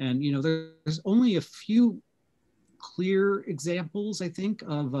 And, there's only a few clear examples, I think,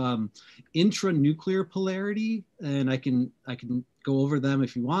 of intranuclear polarity, and I can go over them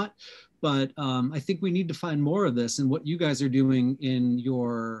if you want. But I think we need to find more of this, and what you guys are doing in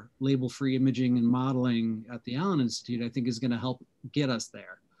your label-free imaging and modeling at the Allen Institute, I think is going to help get us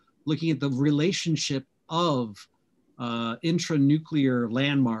there. Looking at the relationship of intranuclear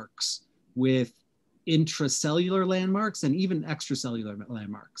landmarks with intracellular landmarks and even extracellular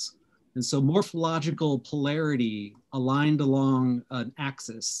landmarks. And so morphological polarity aligned along an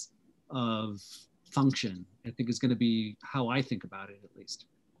axis of function, I think is going to be how I think about it, at least.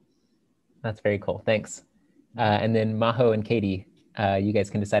 That's very cool. Thanks. And then Maho and Katie, you guys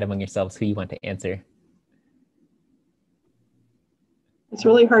can decide among yourselves who you want to answer. It's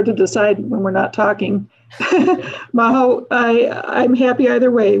really hard to decide when we're not talking. Maho, I'm happy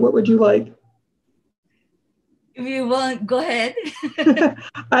either way. What would you like? If you want, go ahead.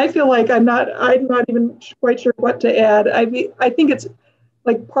 I feel like I'm not even quite sure what to add. I think it's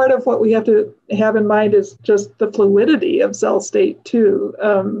like part of what we have to have in mind is just the fluidity of cell state too,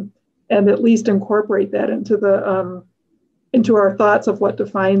 and at least incorporate that into the into our thoughts of what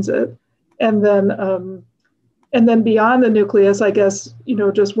defines it, and then beyond the nucleus, I guess,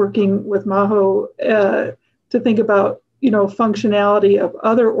 just working with Maho to think about, functionality of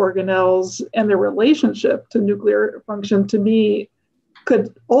other organelles and their relationship to nuclear function, to me,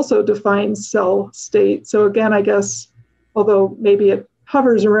 could also define cell state. So again, I guess, although maybe it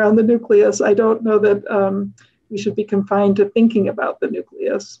hovers around the nucleus, I don't know that we should be confined to thinking about the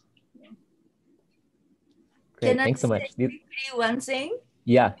nucleus. Great, thanks so much. Quickly one thing?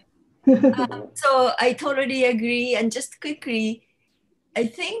 Yeah. So I totally agree. And just quickly, I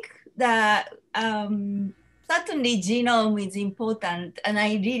think that certainly genome is important. And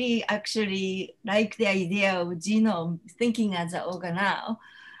I really actually like the idea of genome thinking as an organelle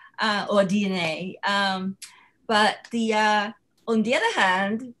or DNA. But on the other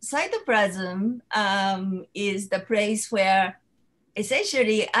hand, cytoplasm is the place where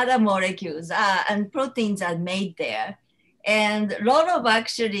essentially other molecules and proteins are made there. And a lot of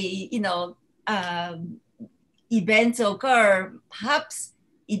actually, events occur, perhaps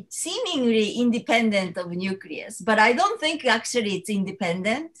it's seemingly independent of nucleus, but I don't think actually it's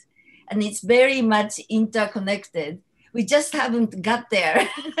independent, and it's very much interconnected. We just haven't got there.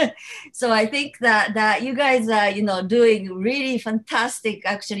 So I think that you guys are, doing really fantastic,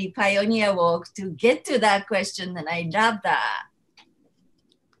 actually pioneer work to get to that question, and I love that.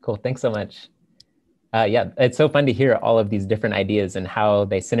 Cool, thanks so much. Yeah, it's so fun to hear all of these different ideas and how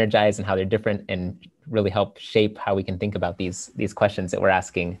they synergize and how they're different and really help shape how we can think about these questions that we're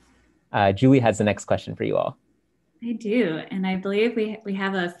asking. Julie has the next question for you all. I do, and I believe we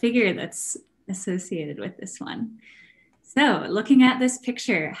have a figure that's associated with this one. So looking at this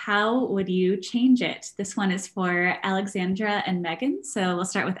picture, how would you change it? This one is for Alexandra and Megan. So we'll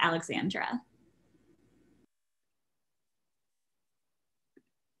start with Alexandra.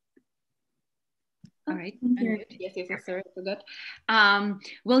 All right, yes, sorry, I forgot.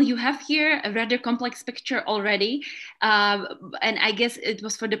 Well, you have here a rather complex picture already. And I guess it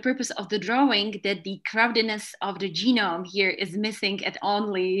was for the purpose of the drawing that the crowdedness of the genome here is missing at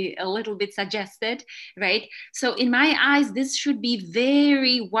only a little bit suggested, right? So in my eyes, this should be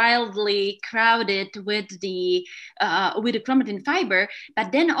very wildly crowded with the chromatin fiber,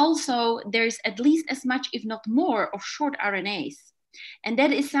 but then also there's at least as much, if not more, of short RNAs. And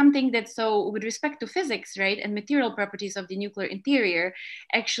that is something that, so with respect to physics, right, and material properties of the nuclear interior,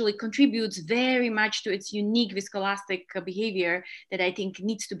 actually contributes very much to its unique viscoelastic behavior that I think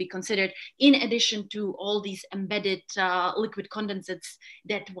needs to be considered, in addition to all these embedded liquid condensates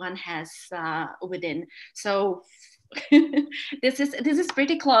that one has within. So this is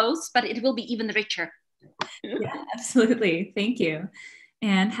pretty close, but it will be even richer. Yeah, absolutely. Thank you.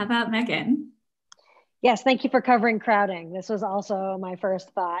 And how about Megan? Yes, thank you for covering crowding. This was also my first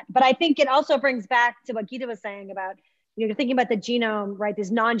thought. But I think it also brings back to what Gita was saying about, you're thinking about the genome, right?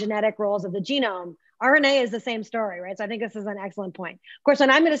 These non-genetic roles of the genome. RNA is the same story, right? So I think this is an excellent point. Of course, what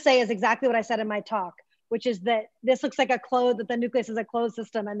I'm going to say is exactly what I said in my talk, which is that this looks like that the nucleus is a closed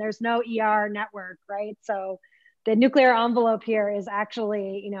system and there's no ER network, right? So the nuclear envelope here is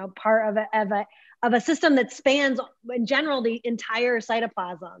actually, part of a system that spans, in general, the entire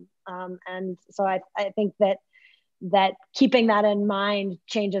cytoplasm. And so I think that keeping that in mind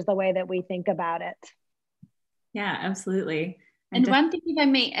changes the way that we think about it. Yeah, absolutely. And one thing, if I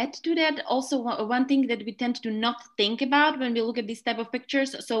may add to that, also one thing that we tend to not think about when we look at these type of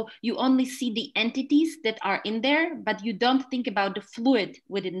pictures. So you only see the entities that are in there, but you don't think about the fluid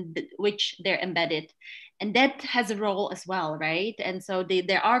within which they're embedded. And that has a role as well, right? And so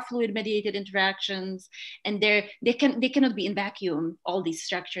there are fluid mediated interactions, and they cannot be in vacuum, all these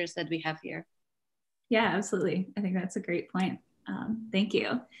structures that we have here. Yeah, absolutely. I think that's a great point. Thank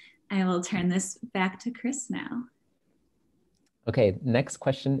you. I will turn this back to Chris now. Okay, next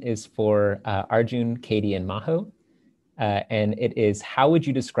question is for Arjun, Katie, and Maho. And it is, how would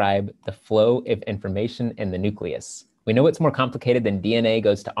you describe the flow of information in the nucleus? We know it's more complicated than DNA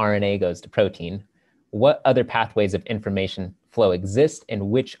goes to RNA goes to protein. What other pathways of information flow exist,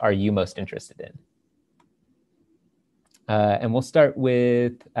 and which are you most interested in? And we'll start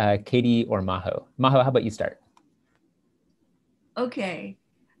with Katie or Maho. Maho, how about you start? Okay.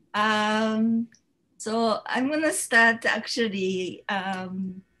 So I'm going to start actually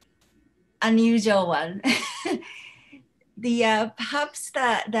unusual one. Perhaps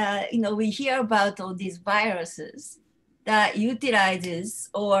we hear about all these viruses that utilizes,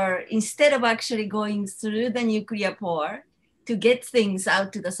 or instead of actually going through the nuclear pore to get things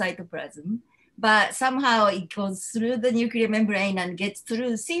out to the cytoplasm, but somehow it goes through the nuclear membrane and gets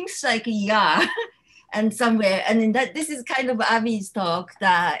through, seems like ER and somewhere. And then this is kind of Abby's talk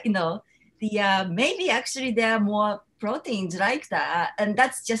that, maybe actually there are more proteins like that. And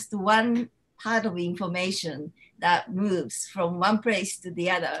that's just one part of information that moves from one place to the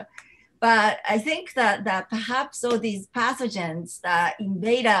other. But I think that perhaps all these pathogens that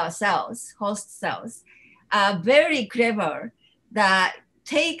invade our cells, host cells, are very clever, that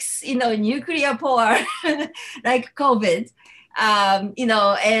takes, nuclear pore like COVID, and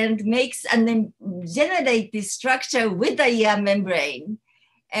then generate this structure with the ER membrane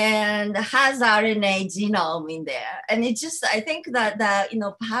and has RNA genome in there. And it's just, I think that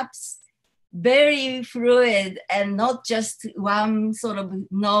perhaps very fluid and not just one sort of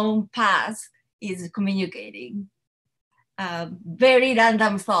known path is communicating. Very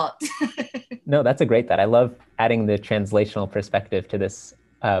random thought. No, that's a great thought. I love adding the translational perspective to this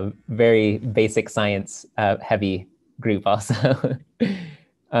very basic science heavy group also.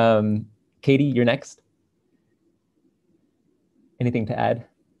 Katie, you're next. Anything to add?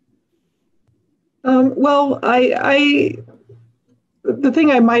 Well, the thing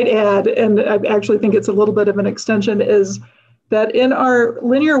I might add, and I actually think it's a little bit of an extension, is that in our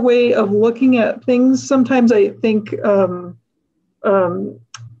linear way of looking at things, sometimes I think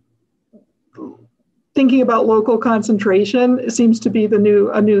thinking about local concentration seems to be a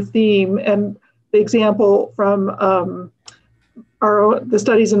new theme. And the example from the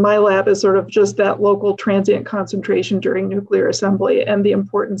studies in my lab is sort of just that local transient concentration during nuclear assembly and the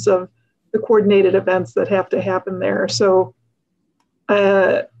importance of the coordinated events that have to happen there. So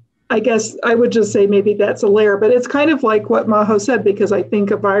I guess I would just say maybe that's a layer, but it's kind of like what Maho said, because I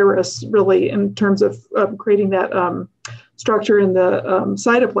think a virus really, in terms of creating that structure in the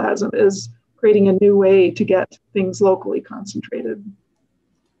cytoplasm, is creating a new way to get things locally concentrated.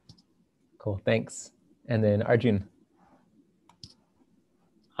 Cool, thanks. And then Arjun.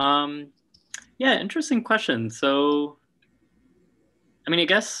 Yeah, interesting question. So, I mean, I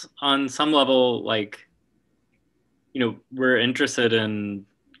guess on some level, like, we're interested in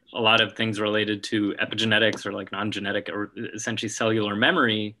a lot of things related to epigenetics or like non-genetic or essentially cellular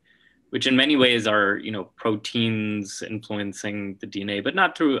memory, which in many ways are, proteins influencing the DNA, but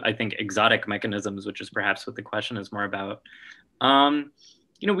not through, I think, exotic mechanisms, which is perhaps what the question is more about.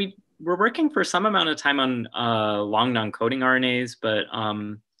 We're working for some amount of time on long non-coding RNAs, but,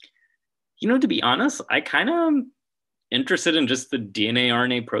 to be honest, I kind of am interested in just the DNA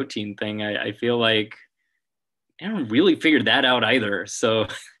RNA protein thing. I feel like I haven't really figured that out either. So,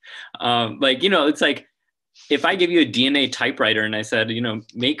 it's like, if I give you a DNA typewriter and I said,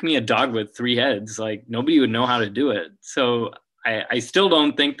 make me a dog with 3 heads, like nobody would know how to do it. So I still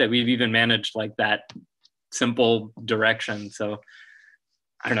don't think that we've even managed like that simple direction. So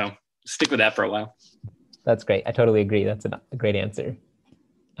I don't know, stick with that for a while. That's great. I totally agree. That's a great answer.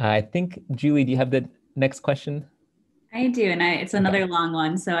 I think, Julie, do you have the next question? I do, and it's another long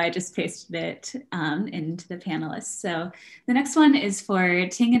one, so I just pasted it into the panelists. So the next one is for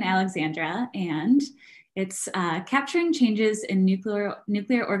Ting and Alexandra, and it's capturing changes in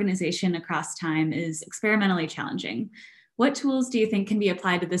nuclear organization across time is experimentally challenging. What tools do you think can be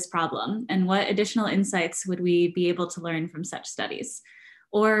applied to this problem, and what additional insights would we be able to learn from such studies?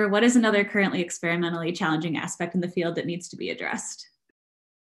 Or what is another currently experimentally challenging aspect in the field that needs to be addressed?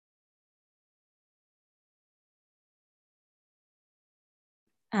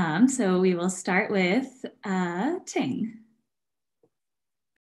 So we will start with Ting.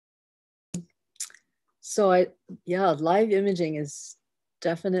 So live imaging is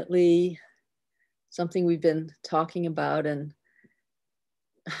definitely something we've been talking about, and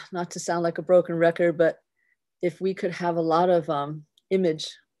not to sound like a broken record, but if we could have a lot of image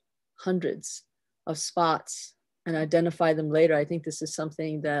hundreds of spots and identify them later, I think this is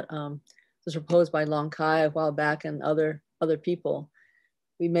something that was proposed by Long Kai a while back and other people.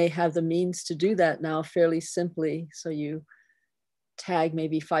 We may have the means to do that now fairly simply. So you tag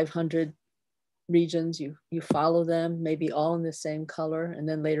maybe 500 regions, you follow them, maybe all in the same color, and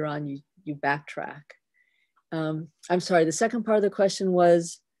then later on you backtrack. I'm sorry, the second part of the question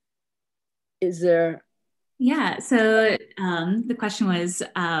was, is there? Yeah, so the question was,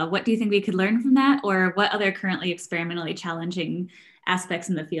 what do you think we could learn from that, or what other currently experimentally challenging aspects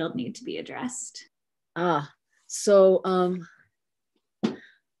in the field need to be addressed? So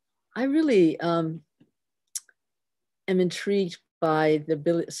I really am intrigued by the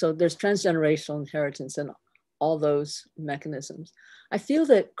ability. So there's transgenerational inheritance and all those mechanisms. I feel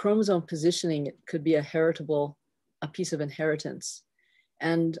that chromosome positioning could be a piece of inheritance.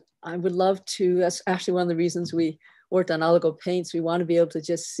 And I would love to, that's actually one of the reasons we worked on oligo paints. We want to be able to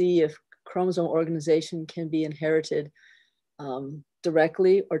just see if chromosome organization can be inherited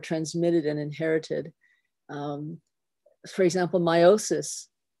directly or transmitted and inherited. For example, meiosis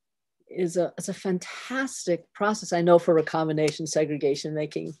is a fantastic process, I know, for recombination, segregation,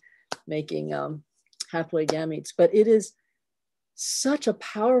 making haploid gametes, but it is such a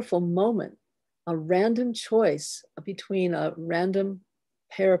powerful moment, a random choice between a random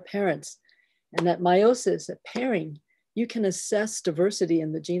pair of parents, and that meiosis, that pairing, you can assess diversity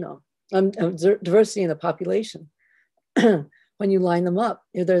in the genome, diversity in the population. When you line them up,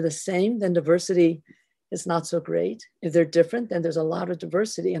 if they're the same, then diversity is not so great. If they're different, then there's a lot of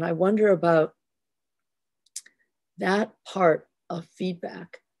diversity. And I wonder about that part of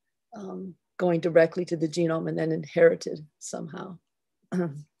feedback going directly to the genome and then inherited somehow.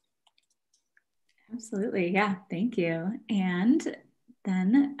 Absolutely, yeah, thank you. And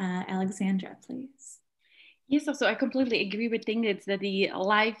then Alexandra, please. Yes, so I completely agree with Ting. It's that the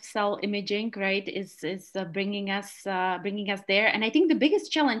live cell imaging, right, is bringing us there. And I think the biggest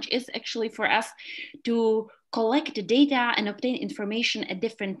challenge is actually for us to collect the data and obtain information at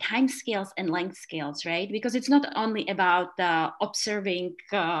different time scales and length scales, right? Because it's not only about observing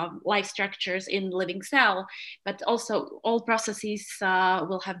life structures in living cell, but also all processes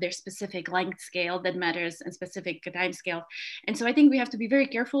will have their specific length scale that matters and specific time scale. And so I think we have to be very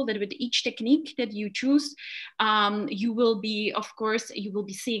careful that with each technique that you choose, you will be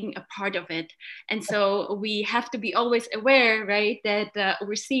seeing a part of it. And so we have to be always aware, right, that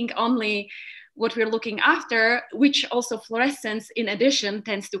we're seeing only what we're looking after, which also fluorescence in addition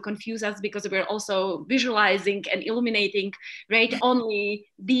tends to confuse us because we're also visualizing and illuminating, right, only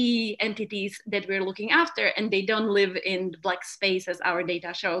the entities that we're looking after, and they don't live in the black space as our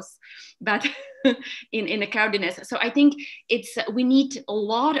data shows, but in a cloudiness. So I think we need a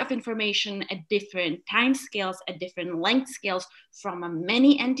lot of information at different time scales, at different length scales from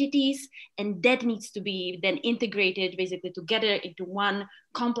many entities, and that needs to be then integrated basically together into one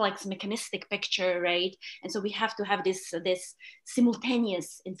complex mechanistic picture, right? And so we have to have this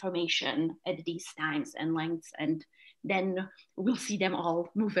simultaneous information at these times and lengths, and then we'll see them all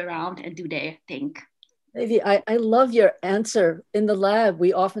move around and do their thing. Maybe I love your answer. In the lab,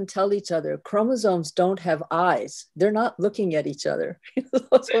 we often tell each other, chromosomes don't have eyes. They're not looking at each other. So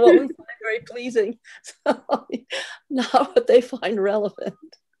what we find very pleasing, so not what they find relevant.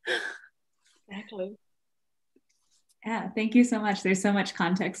 Exactly. Yeah, thank you so much. There's so much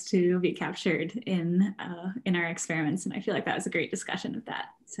context to be captured in our experiments, and I feel like that was a great discussion of that.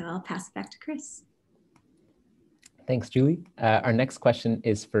 So I'll pass it back to Chris. Thanks, Julie. Our next question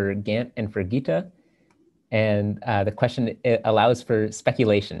is for Gant and for Gita. And the question allows for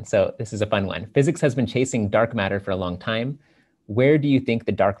speculation. So this is a fun one. Physics has been chasing dark matter for a long time. Where do you think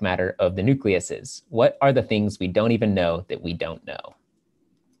the dark matter of the nucleus is? What are the things we don't even know that we don't know?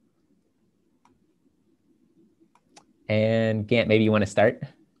 And Gant, maybe you want to start?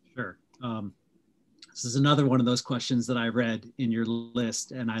 Sure. This is another one of those questions that I read in your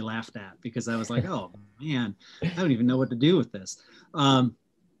list and I laughed at because I was like, oh man, I don't even know what to do with this.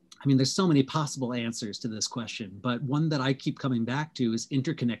 I mean, there's so many possible answers to this question, but one that I keep coming back to is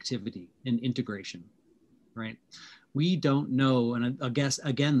interconnectivity and integration, right? We don't know, and I guess,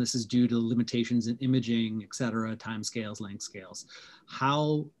 again, this is due to limitations in imaging, et cetera, time scales, length scales,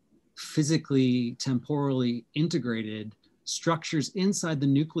 how physically, temporally integrated structures inside the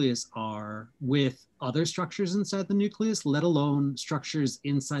nucleus are with other structures inside the nucleus, let alone structures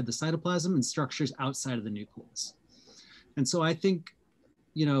inside the cytoplasm and structures outside of the nucleus. And so I think,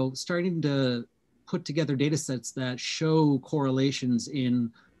 you know, starting to put together data sets that show correlations in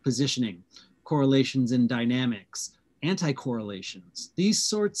positioning, correlations in dynamics, anti-correlations, these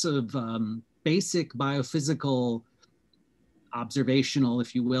sorts of basic biophysical, observational,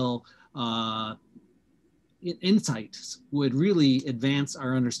 if you will, insights would really advance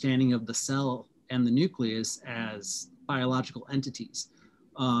our understanding of the cell and the nucleus as biological entities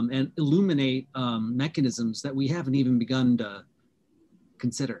and illuminate mechanisms that we haven't even begun to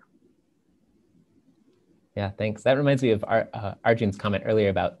consider. Yeah, thanks. That reminds me of Arjun's comment earlier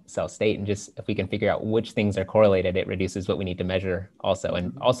about cell state, and just if we can figure out which things are correlated, it reduces what we need to measure also,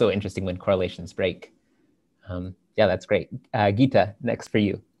 and also interesting when correlations break. Yeah, that's great. Gita, next for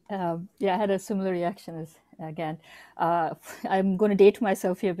you. Yeah, I had a similar reaction as again. I'm going to date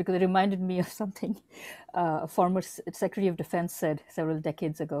myself here because it reminded me of something a former Secretary of Defense said several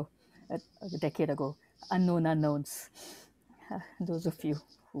decades ago, a decade ago, unknown unknowns. Those of you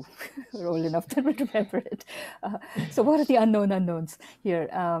who are old enough to remember it. So what are the unknown unknowns here?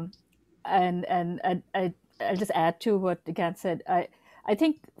 And I'll just add to what Gant said. I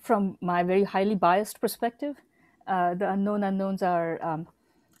think from my very highly biased perspective, the unknown unknowns are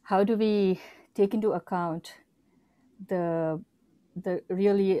how do we take into account the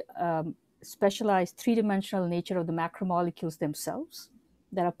really specialized three-dimensional nature of the macromolecules themselves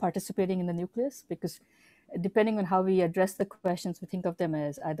that are participating in the nucleus, because depending on how we address the questions, we think of them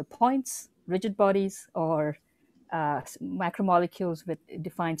as either points, rigid bodies, or macromolecules with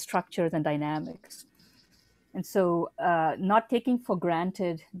defined structures and dynamics. And so not taking for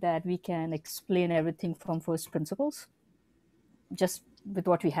granted that we can explain everything from first principles, just with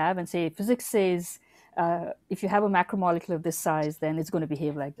what we have, and say, physics says, if you have a macromolecule of this size, then it's going to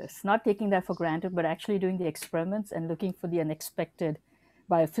behave like this. Not taking that for granted, but actually doing the experiments and looking for the unexpected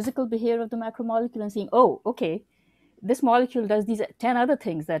biophysical behavior of the macromolecule and saying, oh, okay, this molecule does these 10 other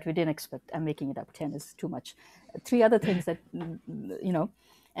things that we didn't expect. I'm making it up, 10 is too much. 3 other things that, you know,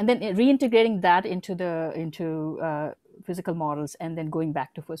 and then reintegrating that into physical models and then going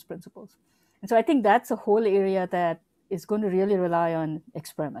back to first principles. And so I think that's a whole area that is going to really rely on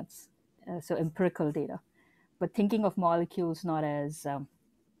experiments, so empirical data, but thinking of molecules not as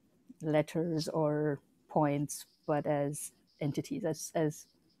letters or points, but as entities, as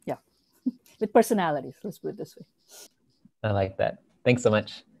yeah, with personalities, let's put it this way. I like that. Thanks so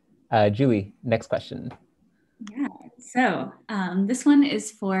much. Julie, next question. Yeah, so this one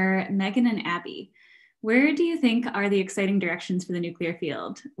is for Megan and Abby. Where do you think are the exciting directions for the nuclear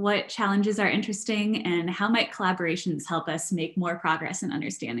field? What challenges are interesting, and how might collaborations help us make more progress in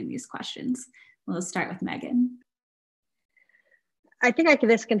understanding these questions? We'll start with Megan. I think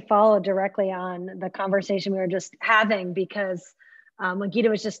this can follow directly on the conversation we were just having, because when Gita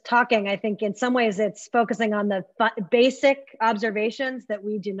was just talking, I think in some ways it's focusing on the basic observations that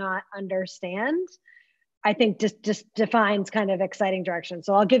we do not understand. I think just defines kind of exciting direction.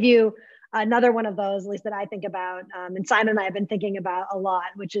 So I'll give you another one of those, at least that I think about, and Simon and I have been thinking about a lot,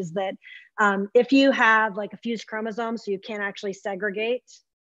 which is that if you have like a fused chromosome, so you can't actually segregate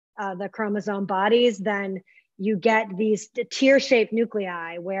the chromosome bodies, then you get these tear-shaped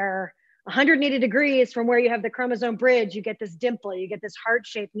nuclei where 180 degrees from where you have the chromosome bridge, you get this dimple, you get this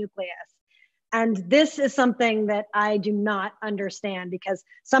heart-shaped nucleus. And this is something that I do not understand, because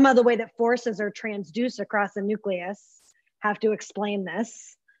some of the way that forces are transduced across the nucleus have to explain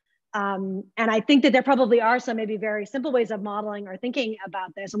this. And I think that there probably are some maybe very simple ways of modeling or thinking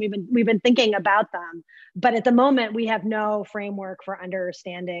about this, and we've been thinking about them. But at the moment, we have no framework for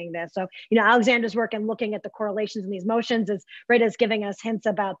understanding this. So, Alexandra's work in looking at the correlations in these motions is giving us hints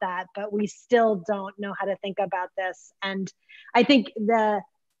about that, but we still don't know how to think about this. And I think the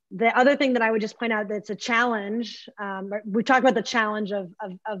other thing that I would just point out that's a challenge, we talked about the challenge of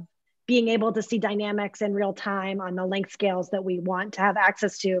being able to see dynamics in real time on the length scales that we want to have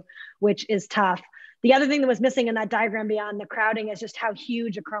access to, which is tough. The other thing that was missing in that diagram beyond the crowding is just how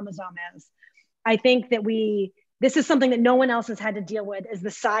huge a chromosome is. I think that this is something that no one else has had to deal with, is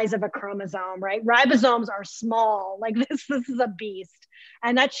the size of a chromosome, right? Ribosomes are small, like this is a beast.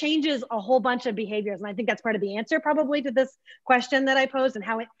 And that changes a whole bunch of behaviors. And I think that's part of the answer probably to this question that I posed, and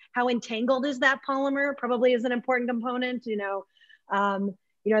how entangled is that polymer probably is an important component.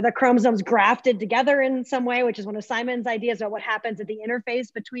 The chromosomes grafted together in some way, which is one of Simon's ideas about what happens at the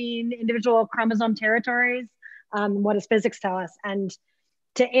interface between individual chromosome territories. What does physics tell us? And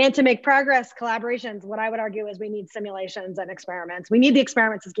to make progress, collaborations, what I would argue is we need simulations and experiments. We need the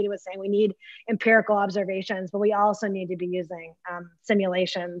experiments, as Gita was saying, we need empirical observations, but we also need to be using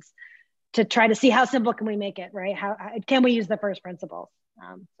simulations to try to see how simple can we make it, right? How can we use the first principles?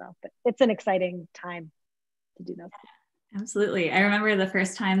 But it's an exciting time to do those. Absolutely. I remember the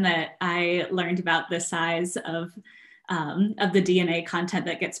first time that I learned about the size of the DNA content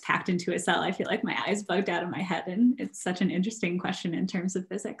that gets packed into a cell. I feel like my eyes bugged out of my head, and it's such an interesting question in terms of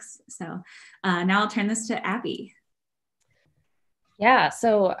physics. So now I'll turn this to Abby. Yeah,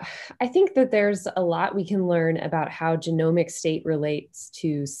 so I think that there's a lot we can learn about how genomic state relates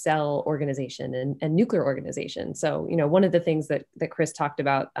to cell organization and nuclear organization. So, one of the things that Chris talked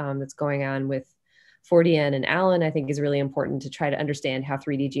about that's going on with Fortean and Alan, I think is really important to try to understand how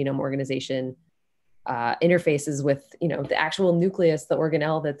 3D genome organization interfaces with, the actual nucleus, the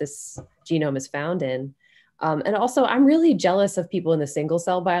organelle that this genome is found in. And also, I'm really jealous of people in the single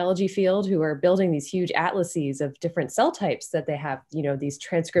cell biology field who are building these huge atlases of different cell types that they have, these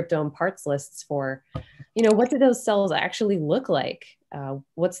transcriptome parts lists for, what do those cells actually look like?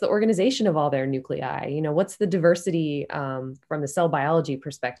 What's the organization of all their nuclei? What's the diversity from the cell biology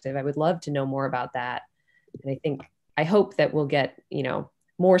perspective? I would love to know more about that. And I hope that we'll get,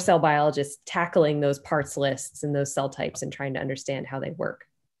 more cell biologists tackling those parts lists and those cell types and trying to understand how they work.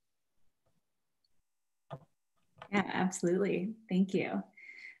 Yeah, absolutely. Thank you.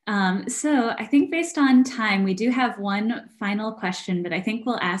 So I think based on time, we do have one final question, but I think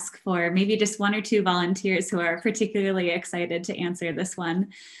we'll ask for maybe just one or two volunteers who are particularly excited to answer this one.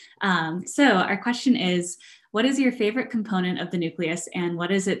 So our question is, what is your favorite component of the nucleus and what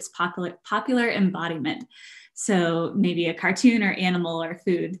is its popular embodiment? So maybe a cartoon or animal or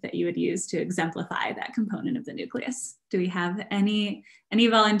food that you would use to exemplify that component of the nucleus. Do we have any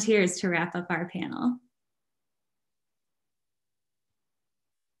volunteers to wrap up our panel?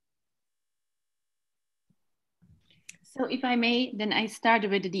 So if I may, then I start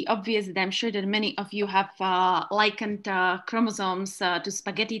with the obvious that I'm sure that many of you have likened chromosomes to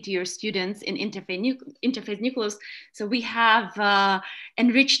spaghetti to your students in interface nucleus. So we have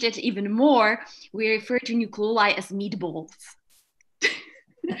enriched it even more. We refer to nucleoli as meatballs.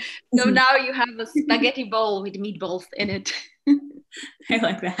 So now you have a spaghetti bowl with meatballs in it. I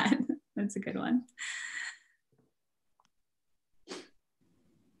like that. That's a good one.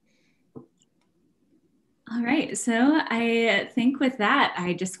 All right, so I think with that,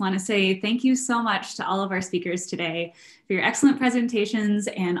 I just want to say thank you so much to all of our speakers today for your excellent presentations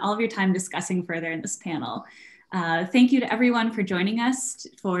and all of your time discussing further in this panel. Thank you to everyone for joining us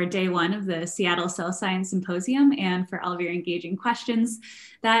for day one of the Seattle Cell Science Symposium and for all of your engaging questions.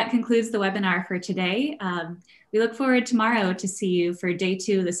 That concludes the webinar for today. We look forward tomorrow to see you for day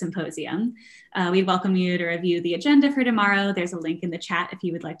two of the symposium. We welcome you to review the agenda for tomorrow. There's a link in the chat if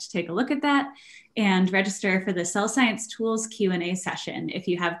you would like to take a look at that, and register for the Cell Science Tools Q&A session if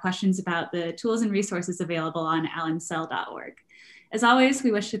you have questions about the tools and resources available on allencell.org. As always,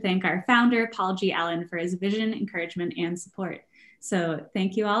 we wish to thank our founder, Paul G. Allen, for his vision, encouragement, and support. So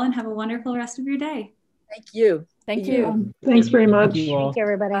thank you all and have a wonderful rest of your day. Thank you. Thank you. Thanks very much. Thank you all. Thank you,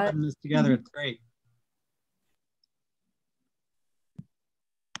 everybody. Putting this together. It's great.